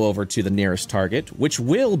 immediately go over to the nearest target, which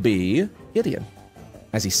will be Gideon,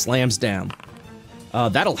 as he slams down.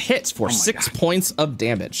 That'll hit for 6 points of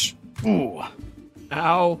damage. Ooh.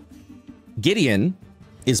 Ow. Gideon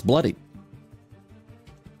is bloodied.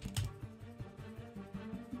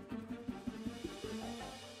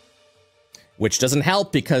 Which doesn't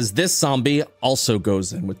help because this zombie also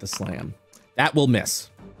goes in with the slam. That will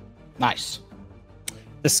miss. Nice.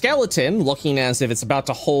 The skeleton, looking as if it's about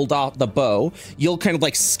to hold off the bow, you'll kind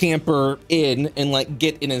of scamper in and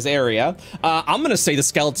get in his area. I'm gonna say the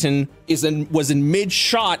skeleton was in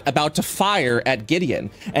mid-shot, about to fire at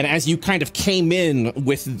Gideon, and as you kind of came in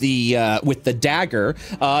with the dagger,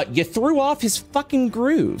 you threw off his fucking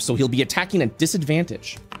groove, so he'll be attacking at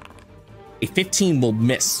disadvantage. A 15 will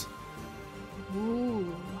miss.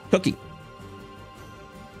 Ooh. Cookie.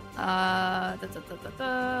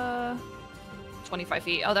 25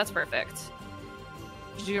 feet. Oh, that's perfect.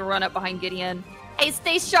 You run up behind Gideon Hey,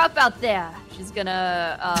 stay sharp out there. She's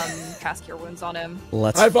gonna cast Cure Wounds on him.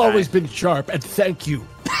 I've always been sharp, and thank you.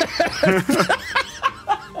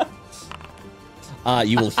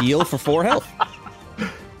 You will heal for 4 health.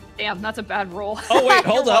 Damn, that's a bad roll. Oh wait,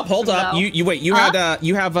 hold up. No. You wait. You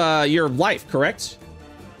have your life, correct?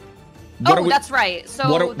 That's right.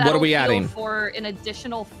 So what are we that'll adding? heal for an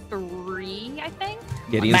additional 3, I think.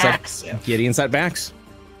 Gideon's at max.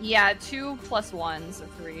 Yeah, 2 + 1, so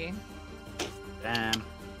 3. Damn.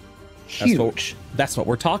 Huge. That's what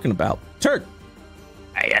we're talking about. Turk.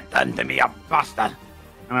 Hey, you done to me, you bastard.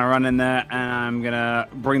 And I run in there and I'm gonna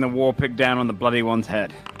bring the war pick down on the bloody one's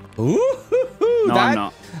head. Ooh, No,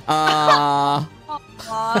 I'm not.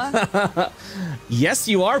 Yes,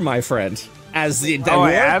 you are, my friend. As the Oh,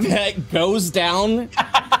 I am? warpack goes down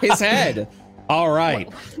his head. All right.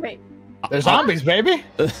 Wait, They're zombies, baby.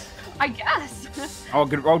 I guess. Oh,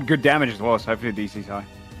 good damage as well, so hopefully the DC's high.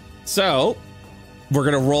 So, we're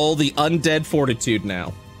gonna roll the undead fortitude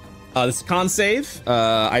now. This is con save.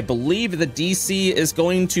 I believe the DC is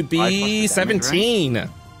going to be 17. Yeah,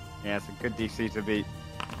 it's a good DC to beat.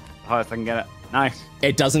 Highest I can get it. Nice.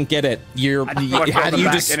 It doesn't get it. How do you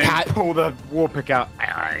just pull the war pick out?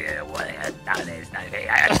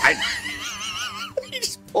 You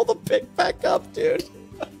just pull the pick back up, dude.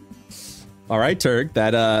 All right, Turg.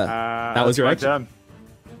 That was your action.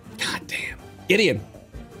 God damn. Gideon.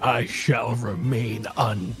 I shall remain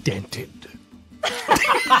undented.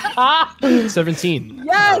 17.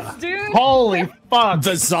 Yes, dude. Holy fuck.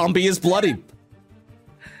 The zombie is bloody.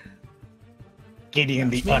 Gideon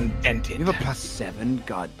the undented. You have a +7?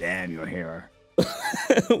 God damn, you're a hero. We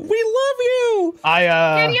love you.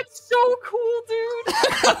 Danny, it's so cool, dude.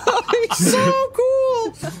 So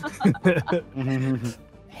cool.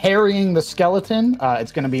 Harrying the skeleton,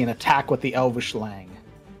 it's going to be an attack with the Elvish Lang.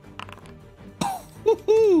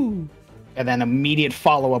 And then immediate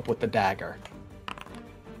follow-up with the dagger.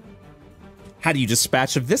 How do you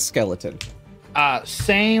dispatch of this skeleton?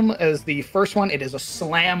 Same as the first one. It is a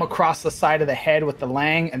slam across the side of the head with the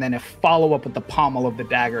Lang, and then a follow-up with the pommel of the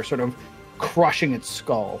dagger, sort of crushing its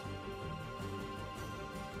skull.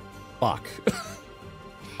 Fuck.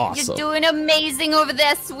 Awesome. You're doing amazing over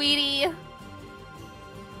there, sweetie.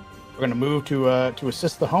 We're going to move to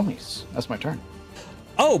assist the homies. That's my turn.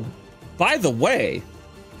 Oh, by the way,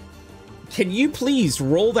 can you please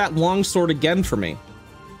roll that longsword again for me?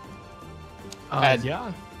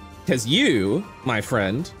 Yeah. Because you, my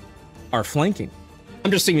friend, are flanking.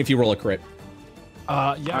 I'm just seeing if you roll a crit.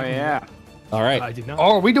 Yeah. Oh, yeah. All right. I did not.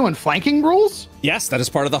 Oh, are we doing flanking rules? Yes, that is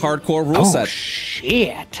part of the hardcore rule set.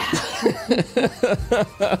 Shit.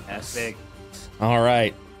 That's big. All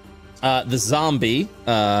right. The zombie,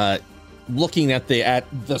 looking at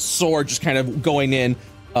the sword, just kind of going in,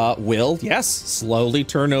 will, yes, slowly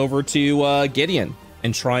turn over to Gideon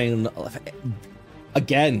and try and,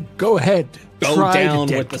 again, Go ahead. go Try to down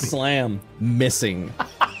dent with the me. slam, missing.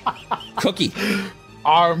 Cookie.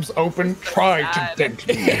 Arms open, try to God. dent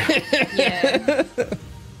me. Yeah.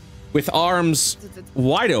 With arms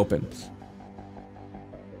wide open.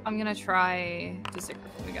 I'm gonna try to stick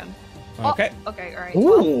with him again. Okay. Oh, okay, alright.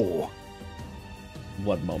 Ooh.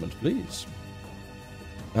 1 moment, please.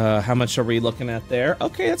 How much are we looking at there?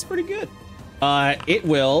 Okay, that's pretty good. It Good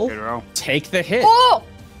will roll. take the hit Oh!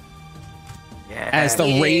 as the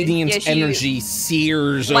Yeah, radiant yeah, she energy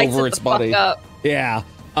sears Lights over it its the fuck body. up. Yeah.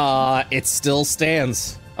 It still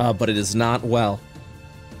stands, but it is not well.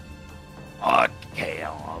 Okay,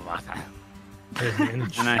 And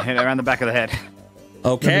I hit it around the back of the head.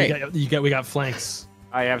 Okay. We got flanks.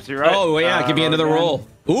 I absolutely right. Oh, yeah, give me another roll.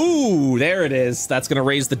 roll. Ooh, there it is. That's going to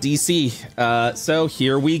raise the DC. So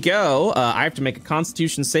here we go. I have to make a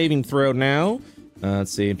constitution saving throw now.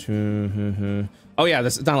 Let's see. Oh, yeah,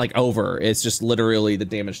 this is not like over. It's just literally the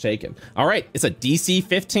damage taken. All right, it's a DC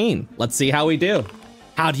 15. Let's see how we do.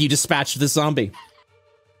 How do you dispatch the zombie?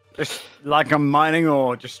 Just like a mining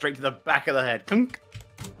ore, just straight to the back of the head. Clunk.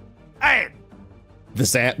 Hey! The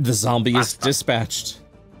zombie is dispatched.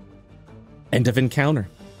 End of encounter.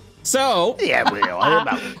 So, yeah,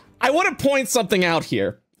 I want to point something out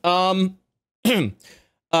here. Nobody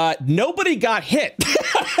got hit.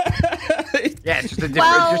 Yeah, it's just a different,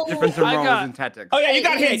 Well, just difference in I rolls got- and tactics. Oh yeah, you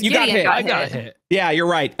got hit. You got Gideon hit. got I got hit. Yeah, you're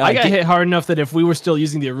right. I got hit hard enough that if we were still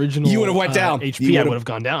using the original, You would've went down. HP, You I would've- would have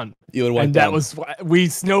gone down. You would have went And down. that was why we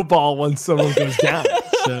snowball once someone goes down.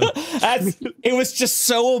 So It was just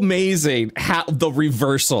so amazing how the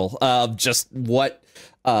reversal of just what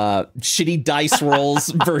shitty dice rolls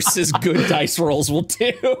versus good dice rolls will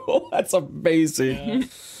do. That's amazing.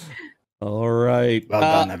 All right. Well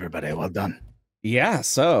done, everybody. Well done. Yeah,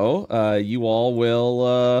 so you all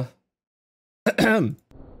will The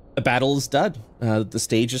battle is done. The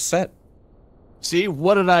stage is set. See,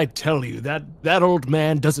 what did I tell you? That old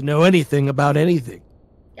man doesn't know anything about anything.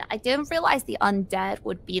 Yeah, I didn't realize the undead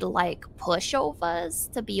would be like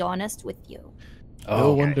pushovers, to be honest with you.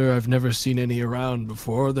 No wonder I've never seen any around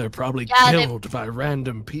before. They're probably killed by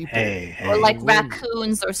random people. Hey, Or like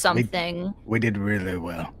raccoons or something. We did really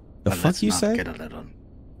well. The But fuck let's you not say? get a little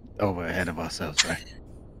over ahead of ourselves, right?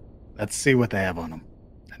 Let's see what they have on them,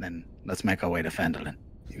 and then let's make our way to Phandelver.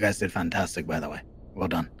 You guys did fantastic, by the way. Well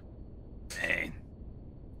done. Hey.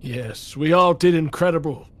 Yes, we all did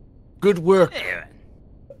incredible. Good work. Hey,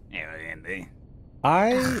 Andy.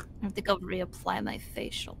 I I have to go reapply my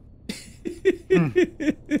facial.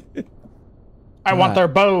 I want their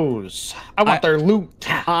bows. I want their loot.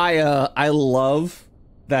 I love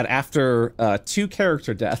that after 2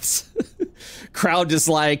 character deaths, crowd is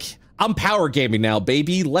like, I'm power gaming now,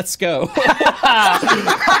 baby. Let's go.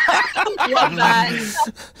 Love that.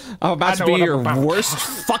 I'm about to know be what I'm your about. worst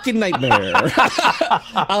fucking nightmare.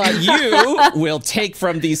 You will take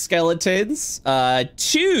from these skeletons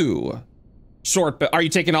 2 short. Are you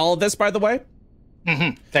taking all of this, by the way?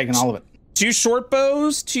 Taking all of it. 2 short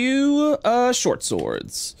bows, 2 short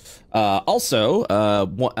swords. Also,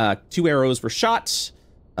 2 arrows were shot, so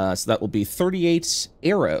that will be 38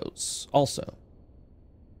 arrows. Also.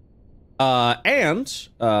 And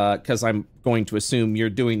because I'm going to assume you're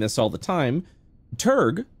doing this all the time,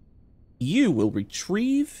 Turg, you will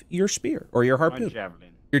retrieve your spear or your harpoon. My javelin.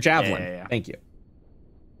 Your javelin. Yeah. Thank you.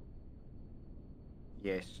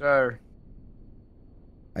 Yes, sir.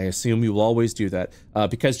 I assume you will always do that.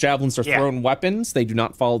 Because javelins are Yeah. thrown weapons, they do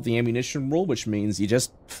not follow the ammunition rule, which means you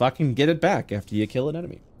just fucking get it back after you kill an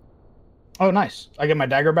enemy. Oh, nice. I get my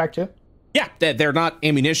dagger back too? Yeah, they're not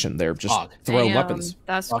ammunition. They're just Fuck. throw Damn, weapons.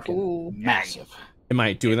 That's Fucking cool. massive. Am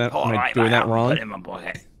I doing that? Am All I right, doing mate, that I'll wrong? Put it in my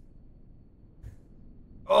pocket.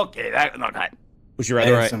 Okay, that's not bad. Would you I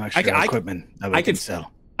rather have some extra equipment that we I can could-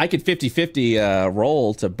 sell. I could 50-50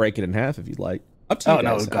 roll to break it in half if you'd like. Up to you Oh,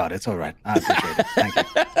 no, guys. God, it's all right. I appreciate it. Thank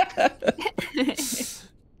you.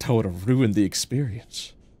 Don't want to ruin the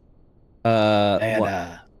experience. I What?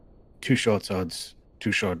 had 2 short swords,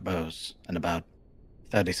 2 short bows, and about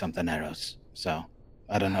 30-something arrows. So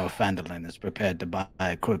I don't know if Phandelver is prepared to buy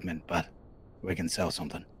equipment, but we can sell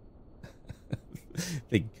something.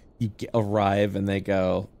 Arrive and they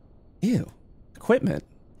go, ew, equipment.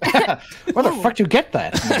 Where the fuck do you get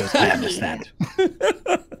that? And he goes, I understand.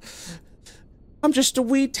 I'm just a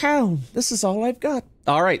wee town. This is all I've got.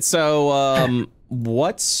 All right, so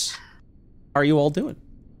what are you all doing?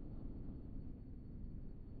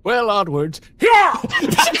 Well, onwards.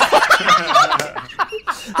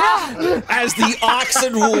 As the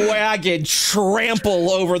oxen wagon trample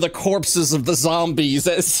over the corpses of the zombies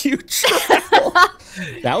as you travel.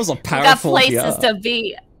 That was a We got powerful places yaw. to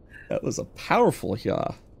be. That was a powerful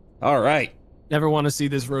yaw. All right. Never want to see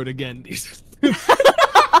this road again.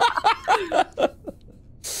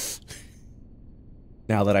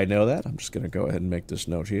 Now that I know that, I'm just going to go ahead and make this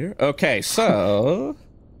note here. Okay, so...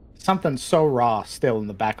 Something so raw still in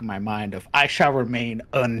the back of my mind of I shall remain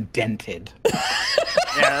undented.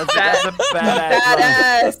 Yeah, that's a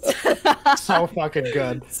badass. Badass. So fucking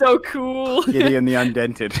good. So cool. Gideon the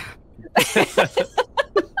undented.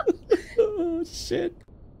 Oh, shit.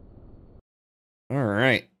 All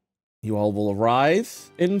right. You all will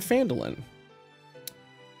arrive in Phandelver.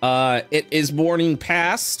 It is morning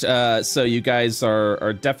past, so you guys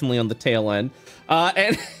are definitely on the tail end.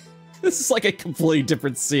 And this is like a completely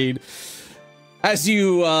different scene. As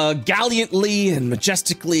you gallantly and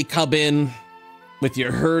majestically come in with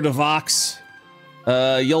your herd of ox,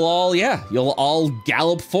 you'll all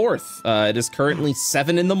gallop forth. It is currently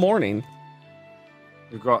 7 in the morning.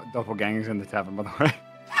 We've got doppelgangers in the tavern, by the way.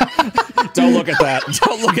 Don't look at that.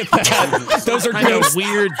 Don't look at that. Those are kind of ghosts.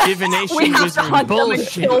 weird divination We have to wizard hunt them and bullshit.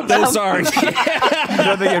 kill them. Those are I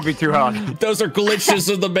don't think it'd be too hard. those are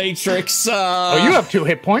glitches of the Matrix. Oh, you have 2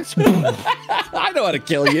 hit points? I know how to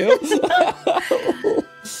kill you.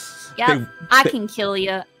 Yep, I can kill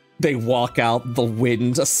you. They walk out the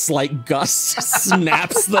wind. A slight gust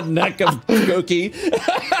snaps the neck of Cookie.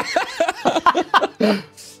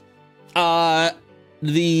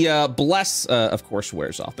 The bless, of course,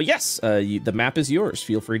 wears off. But yes, the map is yours.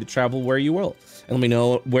 Feel free to travel where you will, and let me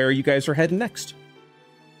know where you guys are heading next.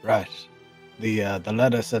 Right. The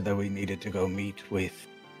letter said that we needed to go meet with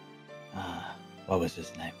what was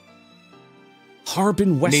his name?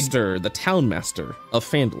 Harbin Wester, the townmaster of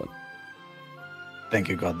Phandelver. Thank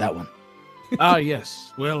you, God, that one. Ah,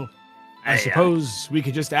 yes. Well, I suppose we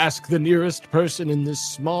could just ask the nearest person in this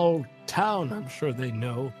small town. I'm sure they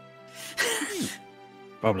know.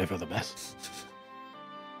 Probably for the best.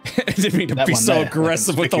 I didn't mean to That be one so there,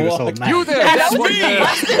 aggressive with the conspicuous walk. old man. That was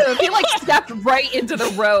aggressive. He like stepped right into the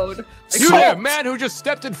road. You there, man who just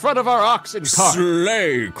stepped in front of our oxen cart.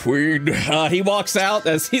 Slay, Queen. He walks out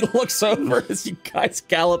as he looks over as you guys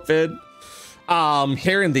gallop in.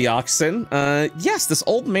 Hearing the oxen, yes, this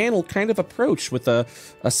old man will kind of approach with a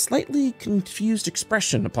slightly confused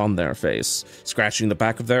expression upon their face, scratching the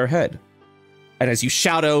back of their head. And as you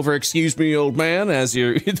shout over, "Excuse me, old man," as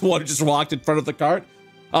you're the one who just walked in front of the cart,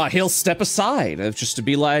 he'll step aside just to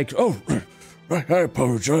be like, "Oh, I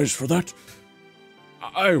apologize for that.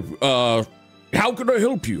 How can I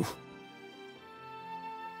help you?"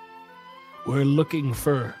 We're looking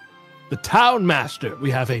for the town master. We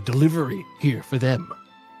have a delivery here for them.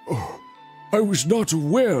 Oh, I was not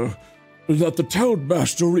aware that the town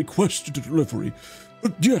master requested a delivery.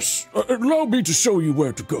 Yes, allow me to show you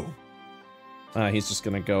where to go. He's just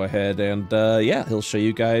gonna go ahead and, yeah, he'll show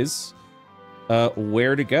you guys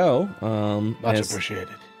where to go. Much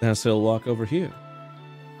appreciated. As he'll walk over here.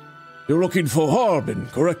 You're looking for Harbin,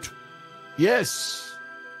 correct? Yes.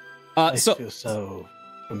 I feel so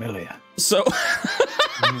familiar. So,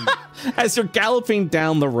 as you're galloping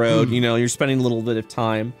down the road, you know, you're spending a little bit of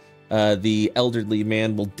time. The elderly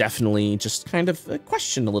man will definitely just kind of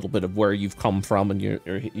question a little bit of where you've come from and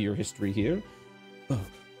your history here.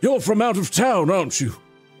 You're from out of town, aren't you?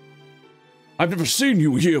 I've never seen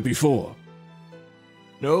you here before.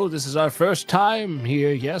 No, this is our first time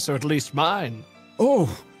here, yes, or at least mine. Oh,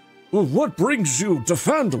 well, what brings you to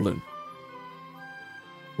Phandelver?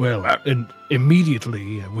 Well, and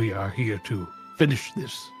immediately we are here to finish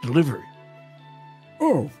this delivery.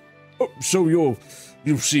 Oh, so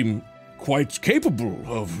you seem quite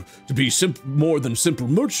capable to be more than simple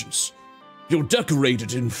merchants. You're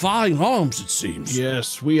decorated in fine arms, it seems.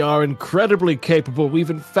 Yes, we are incredibly capable. We've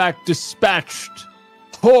in fact dispatched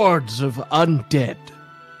hordes of undead.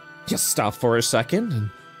 Just stop for a second. And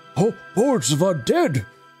hordes of undead?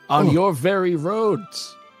 On your very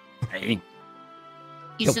roads. Hey.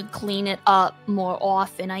 You should clean it up more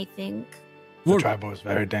often, I think. The tribe was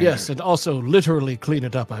very dangerous. Yes, and also literally clean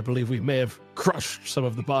it up. I believe we may have crushed some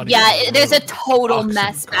of the bodies. Yeah, there's a total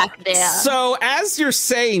mess back there. So as you're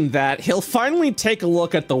saying that, he'll finally take a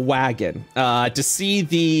look at the wagon to see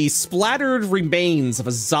the splattered remains of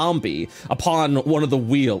a zombie upon one of the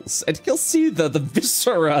wheels. And he'll see the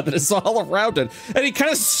viscera that is all around it. And he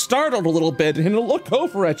kind of startled a little bit and he'll look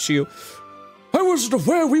over at you. I wasn't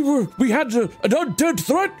aware we had an undead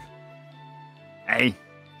threat. Hey.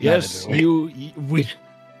 Yes, we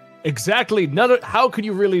exactly. How can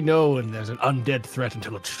you really know when there's an undead threat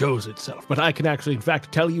until it shows itself? But I can actually, in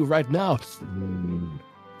fact, tell you right now. I'm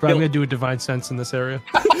gonna do a divine sense in this area.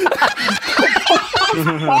 Do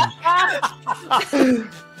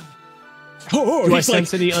I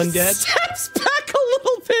sense any undead? Steps back a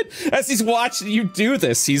little bit as he's watching you do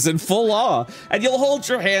this. He's in full awe, and you'll hold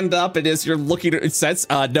your hand up, and as you're looking at it, sense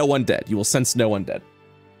no undead. You will sense no undead.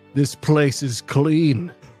 This place is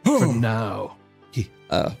clean. For now.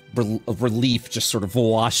 Relief just sort of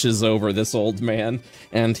washes over this old man,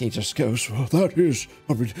 and he just goes, "Well, that is...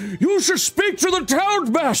 You should speak to the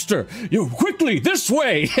town master! You quickly, this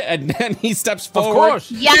way!" And then he steps forward. Of course.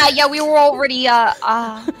 Yeah, we were already,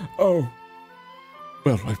 Oh.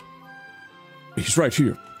 Well, he's right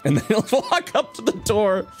here. And then he'll walk up to the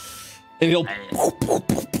door, and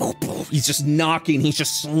he's just knocking, he's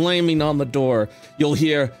just slamming on the door. You'll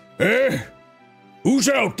hear, "Eh? Who's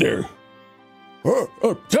out there?"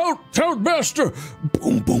 Town master!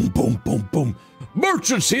 Boom, boom, boom, boom, boom.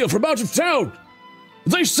 Merchants here from out of town.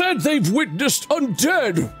 They said they've witnessed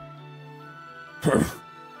undead.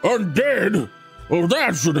 Undead? well,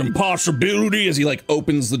 that's an impossibility, as he like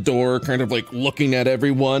opens the door, kind of like looking at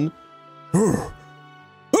everyone. Who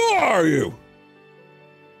are you?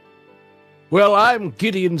 Well, I'm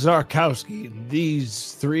Gideon Zarkowski, and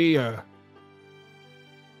these three are...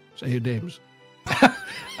 Say your names.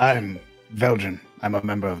 I'm Velgen. I'm a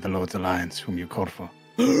member of the Lord's Alliance, whom you called for.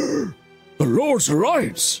 The Lord's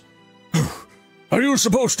Alliance? Are you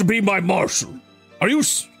supposed to be my marshal? Are you...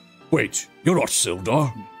 Wait, you're not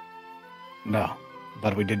Sildar? No,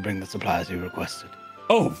 but we did bring the supplies you requested.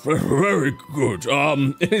 Oh, very good.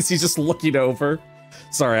 Is he just looking over?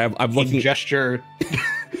 Sorry, I'm looking.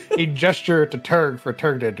 He gestured to Turg for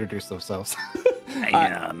Turg to introduce themselves.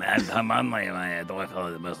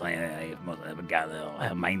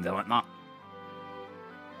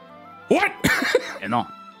 What? No.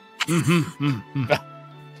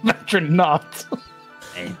 Veteran not.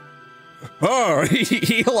 Hey. Oh,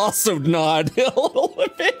 he'll also nod a little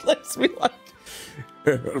bit. Let's be like,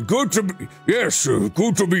 Good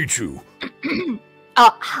to meet you.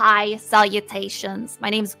 Hi, salutations. My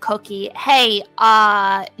name's Cookie. Hey,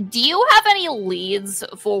 do you have any leads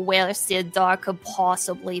for where Siddar could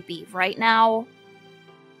possibly be right now?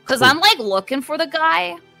 Because I'm, like, looking for the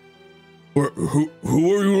guy. Who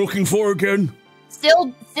are you looking for again?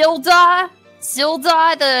 Sildar,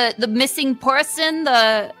 the missing person,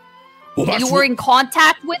 you were in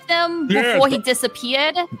contact with him before he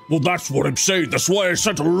disappeared? Well, that's what I'm saying. That's why I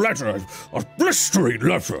sent a letter, a blistering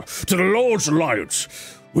letter, to the Lord's Alliance.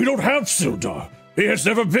 We don't have Sildar. He has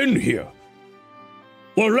never been here.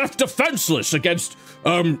 We're left defenseless against,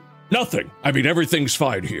 nothing. I mean, everything's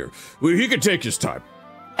fine here. He can take his time.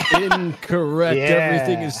 Incorrect. Yeah.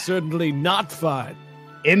 Everything is certainly not fine.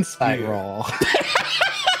 Insight roll.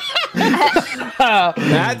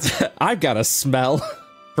 I've got a smell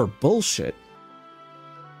for bullshit.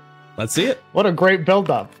 Let's see it. What a great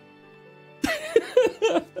build-up.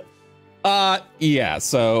 Yeah,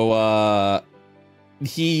 so,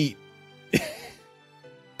 he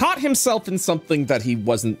caught himself in something that he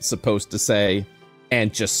wasn't supposed to say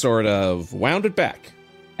and just sort of wound it back,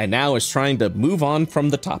 and now is trying to move on from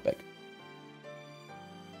the topic.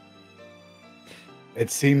 It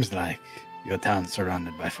seems like your town's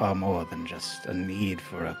surrounded by far more than just a need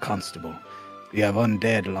for a constable. You have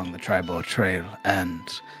undead along the tribal trail, and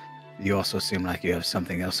you also seem like you have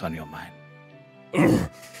something else on your mind.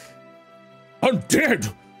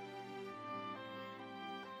 Undead?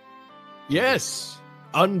 Yes,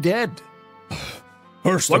 undead.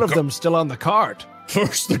 First One of them still on the card.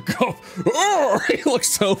 First the go. He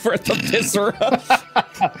looks over at the viscera.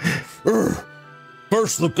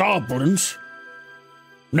 First the goblins.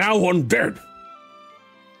 Now undead.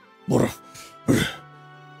 What a...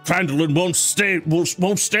 Phandelver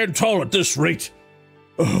won't stand tall at this rate.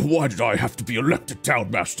 Why did I have to be elected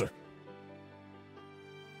townmaster?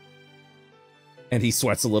 And he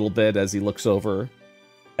sweats a little bit as he looks over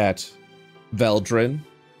at Veldrin.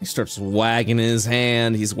 He starts wagging his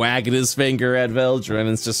hand. He's wagging his finger at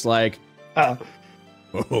Veldrin. It's just like,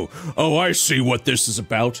 Oh, I see what this is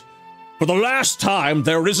about. For the last time,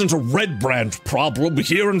 there isn't a red brand problem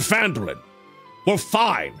here in Phandelver. We're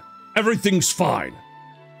fine. Everything's fine.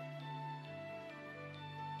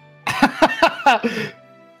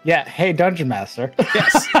 Yeah, hey, Dungeon Master.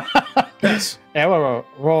 yes, yes, Yeah, we'll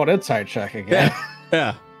roll an insight check again.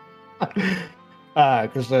 yeah,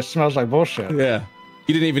 Because it smells like bullshit. yeah.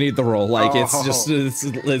 You didn't even need the roll. Like,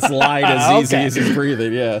 it's light as easy as he's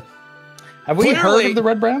breathing, yeah. Have we heard of the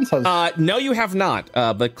red brands? No, you have not.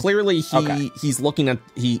 But clearly he's looking at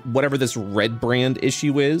whatever this red brand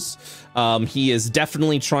issue is. He is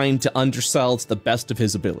definitely trying to undersell to the best of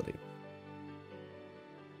his ability.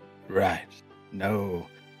 Right. No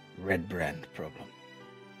red brand problem.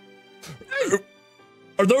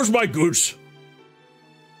 Are those my goods?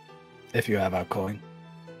 If you have our coin.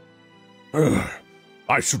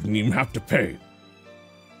 I shouldn't even have to pay.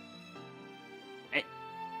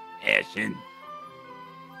 Ashen.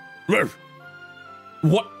 What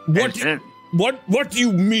do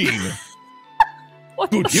you mean?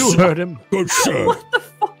 Good You sir. heard him. Good sir. What the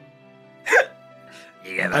fuck?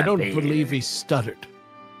 I don't believe he stuttered.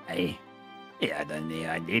 Yeah, then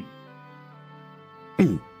I did.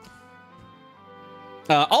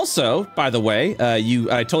 Also, by the way,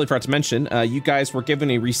 I totally forgot to mention, you guys were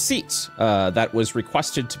given a receipt that was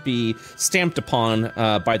requested to be stamped upon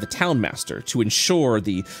by the townmaster to ensure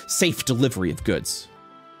the safe delivery of goods.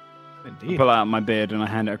 I pull out my beard and I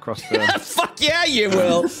hand it across the... Fuck yeah, you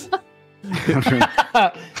will!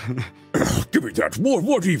 Give me that.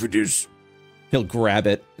 What even is? He'll grab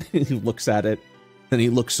it, he looks at it, then he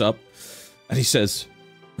looks up, and he says,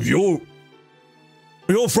 You're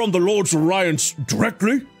from the Lord's Alliance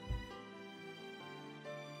directly?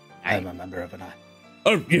 I am a member of an eye.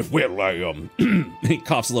 he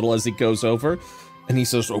coughs a little as he goes over, and he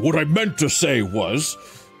says, What I meant to say was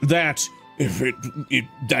that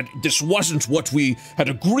that this wasn't what we had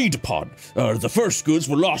agreed upon. The first goods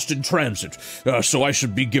were lost in transit, so I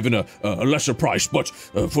should be given a lesser price. But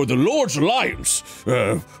for the Lord's Alliance,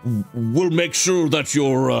 we'll make sure that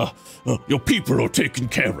your people are taken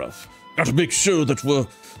care of. Got to make sure that we're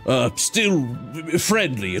still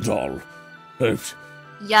friendly and all.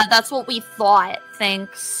 Yeah, that's what we thought.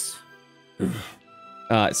 Thanks.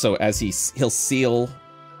 So as he'll seal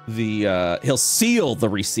the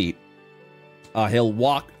receipt. He'll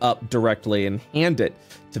walk up directly and hand it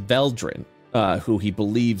to Veldrin, who he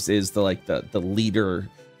believes is the leader,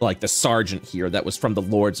 like the sergeant here that was from the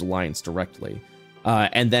Lord's Alliance directly.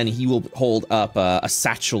 And then he will hold up a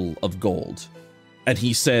satchel of gold. And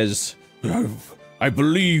he says, I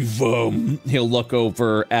believe, he'll look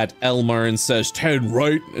over at Elmer and says 10,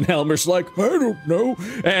 right? And Elmer's like, I don't know.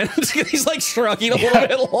 And he's like shrugging a little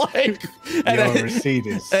bit like. Your receipt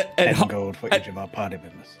is 10 gold for each of our party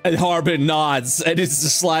members. And Harbin nods, and it's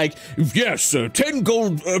just like, yes, 10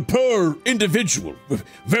 gold per individual.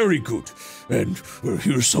 Very good. And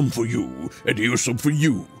here's some for you, and here's some for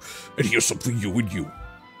you, and here's some for you and you.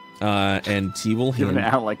 And he will Giving hand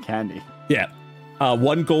it out like candy. Yeah.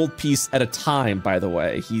 1 gold piece at a time, by the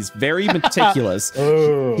way. He's very meticulous.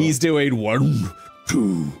 He's doing 1,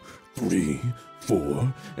 2, 3,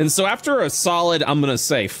 4. And so after a solid, I'm going to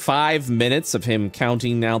say 5 minutes of him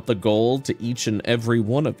counting out the gold to each and every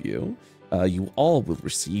one of you, you all will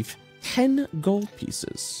receive 10 gold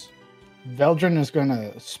pieces. Veldrin is going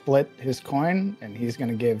to split his coin, and he's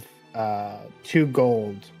going to give 2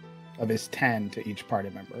 gold of his 10 to each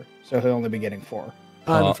party member. So he'll only be getting 4.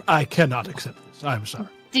 I cannot accept this. I'm sorry.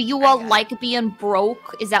 Do you all like being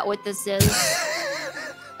broke? Is that what this is?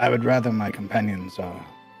 I would rather my companions are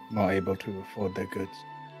more able to afford their goods.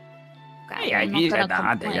 Okay, I'm not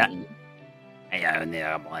gonna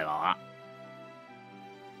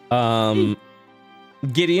complain.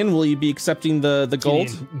 Gideon, will you be accepting the gold?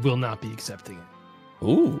 Gideon will not be accepting it.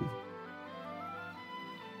 Ooh.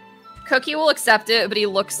 Cookie will accept it, but he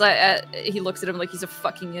looks at him like he's a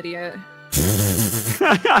fucking idiot.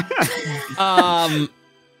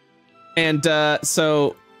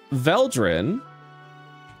 So Veldrin,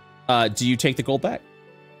 do you take the gold back?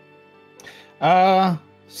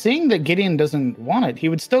 Seeing that Gideon doesn't want it, he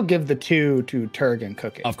would still give the 2 to Turg and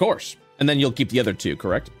Cookie. Of course. And then you'll keep the other 2,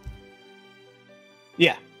 correct?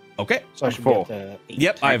 Yeah. Okay. So I should get 8.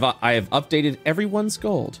 Yep, I have updated everyone's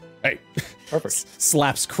gold. Hey. Perfect.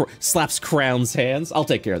 Slaps Crown's hands. I'll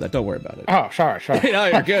take care of that. Don't worry about it. Oh, sorry. No,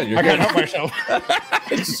 you're good. You're I good. can't help myself.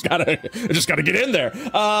 I just gotta get in there.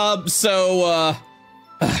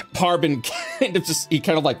 Harbin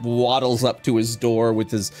kind of like waddles up to his door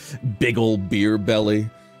with his big old beer belly,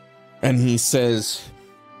 and he says,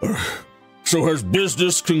 so has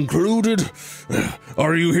business concluded?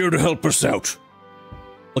 Are you here to help us out?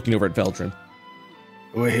 Looking over at Veldrin.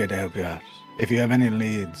 We're here to help you out. If you have any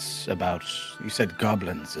leads about, you said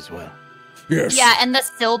goblins as well. Yes. Yeah, and the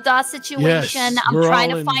Silda situation. Yes, I'm we're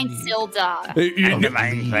trying all to in find need. Silda.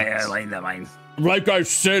 Like I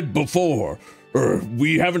said before,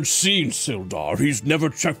 we haven't seen Sildar. He's never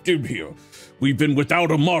checked in here. We've been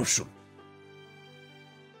without a marshal.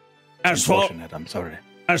 Unfortunate, I'm sorry.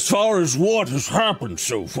 As far as what has happened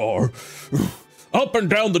so far, up and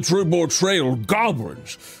down the Tribor Trail,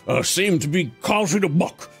 goblins seem to be causing a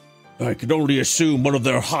muck. I can only assume one of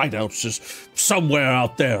their hideouts is somewhere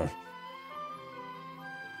out there.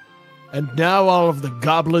 And now all of the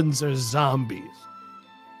goblins are zombies.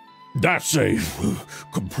 That's a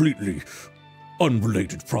completely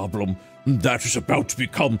unrelated problem that is about to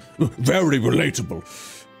become very relatable.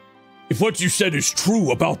 If what you said is true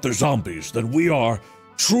about the zombies, then we are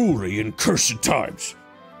truly in cursed times.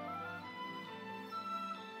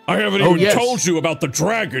 I haven't even told you about the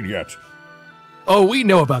dragon yet. Oh, we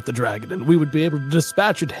know about the dragon, and we would be able to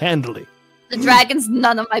dispatch it handily. The dragon's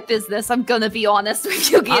none of my business. I'm gonna be honest with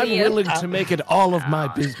you, Gideon. I'm willing to make it all of my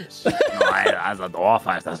business. As a dwarf,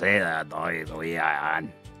 I have to say that.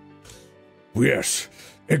 Yes,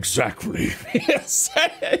 exactly. Yes,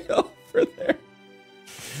 over there.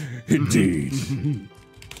 Indeed.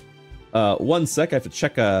 1 sec, I have to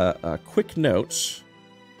check a quick note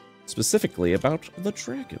specifically about the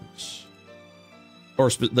dragons. Or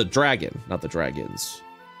the dragon, not the dragons.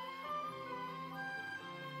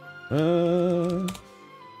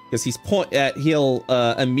 Because he'll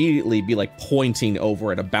immediately be like pointing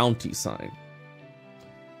over at a bounty sign.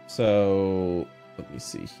 So let me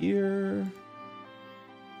see here.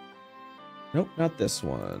 Nope, not this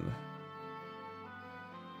one.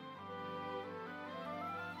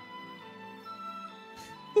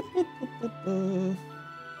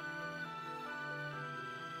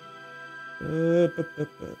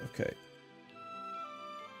 Okay.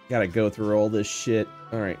 Gotta go through all this shit.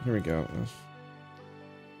 Alright, here we go.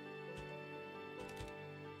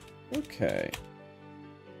 Okay.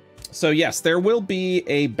 So yes, there will be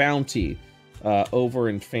a bounty over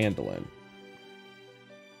in Phandelver.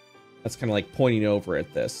 That's kind of like pointing over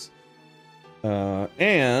at this.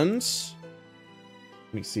 And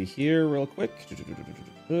let me see here real quick.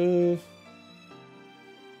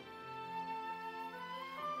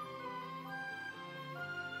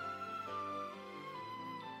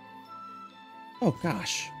 Oh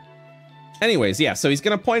gosh. Anyways, yeah, so he's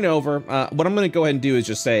gonna point over. What I'm gonna go ahead and do is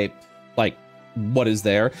just say, like, what is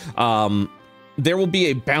there? there will be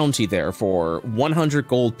a bounty there for 100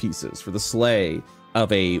 gold pieces for the slay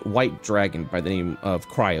of a white dragon by the name of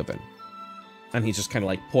Cryovan. And he's just kind of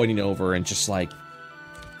like pointing over and just like,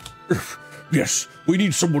 Yes, we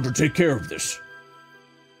need someone to take care of this.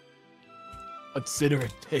 Consider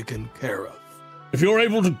it taken care of. If you're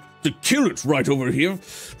able to kill it right over here,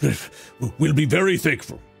 we'll be very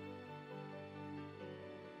thankful.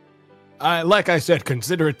 Like I said,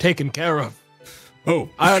 consider it taken care of. Oh,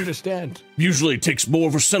 I understand. Usually it takes more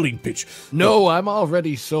of a selling pitch. No, I'm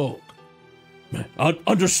already sold.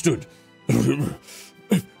 Understood.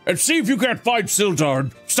 And see if you can't find Sildar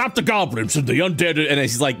and stop the goblins and the undead. and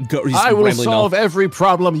he's like, he's I will rambling solve off every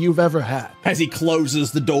problem you've ever had. as he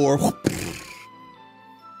closes the door.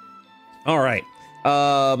 All right.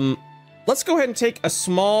 Let's go ahead and take a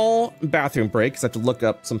small bathroom break because I have to look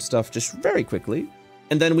up some stuff just very quickly.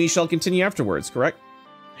 And then we shall continue afterwards, correct?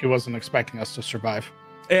 He wasn't expecting us to survive.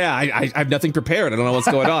 Yeah, I have nothing prepared. I don't know what's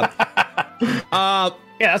going on.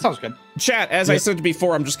 Yeah, that sounds good. Chat, as I said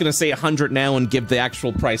before, I'm just going to say 100 now and give the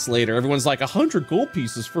actual price later. Everyone's like, 100 gold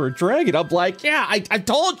pieces for a dragon. I'm like, yeah, I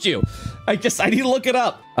told you. I need to look it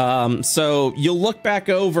up. So you'll look back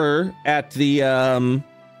over at the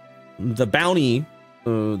bounty,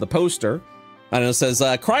 the poster, and it says,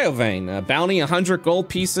 Cryovane, bounty 100 gold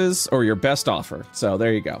pieces or your best offer. So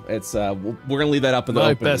there you go. It's we're going to leave that up in the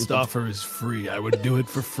My open. best offer is free. I would do it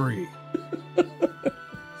for free.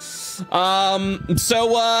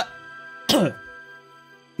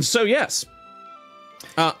 So yes.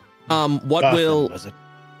 What Barthen, will... was it?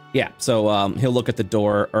 Yeah, so he'll look at the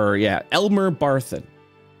door, or yeah, Elmer Barthen.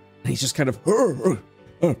 And he's just kind of...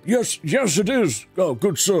 Yes, it is. Oh,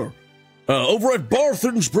 good sir. Over at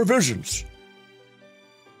Barthen's Provisions.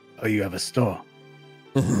 Oh, you have a store?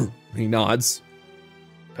 He nods.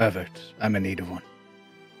 Perfect. I'm in need of one.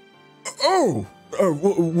 Oh,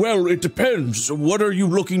 well, it depends. What are you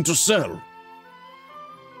looking to sell?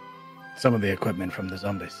 Some of the equipment from the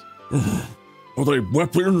zombies. Are they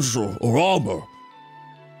weapons or armor?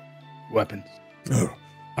 Weapons.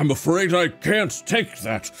 I'm afraid I can't take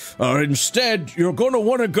that. Instead, you're going to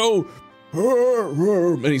want to go...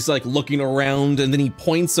 And he's like looking around, and then he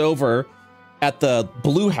points over at the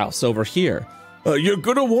blue house over here. You're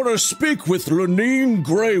going to want to speak with Lenine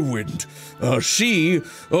Greywind. She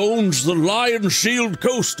owns the Lion Shield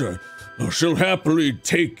Coaster. She'll happily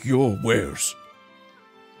take your wares.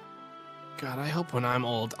 God, I hope when I'm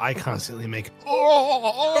old, I constantly make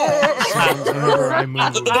sounds whenever I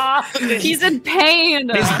move. He's in pain.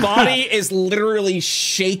 His body is literally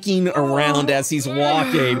shaking around as he's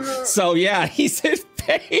walking. So yeah, he's in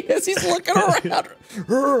pain as he's looking around.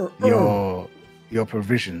 Your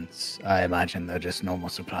provisions, I imagine they're just normal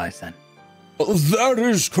supplies then. That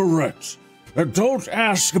is correct. And don't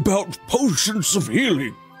ask about potions of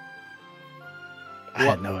healing. I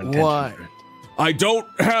had no intention Why? for it. I don't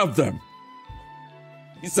have them.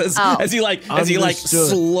 He says Oh. as he Understood.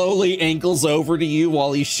 slowly ankles over to you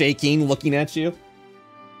while he's shaking, looking at you.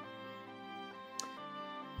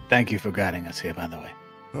 Thank you for guiding us here, by the way.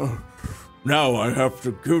 Now I have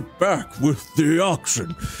to get back with the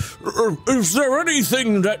oxen. Is there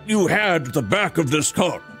anything that you had at the back of this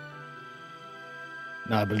cart?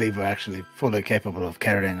 No, I believe we're actually fully capable of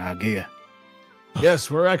carrying our gear.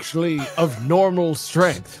 Yes, we're actually of normal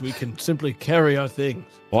strength. We can simply carry our things.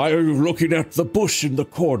 Why are you looking at the bush in the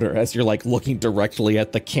corner? As you're like looking directly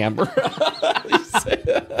at the camera.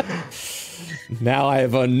 Now I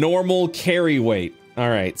have a normal carry weight. All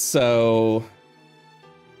right, so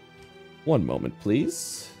one moment,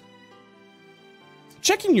 please.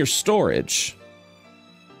 Checking your storage.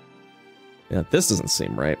 Yeah, this doesn't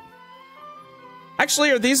seem right.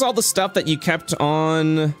 Actually, are these all the stuff that you kept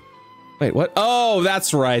on? Wait, what? Oh,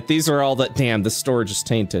 that's right. These are all that. Damn, the storage is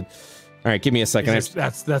tainted. All right, give me a second.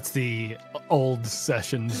 That's the old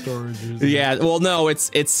session storage. Yeah, well, no,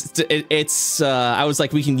 it's. I was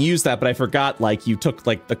like, we can use that, but I forgot. Like, you took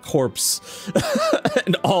like the corpse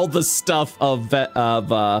and all the stuff of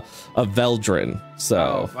Veldrin. So.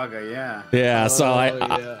 Oh, fucker, yeah. Yeah. So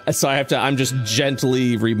I have to. I'm just Yeah.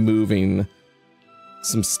 gently removing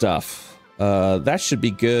some stuff. That should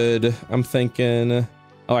be good. I'm thinking.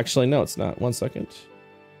 Oh, actually, no, it's not. 1 second.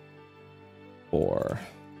 4.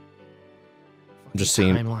 I'm just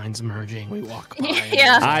seeing. Timelines merging. We walk by.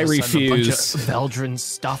 Yeah. and all I of a sudden refuse. A bunch of Veldrin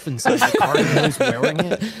stuff inside the cart, and who's wearing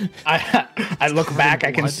it? I look back,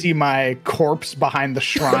 I can blood. see my corpse behind the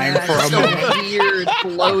shrine for a so moment. weird,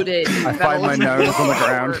 bloated. I find my nose on the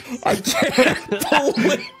ground. I can't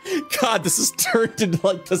believe. God, this has turned into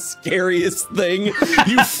like the scariest thing.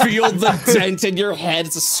 You feel the dent in your head.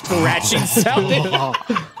 It's a scratching sound.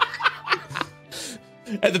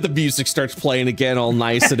 And then the music starts playing again, all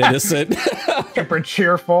nice and innocent. Super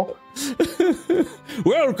cheerful.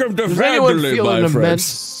 Welcome to Does anyone Phandelver, feel my an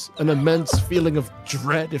friends. immense feeling of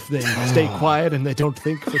dread if they stay quiet and they don't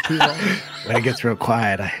think for too long? When it gets real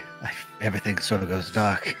quiet, everything sort of goes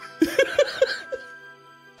dark.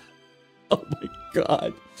 Oh my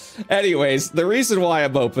god. Anyways, the reason why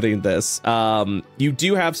I'm opening this, you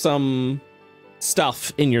do have some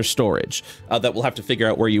stuff in your storage that we'll have to figure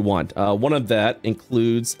out where you want. One of that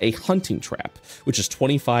includes a hunting trap, which is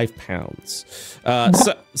 25 pounds.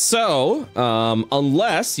 So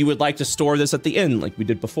unless you would like to store this at the inn like we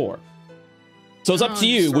did before. So it's up to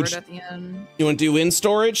you. At the end. You want to do in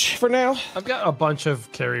storage for now? I've got a bunch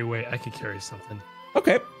of carry weight. I could carry something.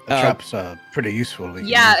 Okay. The trap's pretty useful.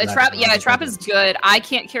 Yeah, a trap is good. I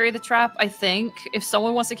can't carry the trap, I think. If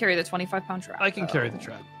someone wants to carry the 25-pound trap. I can carry the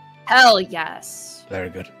trap. Hell yes. Very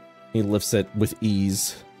good. He lifts it with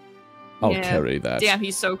ease. I'll Yeah. carry that. Damn,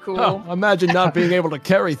 he's so cool. Oh, imagine not being able to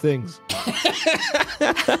carry things.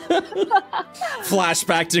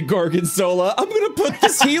 Flashback to Gorgonzola. I'm gonna put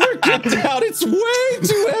this healer kit down. It's way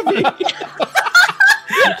too heavy.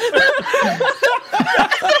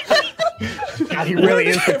 God, he really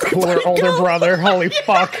is the cooler older brother. Holy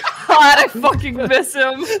fuck. God, I fucking miss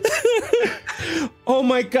him. Oh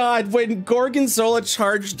my god, when Gorgonzola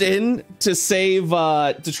charged in to save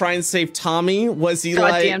to try and save Tommy, was he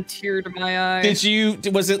Goddamn tear to my eye.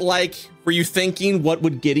 was it like, were you thinking what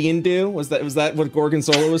would Gideon do? Was that what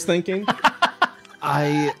Gorgonzola was thinking?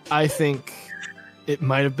 I think it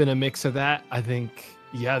might have been a mix of that. I think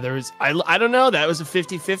there was I don't know, that was a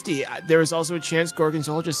 50-50. There was also a chance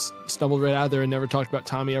Gorgonzola just stumbled right out of there and never talked about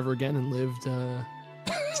Tommy ever again and lived to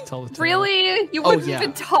tell the tale. Really? You wouldn't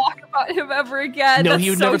even talk about him ever again? No, That's he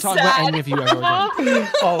would so never talk about any of you ever again.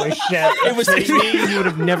 Holy shit. It was me, you would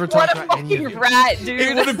have never talked about any of you. Rat, dude.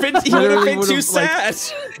 It would have been, he would have been too sad.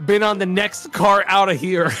 Been on the next car out of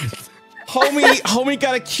here. Homie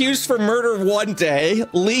got accused for murder one day,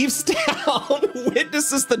 leaves town,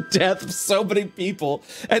 witnesses the death of so many people,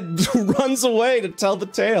 and runs away to tell the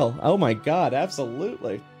tale. Oh my god,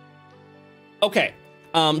 absolutely. Okay,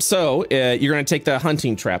 so you're gonna take the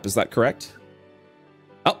hunting trap, is that correct?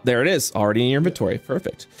 Oh, there it is, already in your inventory,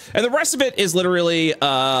 perfect. And the rest of it is literally,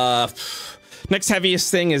 next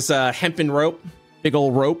heaviest thing is hempen rope, big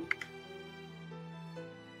old rope.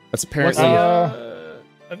 That's apparently...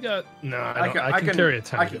 I've got I can carry a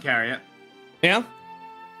tiny I can carry it. Yeah?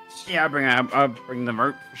 Yeah, I'll bring the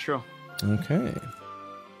rope for sure. Okay.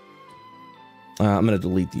 I'm gonna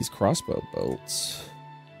delete these crossbow bolts.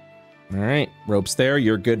 All right, rope's there.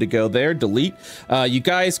 You're good to go there. Delete. You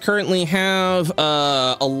guys currently have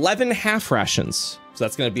 11 half rations, so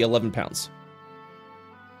that's gonna be 11 pounds.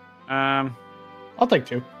 I'll take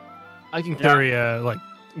 2. I can carry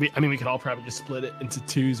we could all probably just split it into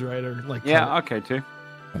 2s, right? Or like okay, 2.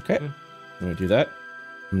 Okay, I'm gonna do that.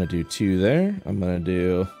 I'm gonna do 2 there. I'm gonna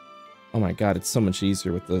do, oh my god, it's so much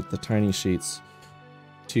easier with the tiny sheets.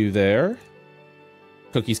 2 there.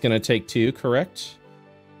 Cookie's gonna take 2, correct?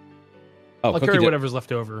 Oh, I'll carry whatever's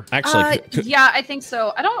left over. Actually, yeah, I think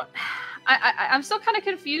so. I'm still kind of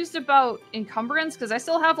confused about encumbrance because I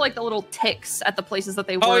still have like the little ticks at the places that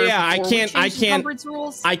they were. Oh yeah, I can't encumbrance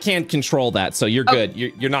rules. I can't control that, so you're good.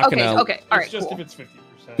 You're not gonna. Okay, all right, just cool. if it's 50%.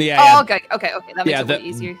 Yeah. Oh, okay. That makes it way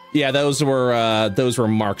easier. Yeah, those were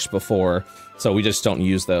marks before, so we just don't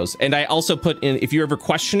use those. And I also put in, if you ever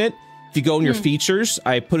question it, if you go in your features,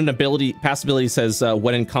 I put an pass ability says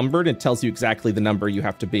when encumbered, it tells you exactly the number you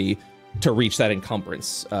have to be to reach that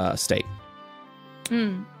encumbrance state.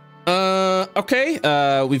 Okay.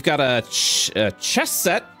 We've got a chest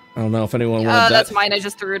set. I don't know if anyone wanted that. That's mine. I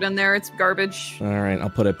just threw it in there. It's garbage. All right, I'll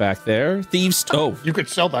put it back there. Thieves. Oh, you could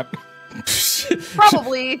sell that.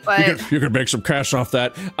 Probably, but you could make some cash off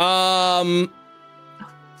that.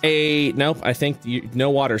 Nope. I think no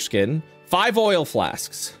water skin. 5 oil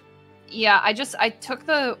flasks. yeah, I took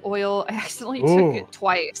the oil. I accidentally took it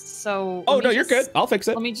twice. So oh no, you're good. I'll fix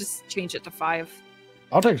it. Let me just change it to 5.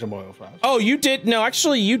 I'll take some oil flasks. Oh, you did? No,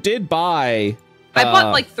 actually, you did buy. I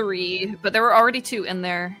bought like 3, but there were already 2 in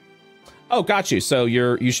there. Oh, got you. So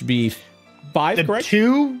you should be 5, correct?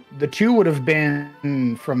 The two would have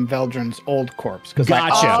been from Veldrin's old corpse because Gotcha. I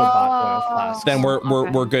also bought oil flasks. Then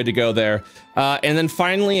we're good to go there. And then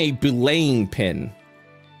finally a belaying pin.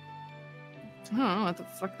 I don't know what the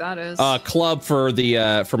fuck that is. Club for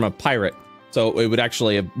the from a pirate. So it would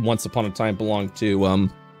actually have once upon a time belong to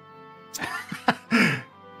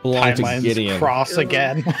Gideon. Cross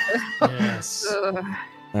again. Yes. All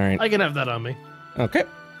right. I can have that on me. Okay.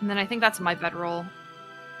 And then I think that's my bedroll.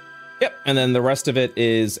 Yep. And then the rest of it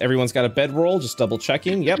is everyone's got a bedroll. Just double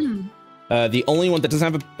checking. Yep. The only one that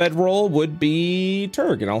doesn't have a bedroll would be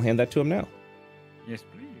Turg, and I'll hand that to him now. Yes,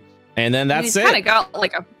 please. And then that's He's it. kind of got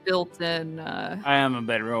like a built-in. I am a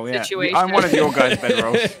bedroll. Yeah, Situation. I'm one of your guys'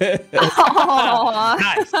 bedrolls.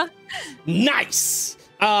 Aw. Nice.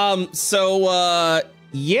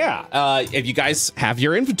 If you guys have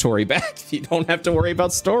your inventory back, you don't have to worry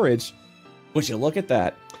about storage. Would you look at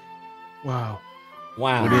that? Wow.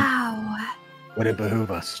 Wow. Wow. Would it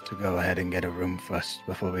behoove us to go ahead and get a room first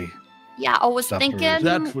before we? Yeah, I was Stop thinking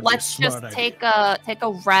That would be a let's just smart take a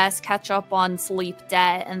rest, catch up on sleep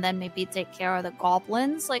debt, and then maybe take care of the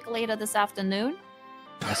goblins like later this afternoon.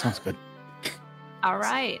 That sounds good. All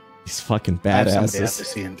right. These fucking I have somebody I have to badasses.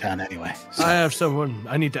 see in town anyway. So. I have someone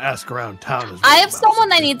I need to ask around town as well. I have about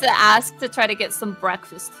someone I something. need to ask to try to get some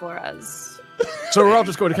breakfast for us. So we're all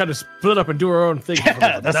just going to kind of split up and do our own thing. for a Yeah,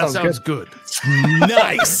 little bit. that that sounds sounds good.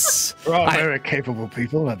 Nice. We're all very capable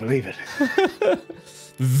people. I believe it.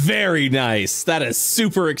 Very nice. That is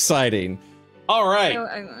super exciting. All right.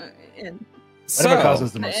 Whatever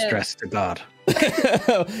causes the most stress to God.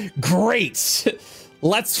 Great.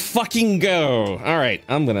 Let's fucking go. All right.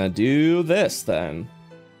 I'm going to do this then.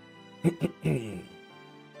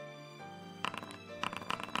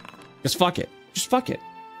 Just fuck it. Just fuck it.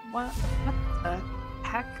 What the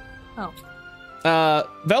heck? Oh.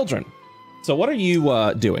 Veldrin. So what are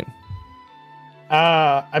you doing?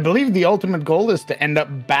 I believe the ultimate goal is to end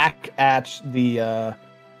up back at the oh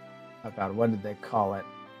god, what did they call it?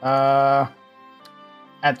 At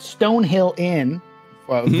Stonehill Inn,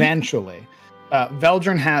 eventually.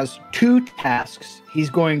 Veldrin has 2 tasks. He's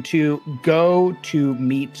going to go to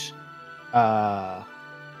meet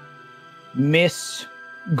Miss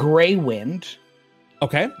Greywind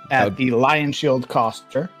Okay. at the Lion Shield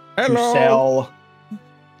Coster Hello.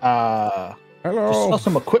 to sell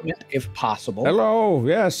some equipment if possible. Hello.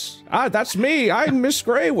 Yes. That's me. I'm Miss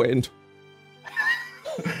Greywind.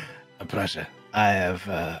 A pleasure. I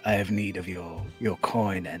have need of your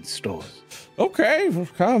coin and stores. Okay, well,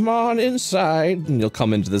 come on inside. And you'll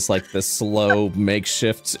come into this slow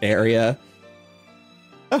makeshift area.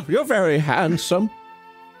 Oh, you're very handsome.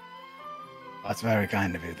 That's very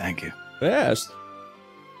kind of you. Thank you. Yes.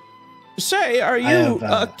 Say, are you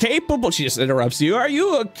capable? She just interrupts you. Are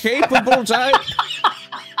you a capable type?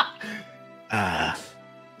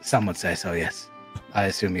 Some would say so. Yes. I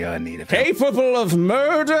assume you're in need of help. Capable of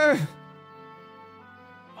murder?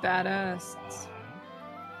 Badass.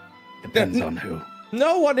 Depends on who.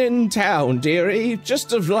 No one in town, dearie.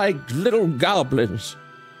 Just of little goblins.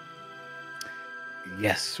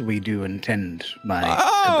 Yes, we do intend my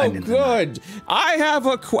Oh, companions and I. good. I have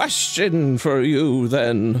a question for you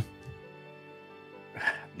then.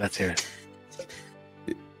 Let's hear it.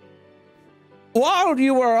 While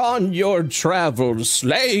you were on your travels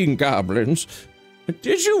slaying goblins,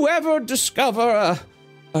 did you ever discover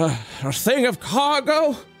a thing of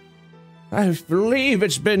cargo? I believe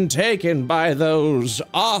it's been taken by those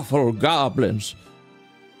awful goblins.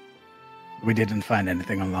 We didn't find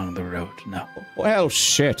anything along the road, no. Well,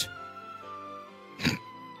 shit.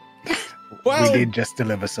 Well, we did just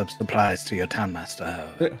deliver some supplies to your townmaster,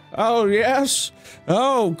 however. Oh, yes?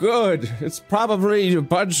 Oh, good. It's probably a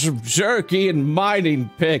bunch of jerky and mining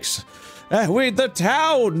picks. The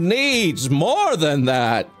town needs more than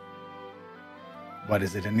that. What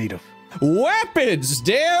is it in need of? Weapons,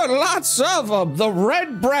 dear. Lots of them. The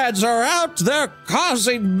red brands are out there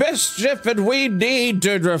causing mischief, and we need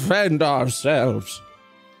to defend ourselves.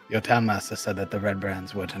 Your townmaster said that the red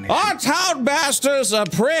brands weren't an issue. Our townmaster's a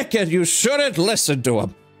prick, and you shouldn't listen to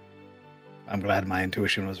him. I'm glad my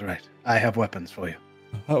intuition was right. I have weapons for you.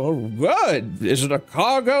 Oh, good. Is it a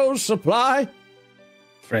cargo supply?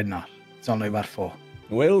 Afraid not. It's only about 4.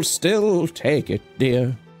 We'll still take it,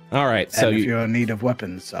 dear. All right, so And if you're in need of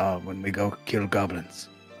weapons, when we go kill goblins,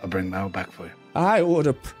 I'll bring them back for you. I would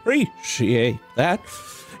appreciate that.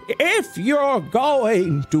 If you're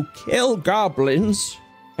going to kill goblins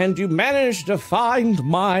and you manage to find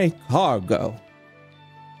my cargo,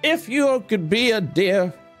 if you could be a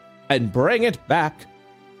dear and bring it back,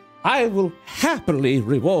 I will happily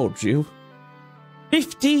reward you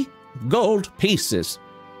 50 gold pieces.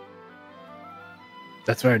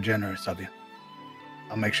 That's very generous of you.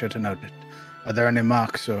 I'll make sure to note it. Are there any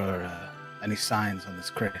marks or any signs on this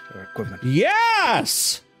crate or equipment?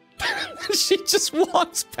 Yes! She just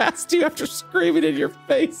walks past you after screaming in your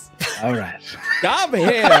face. All right. Come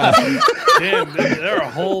here. Damn, there are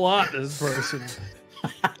a whole lot in this person.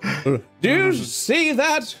 Do you see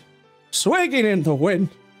that? Swinging in the wind.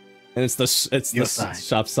 And it's the sign.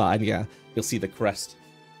 shop sign, yeah. You'll see the crest.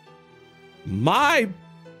 My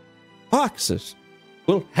boxes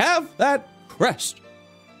will have that crest.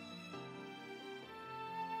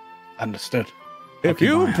 Understood. If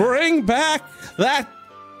you bring back that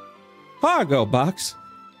cargo box,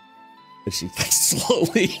 and she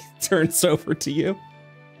slowly turns over to you,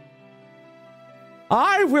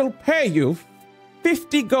 I will pay you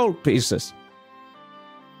 50 gold pieces.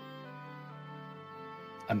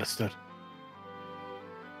 Understood.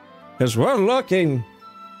 Because we're looking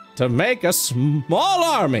to make a small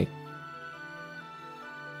army.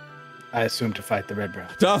 I assume to fight the Red Brown.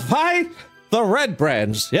 To fight the Red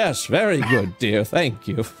Brands. Yes, very good, dear. Thank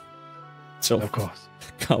you. So, of course.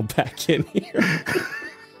 Go back in here.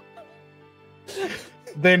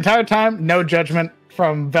 The entire time, no judgment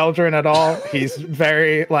from Veldrin at all. He's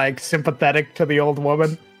very, like, sympathetic to the old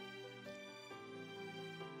woman.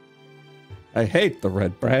 I hate the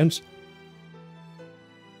Red Brands.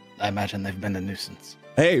 I imagine they've been a nuisance.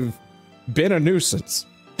 They've been a nuisance.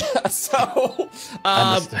 So,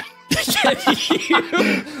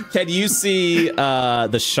 can you see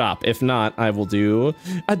the shop? If not, I will do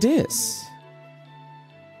a dis.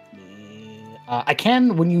 I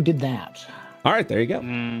can when you did that. All right, there you go.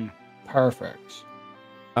 Perfect.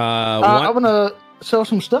 I'm gonna sell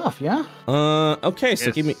some stuff. Yeah. Okay.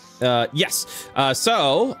 So give me. Yes.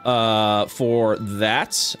 So for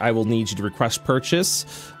that, I will need you to request purchase.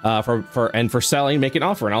 For selling, make an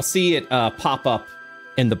offer, and I'll see it pop up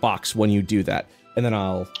in the box when you do that, and then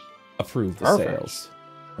I'll approve the sales,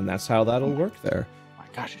 and that's how that'll work there. My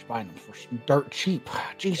gosh, he's buying them for some dirt cheap.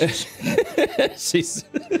 Jesus.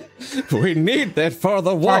 We need that for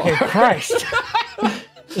the war. Fucking Christ.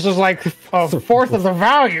 This is like a fourth of the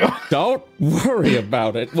value. Don't worry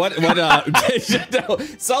about it. What no,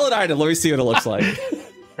 solid item. Let me see what it looks like.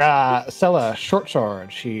 Sell a short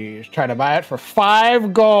sword. She's trying to buy it for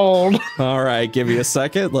 5 gold. All right, give me a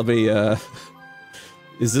second. Let me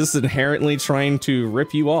is this inherently trying to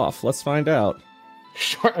rip you off? Let's find out.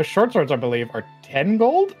 Short swords, I believe, are 10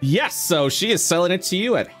 gold? Yes, so she is selling it to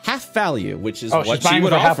you at half value, which is what she's she buying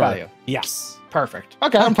would for offer. half value. Yes. Perfect.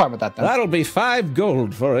 Okay, I'm fine with that then. That'll be 5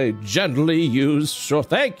 gold for a gently used sword.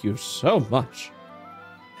 Thank you so much.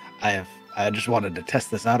 I just wanted to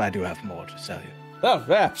test this out. I do have more to sell you. Oh,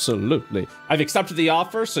 absolutely. I've accepted the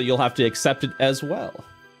offer, so you'll have to accept it as well.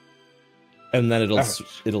 And then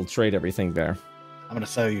it'll trade everything there. I'm gonna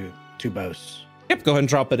sell you 2 bows. Yep, go ahead and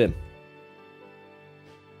drop it in.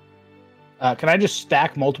 Can I just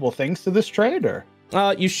stack multiple things to this trade, or?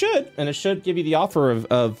 You should, and it should give you the offer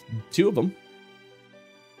of 2 of them.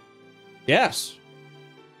 Yes.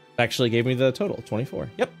 Actually gave me the total, 24.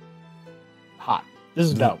 Yep. Hot. This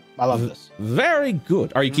is dope. I love this. Very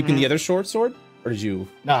good. Are you keeping the other short sword? Or did you?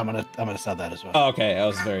 No, I'm gonna sell that as well. Oh, okay, I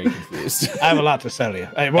was very confused. I have a lot to sell you.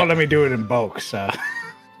 It won't let me do it in bulk, so.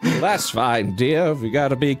 That's fine, dear. We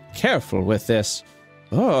gotta be careful with this.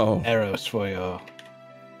 Oh. Arrows for your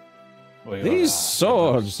these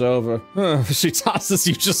swords over. She tosses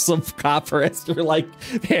you just some copper as you're like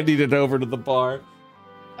handing it over to the bar.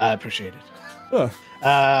 I appreciate it.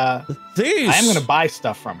 These. I am gonna buy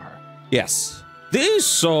stuff from her. Yes. These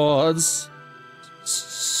swords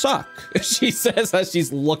suck, she says as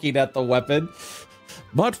she's looking at the weapon.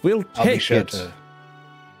 But we'll take it.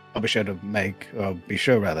 I'll be sure to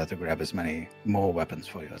grab as many more weapons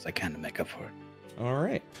for you as I can to make up for it. All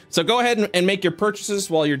right. So go ahead and make your purchases.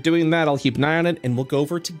 While you're doing that, I'll keep an eye on it, and we'll go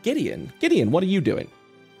over to Gideon. Gideon, what are you doing?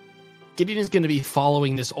 Gideon is going to be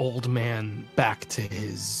following this old man back to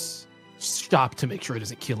his shop to make sure he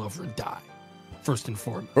doesn't keel over and die, first and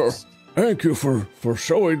foremost. Thank you for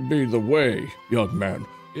showing me the way, young man.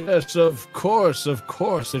 Yes, of course.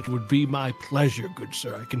 It would be my pleasure, good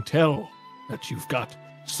sir. I can tell that you've got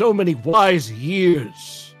so many wise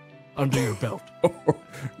years under your belt.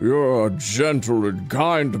 You're a gentle and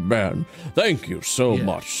kind man. Thank you so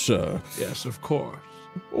much, sir. Yes, of course.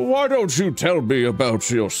 Why don't you tell me about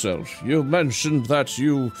yourself? You mentioned that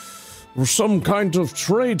you were some kind of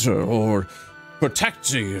traitor or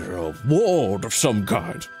protector or ward of some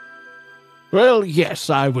kind. Well, yes,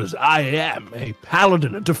 I am a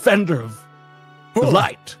paladin, a defender of the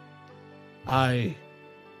light. I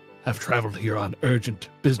have traveled here on urgent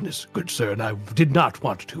business, good sir, and I did not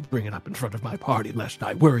want to bring it up in front of my party lest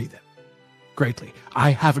I worry them greatly.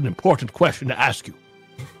 I have an important question to ask you.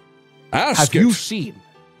 Have you seen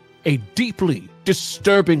a deeply,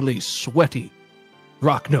 disturbingly sweaty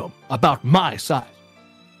rock gnome about my size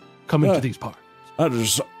coming to these parts? That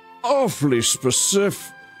is awfully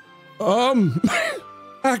specific.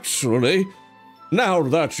 Actually, now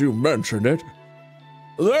that you mention it,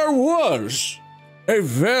 there was a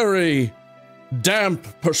very damp,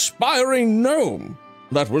 perspiring gnome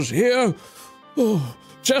that was here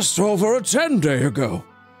just over a 10-day ago.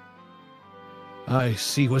 I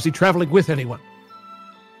see. Was he traveling with anyone?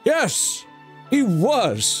 Yes, he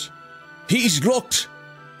was. He's looked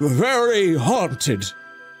very haunted.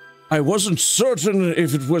 I wasn't certain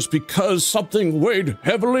if it was because something weighed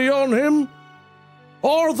heavily on him,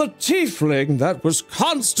 or the tiefling that was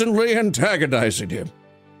constantly antagonizing him.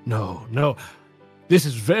 No, no. This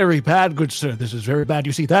is very bad, good sir. This is very bad.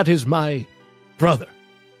 You see, that is my brother.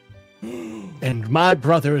 And my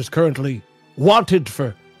brother is currently wanted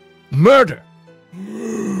for murder.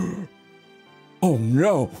 Oh,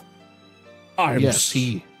 no. I'm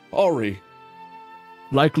sorry.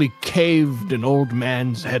 Likely caved an old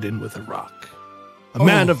man's head in with a rock. A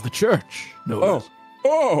man of the church, no less.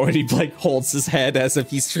 Oh, and he like holds his head as if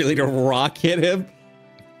he's feeling a rock hit him.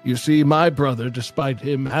 You see, my brother, despite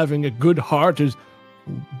him having a good heart, is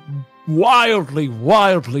wildly,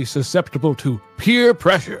 wildly susceptible to peer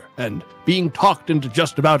pressure and being talked into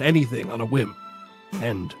just about anything on a whim.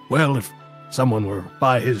 And, well, if someone were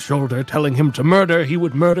by his shoulder telling him to murder, he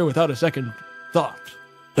would murder without a second thought.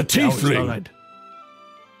 The tiefling! I'd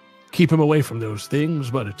keep him away from those things,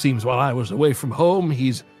 but it seems while I was away from home,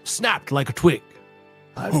 he's snapped like a twig.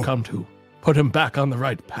 I've come to put him back on the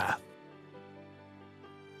right path.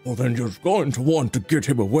 Well, then you're going to want to get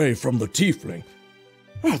him away from the tiefling.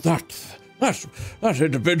 That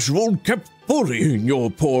individual kept bullying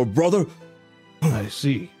your poor brother. I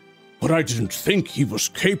see. But I didn't think he was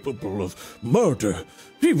capable of murder.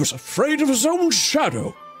 He was afraid of his own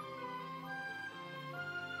shadow.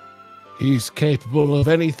 He's capable of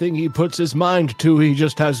anything he puts his mind to. He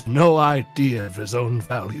just has no idea of his own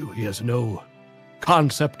value. He has no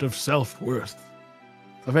concept of self-worth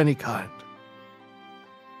of any kind.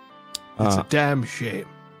 It's a damn shame.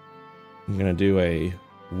 I'm going to do a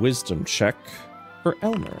wisdom check for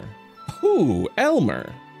Elmer. Ooh,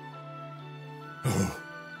 Elmer.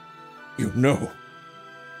 You know,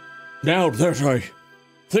 now that I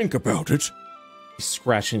think about it, he's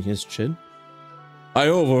scratching his chin. I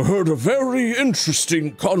overheard a very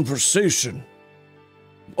interesting conversation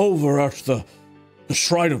over at the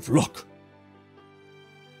Shrine of Luck.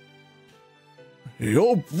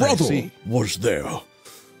 Your brother was there.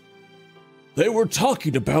 They were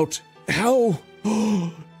talking about how...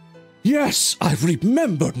 Yes, I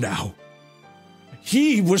remember now.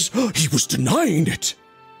 He was denying it.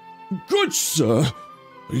 Good sir,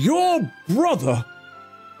 your brother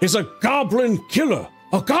is a goblin killer,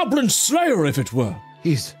 a goblin slayer if it were.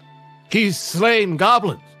 He's slain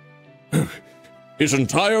goblins. His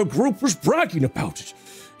entire group was bragging about it.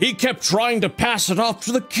 He kept trying to pass it off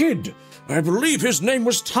to the kid. I believe his name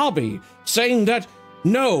was Tommy, saying that,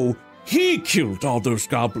 no, he killed all those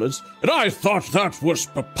goblins, and I thought that was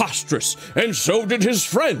preposterous, and so did his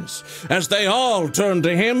friends, as they all turned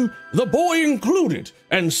to him, the boy included,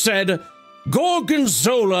 and said,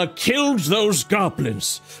 Gorgonzola killed those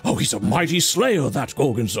goblins. Oh, he's a mighty slayer, that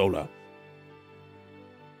Gorgonzola.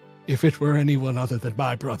 If it were anyone other than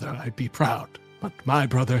my brother, I'd be proud. But my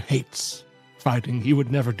brother hates fighting. He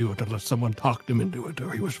would never do it unless someone talked him into it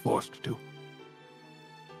or he was forced to.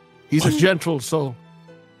 He's a gentle soul.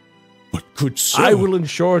 But good sir, I will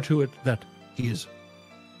ensure to it that he is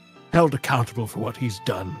held accountable for what he's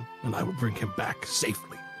done, and I will bring him back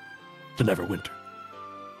safely to Neverwinter.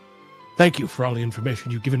 Thank you for all the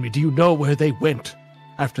information you've given me. Do you know where they went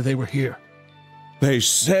after they were here? They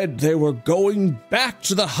said they were going back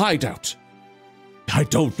to the hideout. I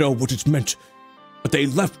don't know what it meant, but they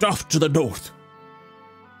left off to the north.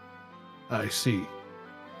 I see.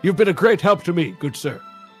 You've been a great help to me, good sir.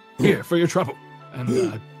 Here, for your trouble.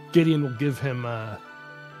 And Gideon will give him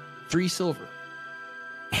 3 silver.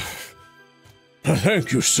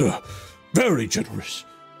 Thank you, sir. Very generous.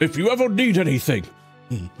 If you ever need anything,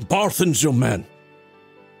 Barthen's your man.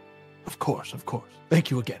 Of course, of course.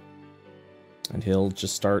 Thank you again. And he'll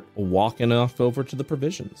just start walking off over to the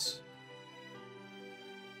provisions.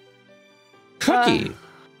 Cookie.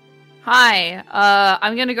 Hi.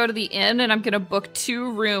 I'm gonna go to the inn and I'm gonna book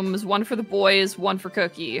 2 rooms, one for the boys, one for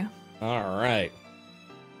Cookie. All right.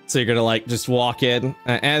 So you're gonna like just walk in.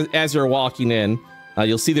 As you're walking in,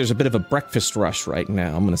 you'll see there's a bit of a breakfast rush right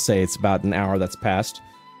now. I'm gonna say it's about an hour that's passed.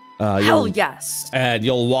 Hell yes. And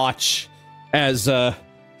you'll watch as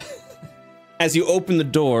as you open the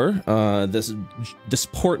door, this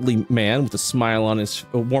portly man with a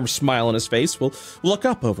warm smile on his face will look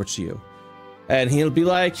up over to you, and he'll be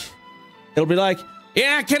like,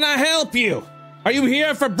 "Yeah, can I help you? Are you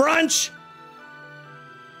here for brunch?"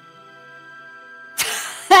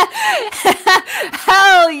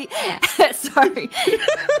 Hell yeah. Sorry.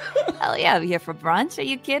 Hell yeah, I'm here for brunch. Are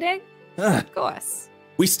you kidding? Of course.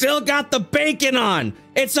 We still got the bacon on.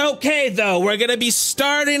 It's okay, though. We're going to be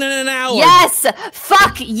starting in an hour. Yes!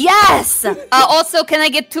 Fuck yes! Also, can I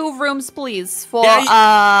get 2 rooms, please? For,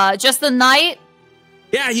 just the night?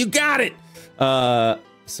 Yeah, you got it.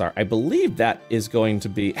 Sorry, I believe that is going to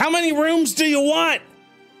be... How many rooms do you want?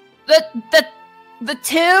 The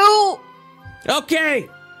 2? Okay.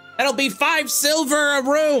 That'll be 5 silver a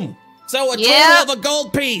room. So a total of a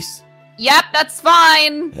gold piece. Yep, that's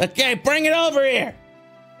fine. Okay, bring it over here.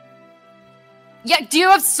 Yeah, do you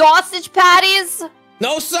have sausage patties?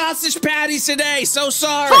 No sausage patties today, so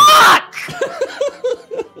sorry. Fuck!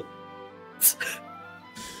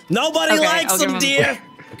 Nobody likes them, dear.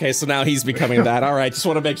 Okay, so now he's becoming that. All right, just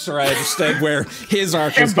want to make sure I understand where his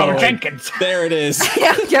arc is going. There it is.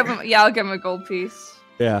 I'll give him a gold piece.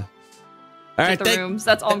 Yeah. All right, the rooms.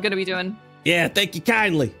 That's all I'm gonna be doing. Yeah, thank you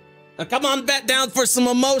kindly. Now come on back down for some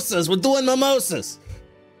mimosas. We're doing mimosas.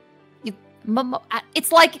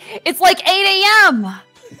 It's like 8 a.m.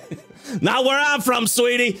 Not where I'm from,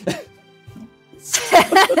 sweetie.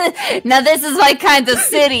 Now this is my kind of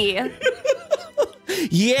city.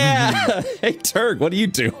 Yeah. Hey, Turg, what are you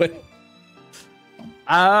doing?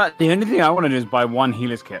 The only thing I want to do is buy 1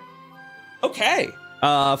 healer's kit. Okay.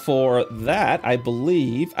 For that, I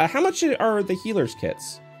believe. How much are the healer's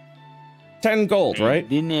kits? 10 gold, right?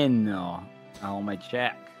 Didn't know. On my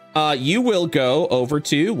check. You will go over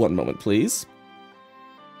to, one moment, please,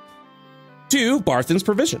 to Barthen's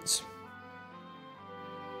Provisions.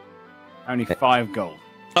 Only 5 gold.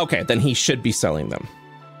 Okay, then he should be selling them.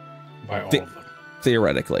 Buy all of them.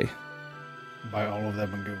 Theoretically. Buy all of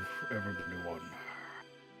them and give everybody 1.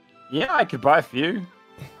 Yeah, I could buy a few.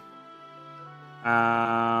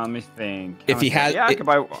 Let me think. If he has, I could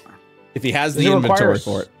buy 1. If he has the inventory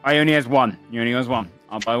for it. I only has 1. He only has 1.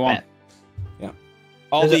 I'll buy 1. Yeah.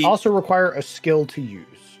 Does it also require a skill to use?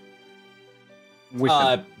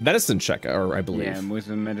 Wisdom. Medicine check, or I believe. Yeah,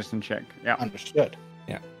 wisdom medicine check. Yeah. Understood.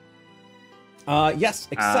 Yeah. Yes,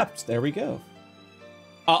 except there we go.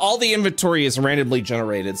 All the inventory is randomly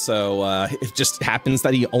generated, so it just happens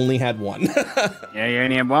that he only had 1. Yeah, you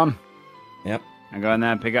only had 1. Yep. I go in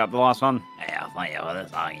there and pick up the last one. Hey, I'll find out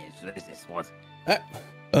what this was.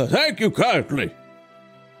 Thank you kindly.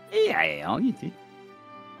 Yeah, I'll eat it.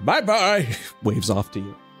 Bye-bye. Waves off to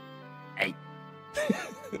you. Hey.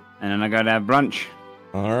 And then I go to have brunch.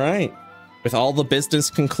 All right. With all the business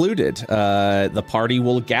concluded, the party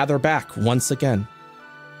will gather back once again.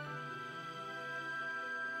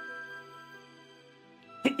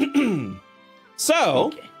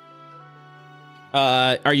 So,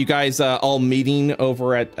 are you guys all meeting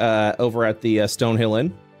over at the Stonehill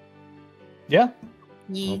Inn? Yeah.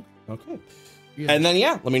 Yeah. Okay. And then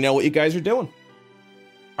let me know what you guys are doing.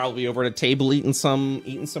 Probably over at a table eating some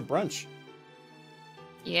brunch.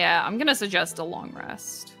 Yeah, I'm gonna suggest a long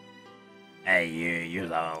rest. Hey,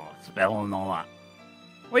 you a spell and all that.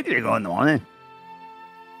 Where did you go in the morning?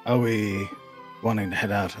 Are we wanting to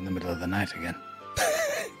head out in the middle of the night again?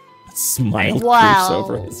 Smile creeps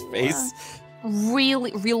over his face.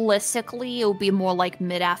 Realistically, it would be more like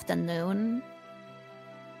mid-afternoon.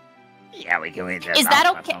 Yeah, we can eat Is that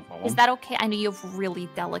okay? Is that okay? I know you have really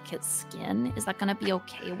delicate skin. Is that gonna be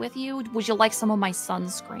okay with you? Would you like some of my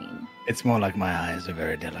sunscreen? It's more like my eyes are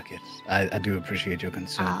very delicate. I do appreciate your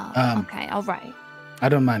concern. Okay, all right. I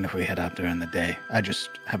don't mind if we head out during the day. I just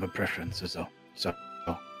have a preference, is all. So.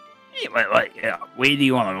 Hey, wait, where do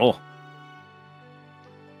you want to go?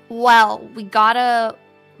 Well, we gotta.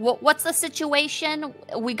 What's the situation?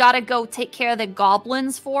 We gotta go take care of the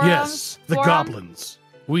goblins for Yes, the goblins.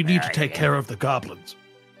 We need to take care of the goblins.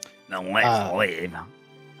 Then let's leave.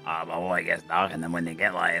 Before it gets dark, and then when they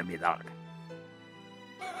get light, it'll be dark.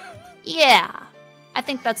 Yeah, I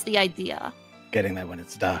think that's the idea. Getting there when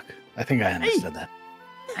it's dark. I think I understood that.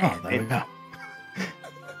 Oh, there we go.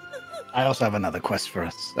 I also have another quest for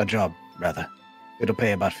us. A job, rather. It'll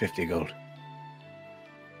pay about 50 gold.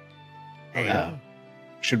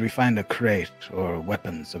 Should we find a crate or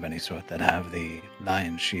weapons of any sort that have the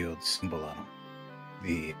lion shield symbol on them,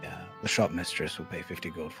 the shop mistress will pay 50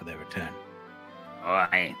 gold for their return.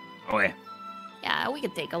 Alright. Okay. Yeah, we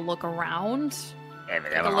could take a look around. Take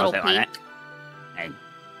a little peek. Hey.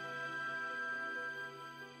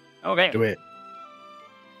 Okay. Do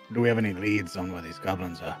we have any leads on where these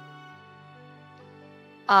goblins are?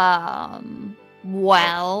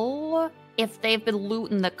 Well, if they've been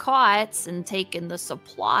looting the carts and taking the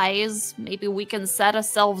supplies, maybe we can set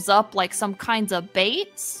ourselves up like some kinds of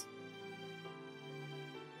baits.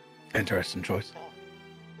 Interesting choice.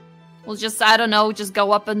 We'll just, I don't know, just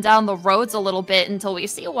go up and down the roads a little bit until we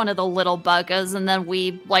see one of the little buggers, and then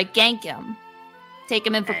we, like, gank him. Take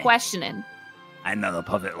him in for questioning. I know the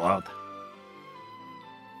perfect world.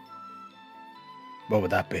 What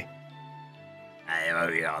would that be? I've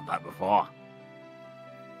already heard that before.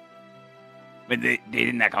 But they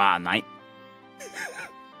didn't come out at night.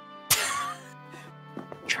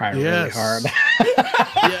 Try really hard.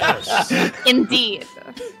 Yes. Indeed.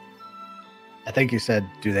 I think you said,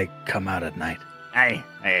 do they come out at night? I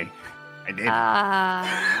did.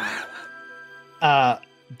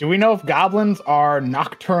 Do we know if goblins are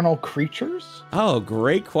nocturnal creatures? Oh,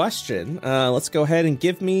 great question. Let's go ahead and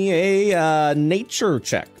give me a nature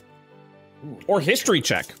check. Or history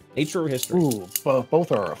check. Nature or history. Ooh,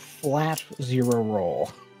 both are a flat 0 roll.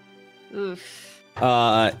 Oof.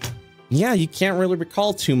 Yeah, you can't really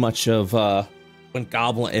recall too much of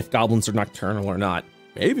if goblins are nocturnal or not.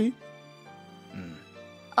 Maybe.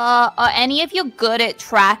 Are any of you good at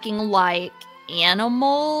tracking, like,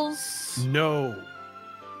 animals? No.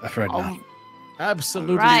 Afraid not.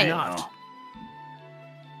 Absolutely Right. not.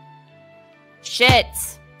 Shit.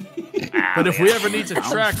 But if we ever need to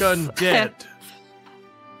track undead,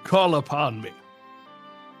 call upon me.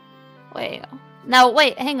 Wait. Now,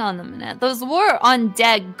 wait, hang on a minute. Those were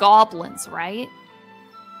undead goblins, right?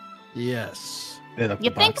 Yes. You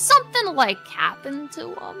think something, like, happened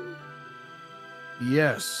to them?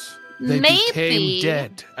 Yes. They Maybe. became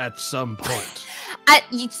dead at some point.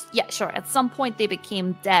 Yeah, sure. At some point they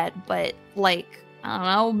became dead, but, like, I don't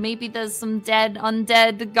know, maybe there's some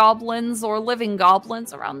undead goblins or living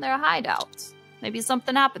goblins around their hideouts. Maybe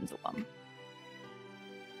something happened to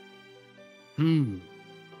them.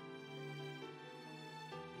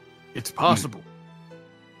 It's possible.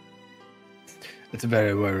 It's a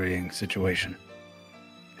very worrying situation.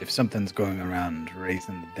 If something's going around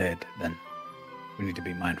raising the dead, then we need to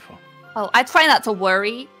be mindful. Oh, I try not to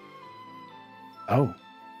worry. Oh.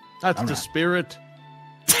 That's all the right. spirit.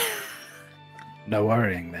 No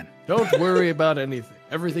worrying then. Don't worry about anything.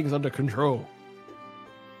 Everything's under control.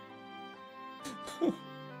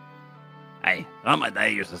 Hey, what my dad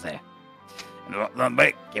used to say. Don't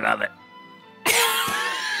break, get out of it.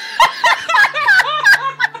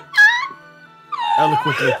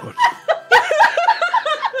 Eloquently put.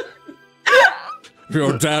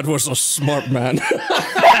 Your dad was a smart man.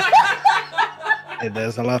 Hey,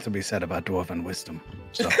 there's a lot to be said about dwarven wisdom,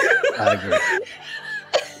 so I agree.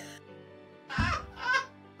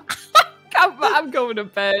 I'm going to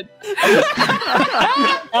bed.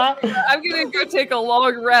 I'm gonna go take a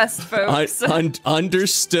long rest, folks.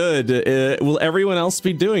 Understood. Will everyone else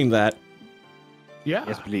be doing that? Yeah.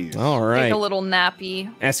 Yes, please. All right. Take a little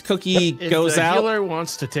nappy. As Cookie If goes the out, healer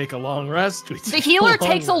wants to take a long rest, we The take healer a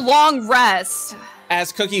long takes a rest. long rest.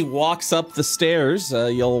 as Cookie walks up the stairs,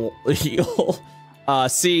 you'll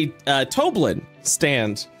see Toblin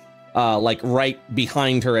stand like right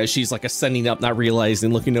behind her as she's like ascending up, not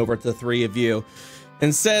realizing, looking over at the three of you,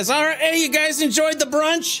 and says, "All right, hey, you guys enjoyed the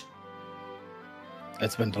brunch?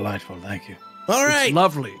 It's been delightful, thank you. All It's right,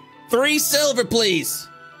 lovely. 3 silver, please,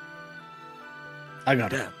 I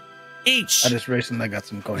got it. each." I just recently got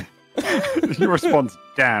some coin. Your response,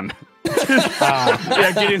 damn.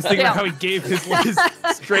 Yeah, Gideon's thinking Yeah. how he gave his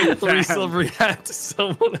straight 3 silver hat to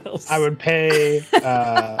someone else. I would pay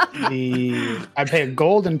I'd pay a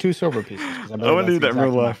gold and 2 silver pieces. I I want to do that in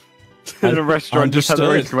real life. In a restaurant, just have the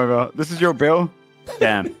waiter come over. This is your bill?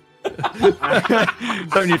 Damn.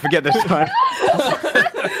 Don't you forget this time.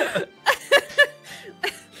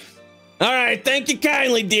 All right, thank you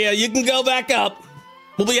kindly, dear. You can go back up.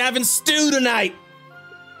 We'll be having stew tonight.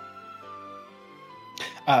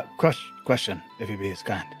 Question, if you be as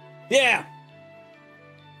kind. Yeah.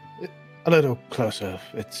 A little closer, if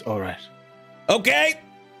it's all right. Okay.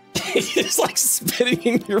 It's like spitting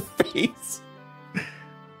in your face.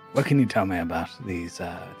 What can you tell me about these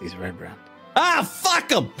red brand? Ah, fuck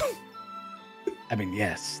them. I mean,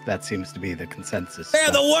 yes, that seems to be the consensus.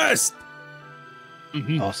 They're but the worst.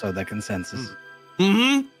 also the consensus.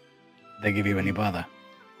 Mm-hmm. They give you any bother?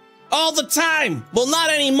 All the time. Well, not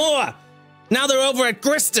anymore. Now they're over at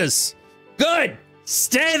Grista's. Good.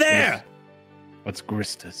 Stay there. What's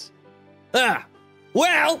Grista's? Ah.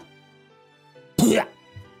 Well.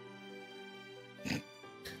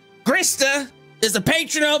 Grista is a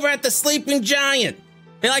patron over at the Sleeping Giant.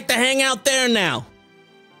 They like to hang out there now.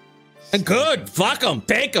 And good. Fuck them.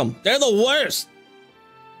 Take them. They're the worst.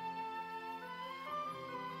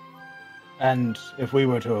 And if we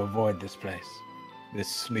were to avoid this place, this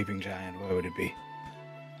sleeping giant, where would it be?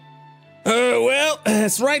 Well,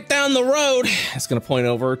 it's right down the road. It's gonna point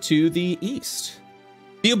over to the east.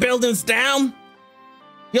 Few buildings down.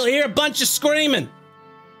 You'll hear a bunch of screaming.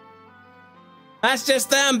 That's just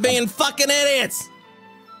them being fucking idiots.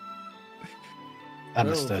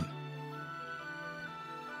 Understood.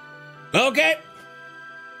 Okay.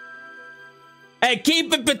 Hey,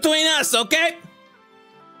 keep it between us, okay?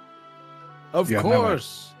 Of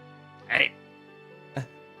course. Hey,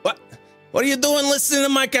 What are you doing listening to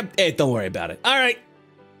my cap? Hey, don't worry about it. All right.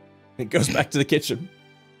 It goes back to the kitchen.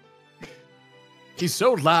 He's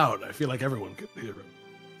so loud, I feel like everyone could hear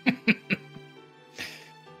him.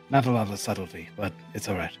 Not a lot of subtlety, but it's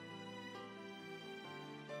all right.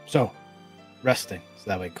 So, resting, so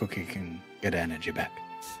that way Cookie can get energy back.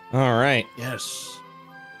 All right. Yes.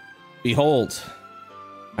 Behold,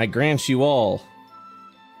 I grant you all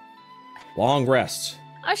long rest.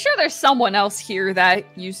 I'm sure there's someone else here that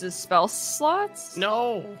uses spell slots.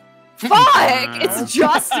 No. Fuck! It's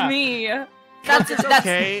just me. That's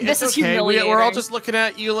Okay. This it's is okay. humiliating. We're all just looking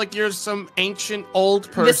at you like you're some ancient old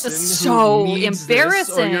person. This is so who needs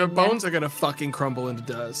embarrassing. This, or your bones are gonna fucking crumble into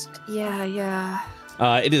dust. Yeah.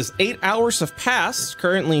 It is 8 hours have passed.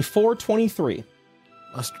 Currently 4:23.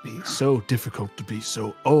 Must be so difficult to be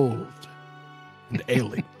so old and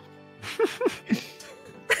ailing.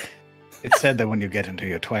 It's said that when you get into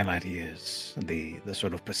your twilight years, the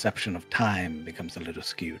sort of perception of time becomes a little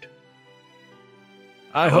skewed.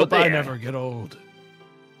 I hope I there. never get old.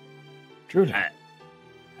 Truly.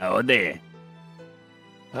 oh there.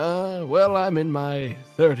 Well, I'm in my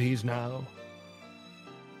 30s now.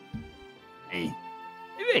 Hey.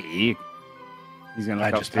 Hey. He's gonna I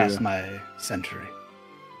look up just to passed my century.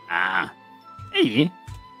 Ah. Hey.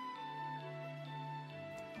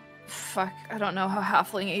 Fuck, I don't know how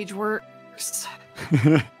halfling age works.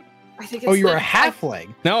 I think it's Oh, you're a like-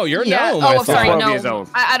 halfling. No, you're Yeah. gnome. Oh, I I'm sorry, thought. 12 years gnome. old.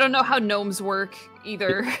 I don't know how gnomes work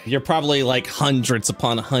either. You're probably like hundreds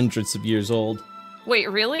upon hundreds of years old. Wait,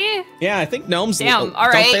 really? Yeah, I think gnomes. Damn, all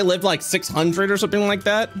Don't right. they live like 600 or something like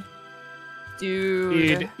that?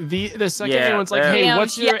 Dude. The second Yeah, anyone's like, yeah. hey, Damn,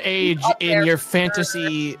 what's your yeah, age up in there your for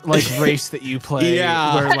fantasy like race that you play?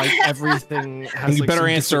 Yeah. Where like everything has You like, better some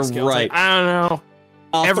answer different skills. right. Like, I don't know.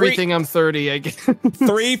 Everything I'm 30, I guess.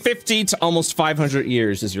 350 to almost 500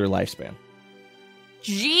 years is your lifespan.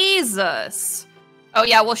 Jesus. Oh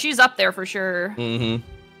yeah, well she's up there for sure. Mm-hmm.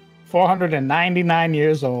 499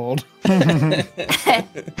 years old.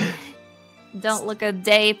 Don't look a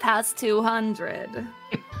day past 200.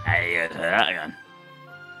 Hey,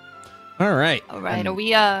 All right. All right, are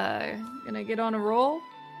we gonna get on a roll?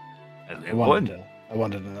 I wanted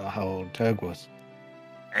to know how old Turg was.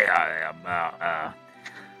 about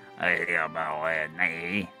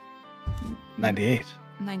 90, 98.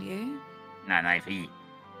 98. 90 feet.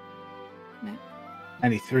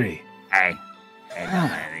 93. Hey.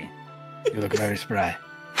 You look very spry.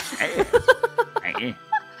 Hey.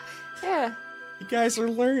 Yeah, You guys are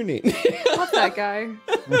learning. love that guy.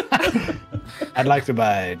 I'd like to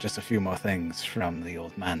buy just a few more things from the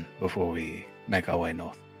old man before we make our way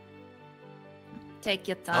north. Take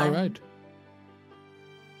your time. All right.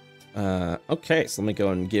 Okay, so let me go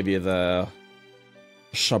and give you the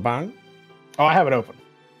shebang. Oh, I have it open.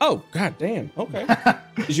 Oh, god damn. Okay.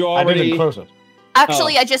 Did you I already didn't close it.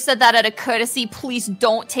 Actually, I just said that out of courtesy. Please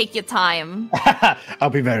don't take your time. I'll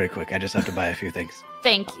be very quick. I just have to buy a few things.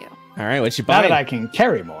 Thank you. All right, what you Now that buying? I can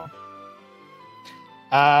carry more.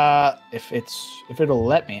 If it'll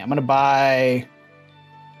let me, I'm gonna buy.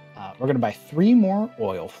 We're gonna buy 3 more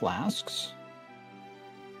oil flasks,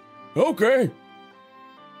 Okay.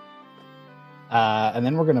 and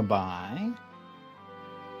then we're gonna buy.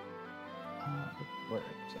 Where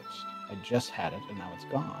is it? I just had it, and now it's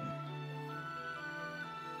gone.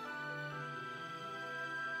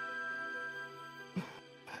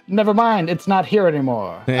 Never mind, it's not here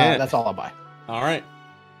anymore. Yeah. That's all I'll buy. All right.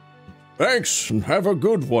 Thanks, and have a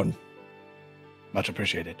good one. Much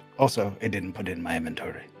appreciated. Also, it didn't put in my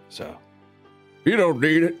inventory, so You don't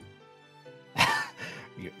need it.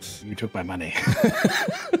 you took my money.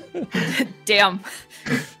 Damn.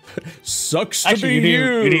 Sucks to Actually, be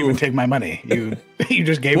you didn't even take my money. You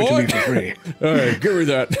just gave it to me What? for free. All right, give me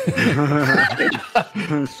that.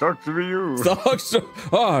 Sucks to be you. Sucks to...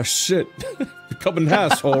 Oh, shit. Become an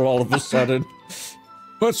asshole all of a sudden.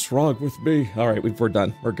 What's wrong with me? All right, we're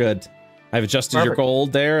done. We're good. I've adjusted your Perfect.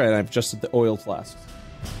 gold there, and I've adjusted the oil flasks.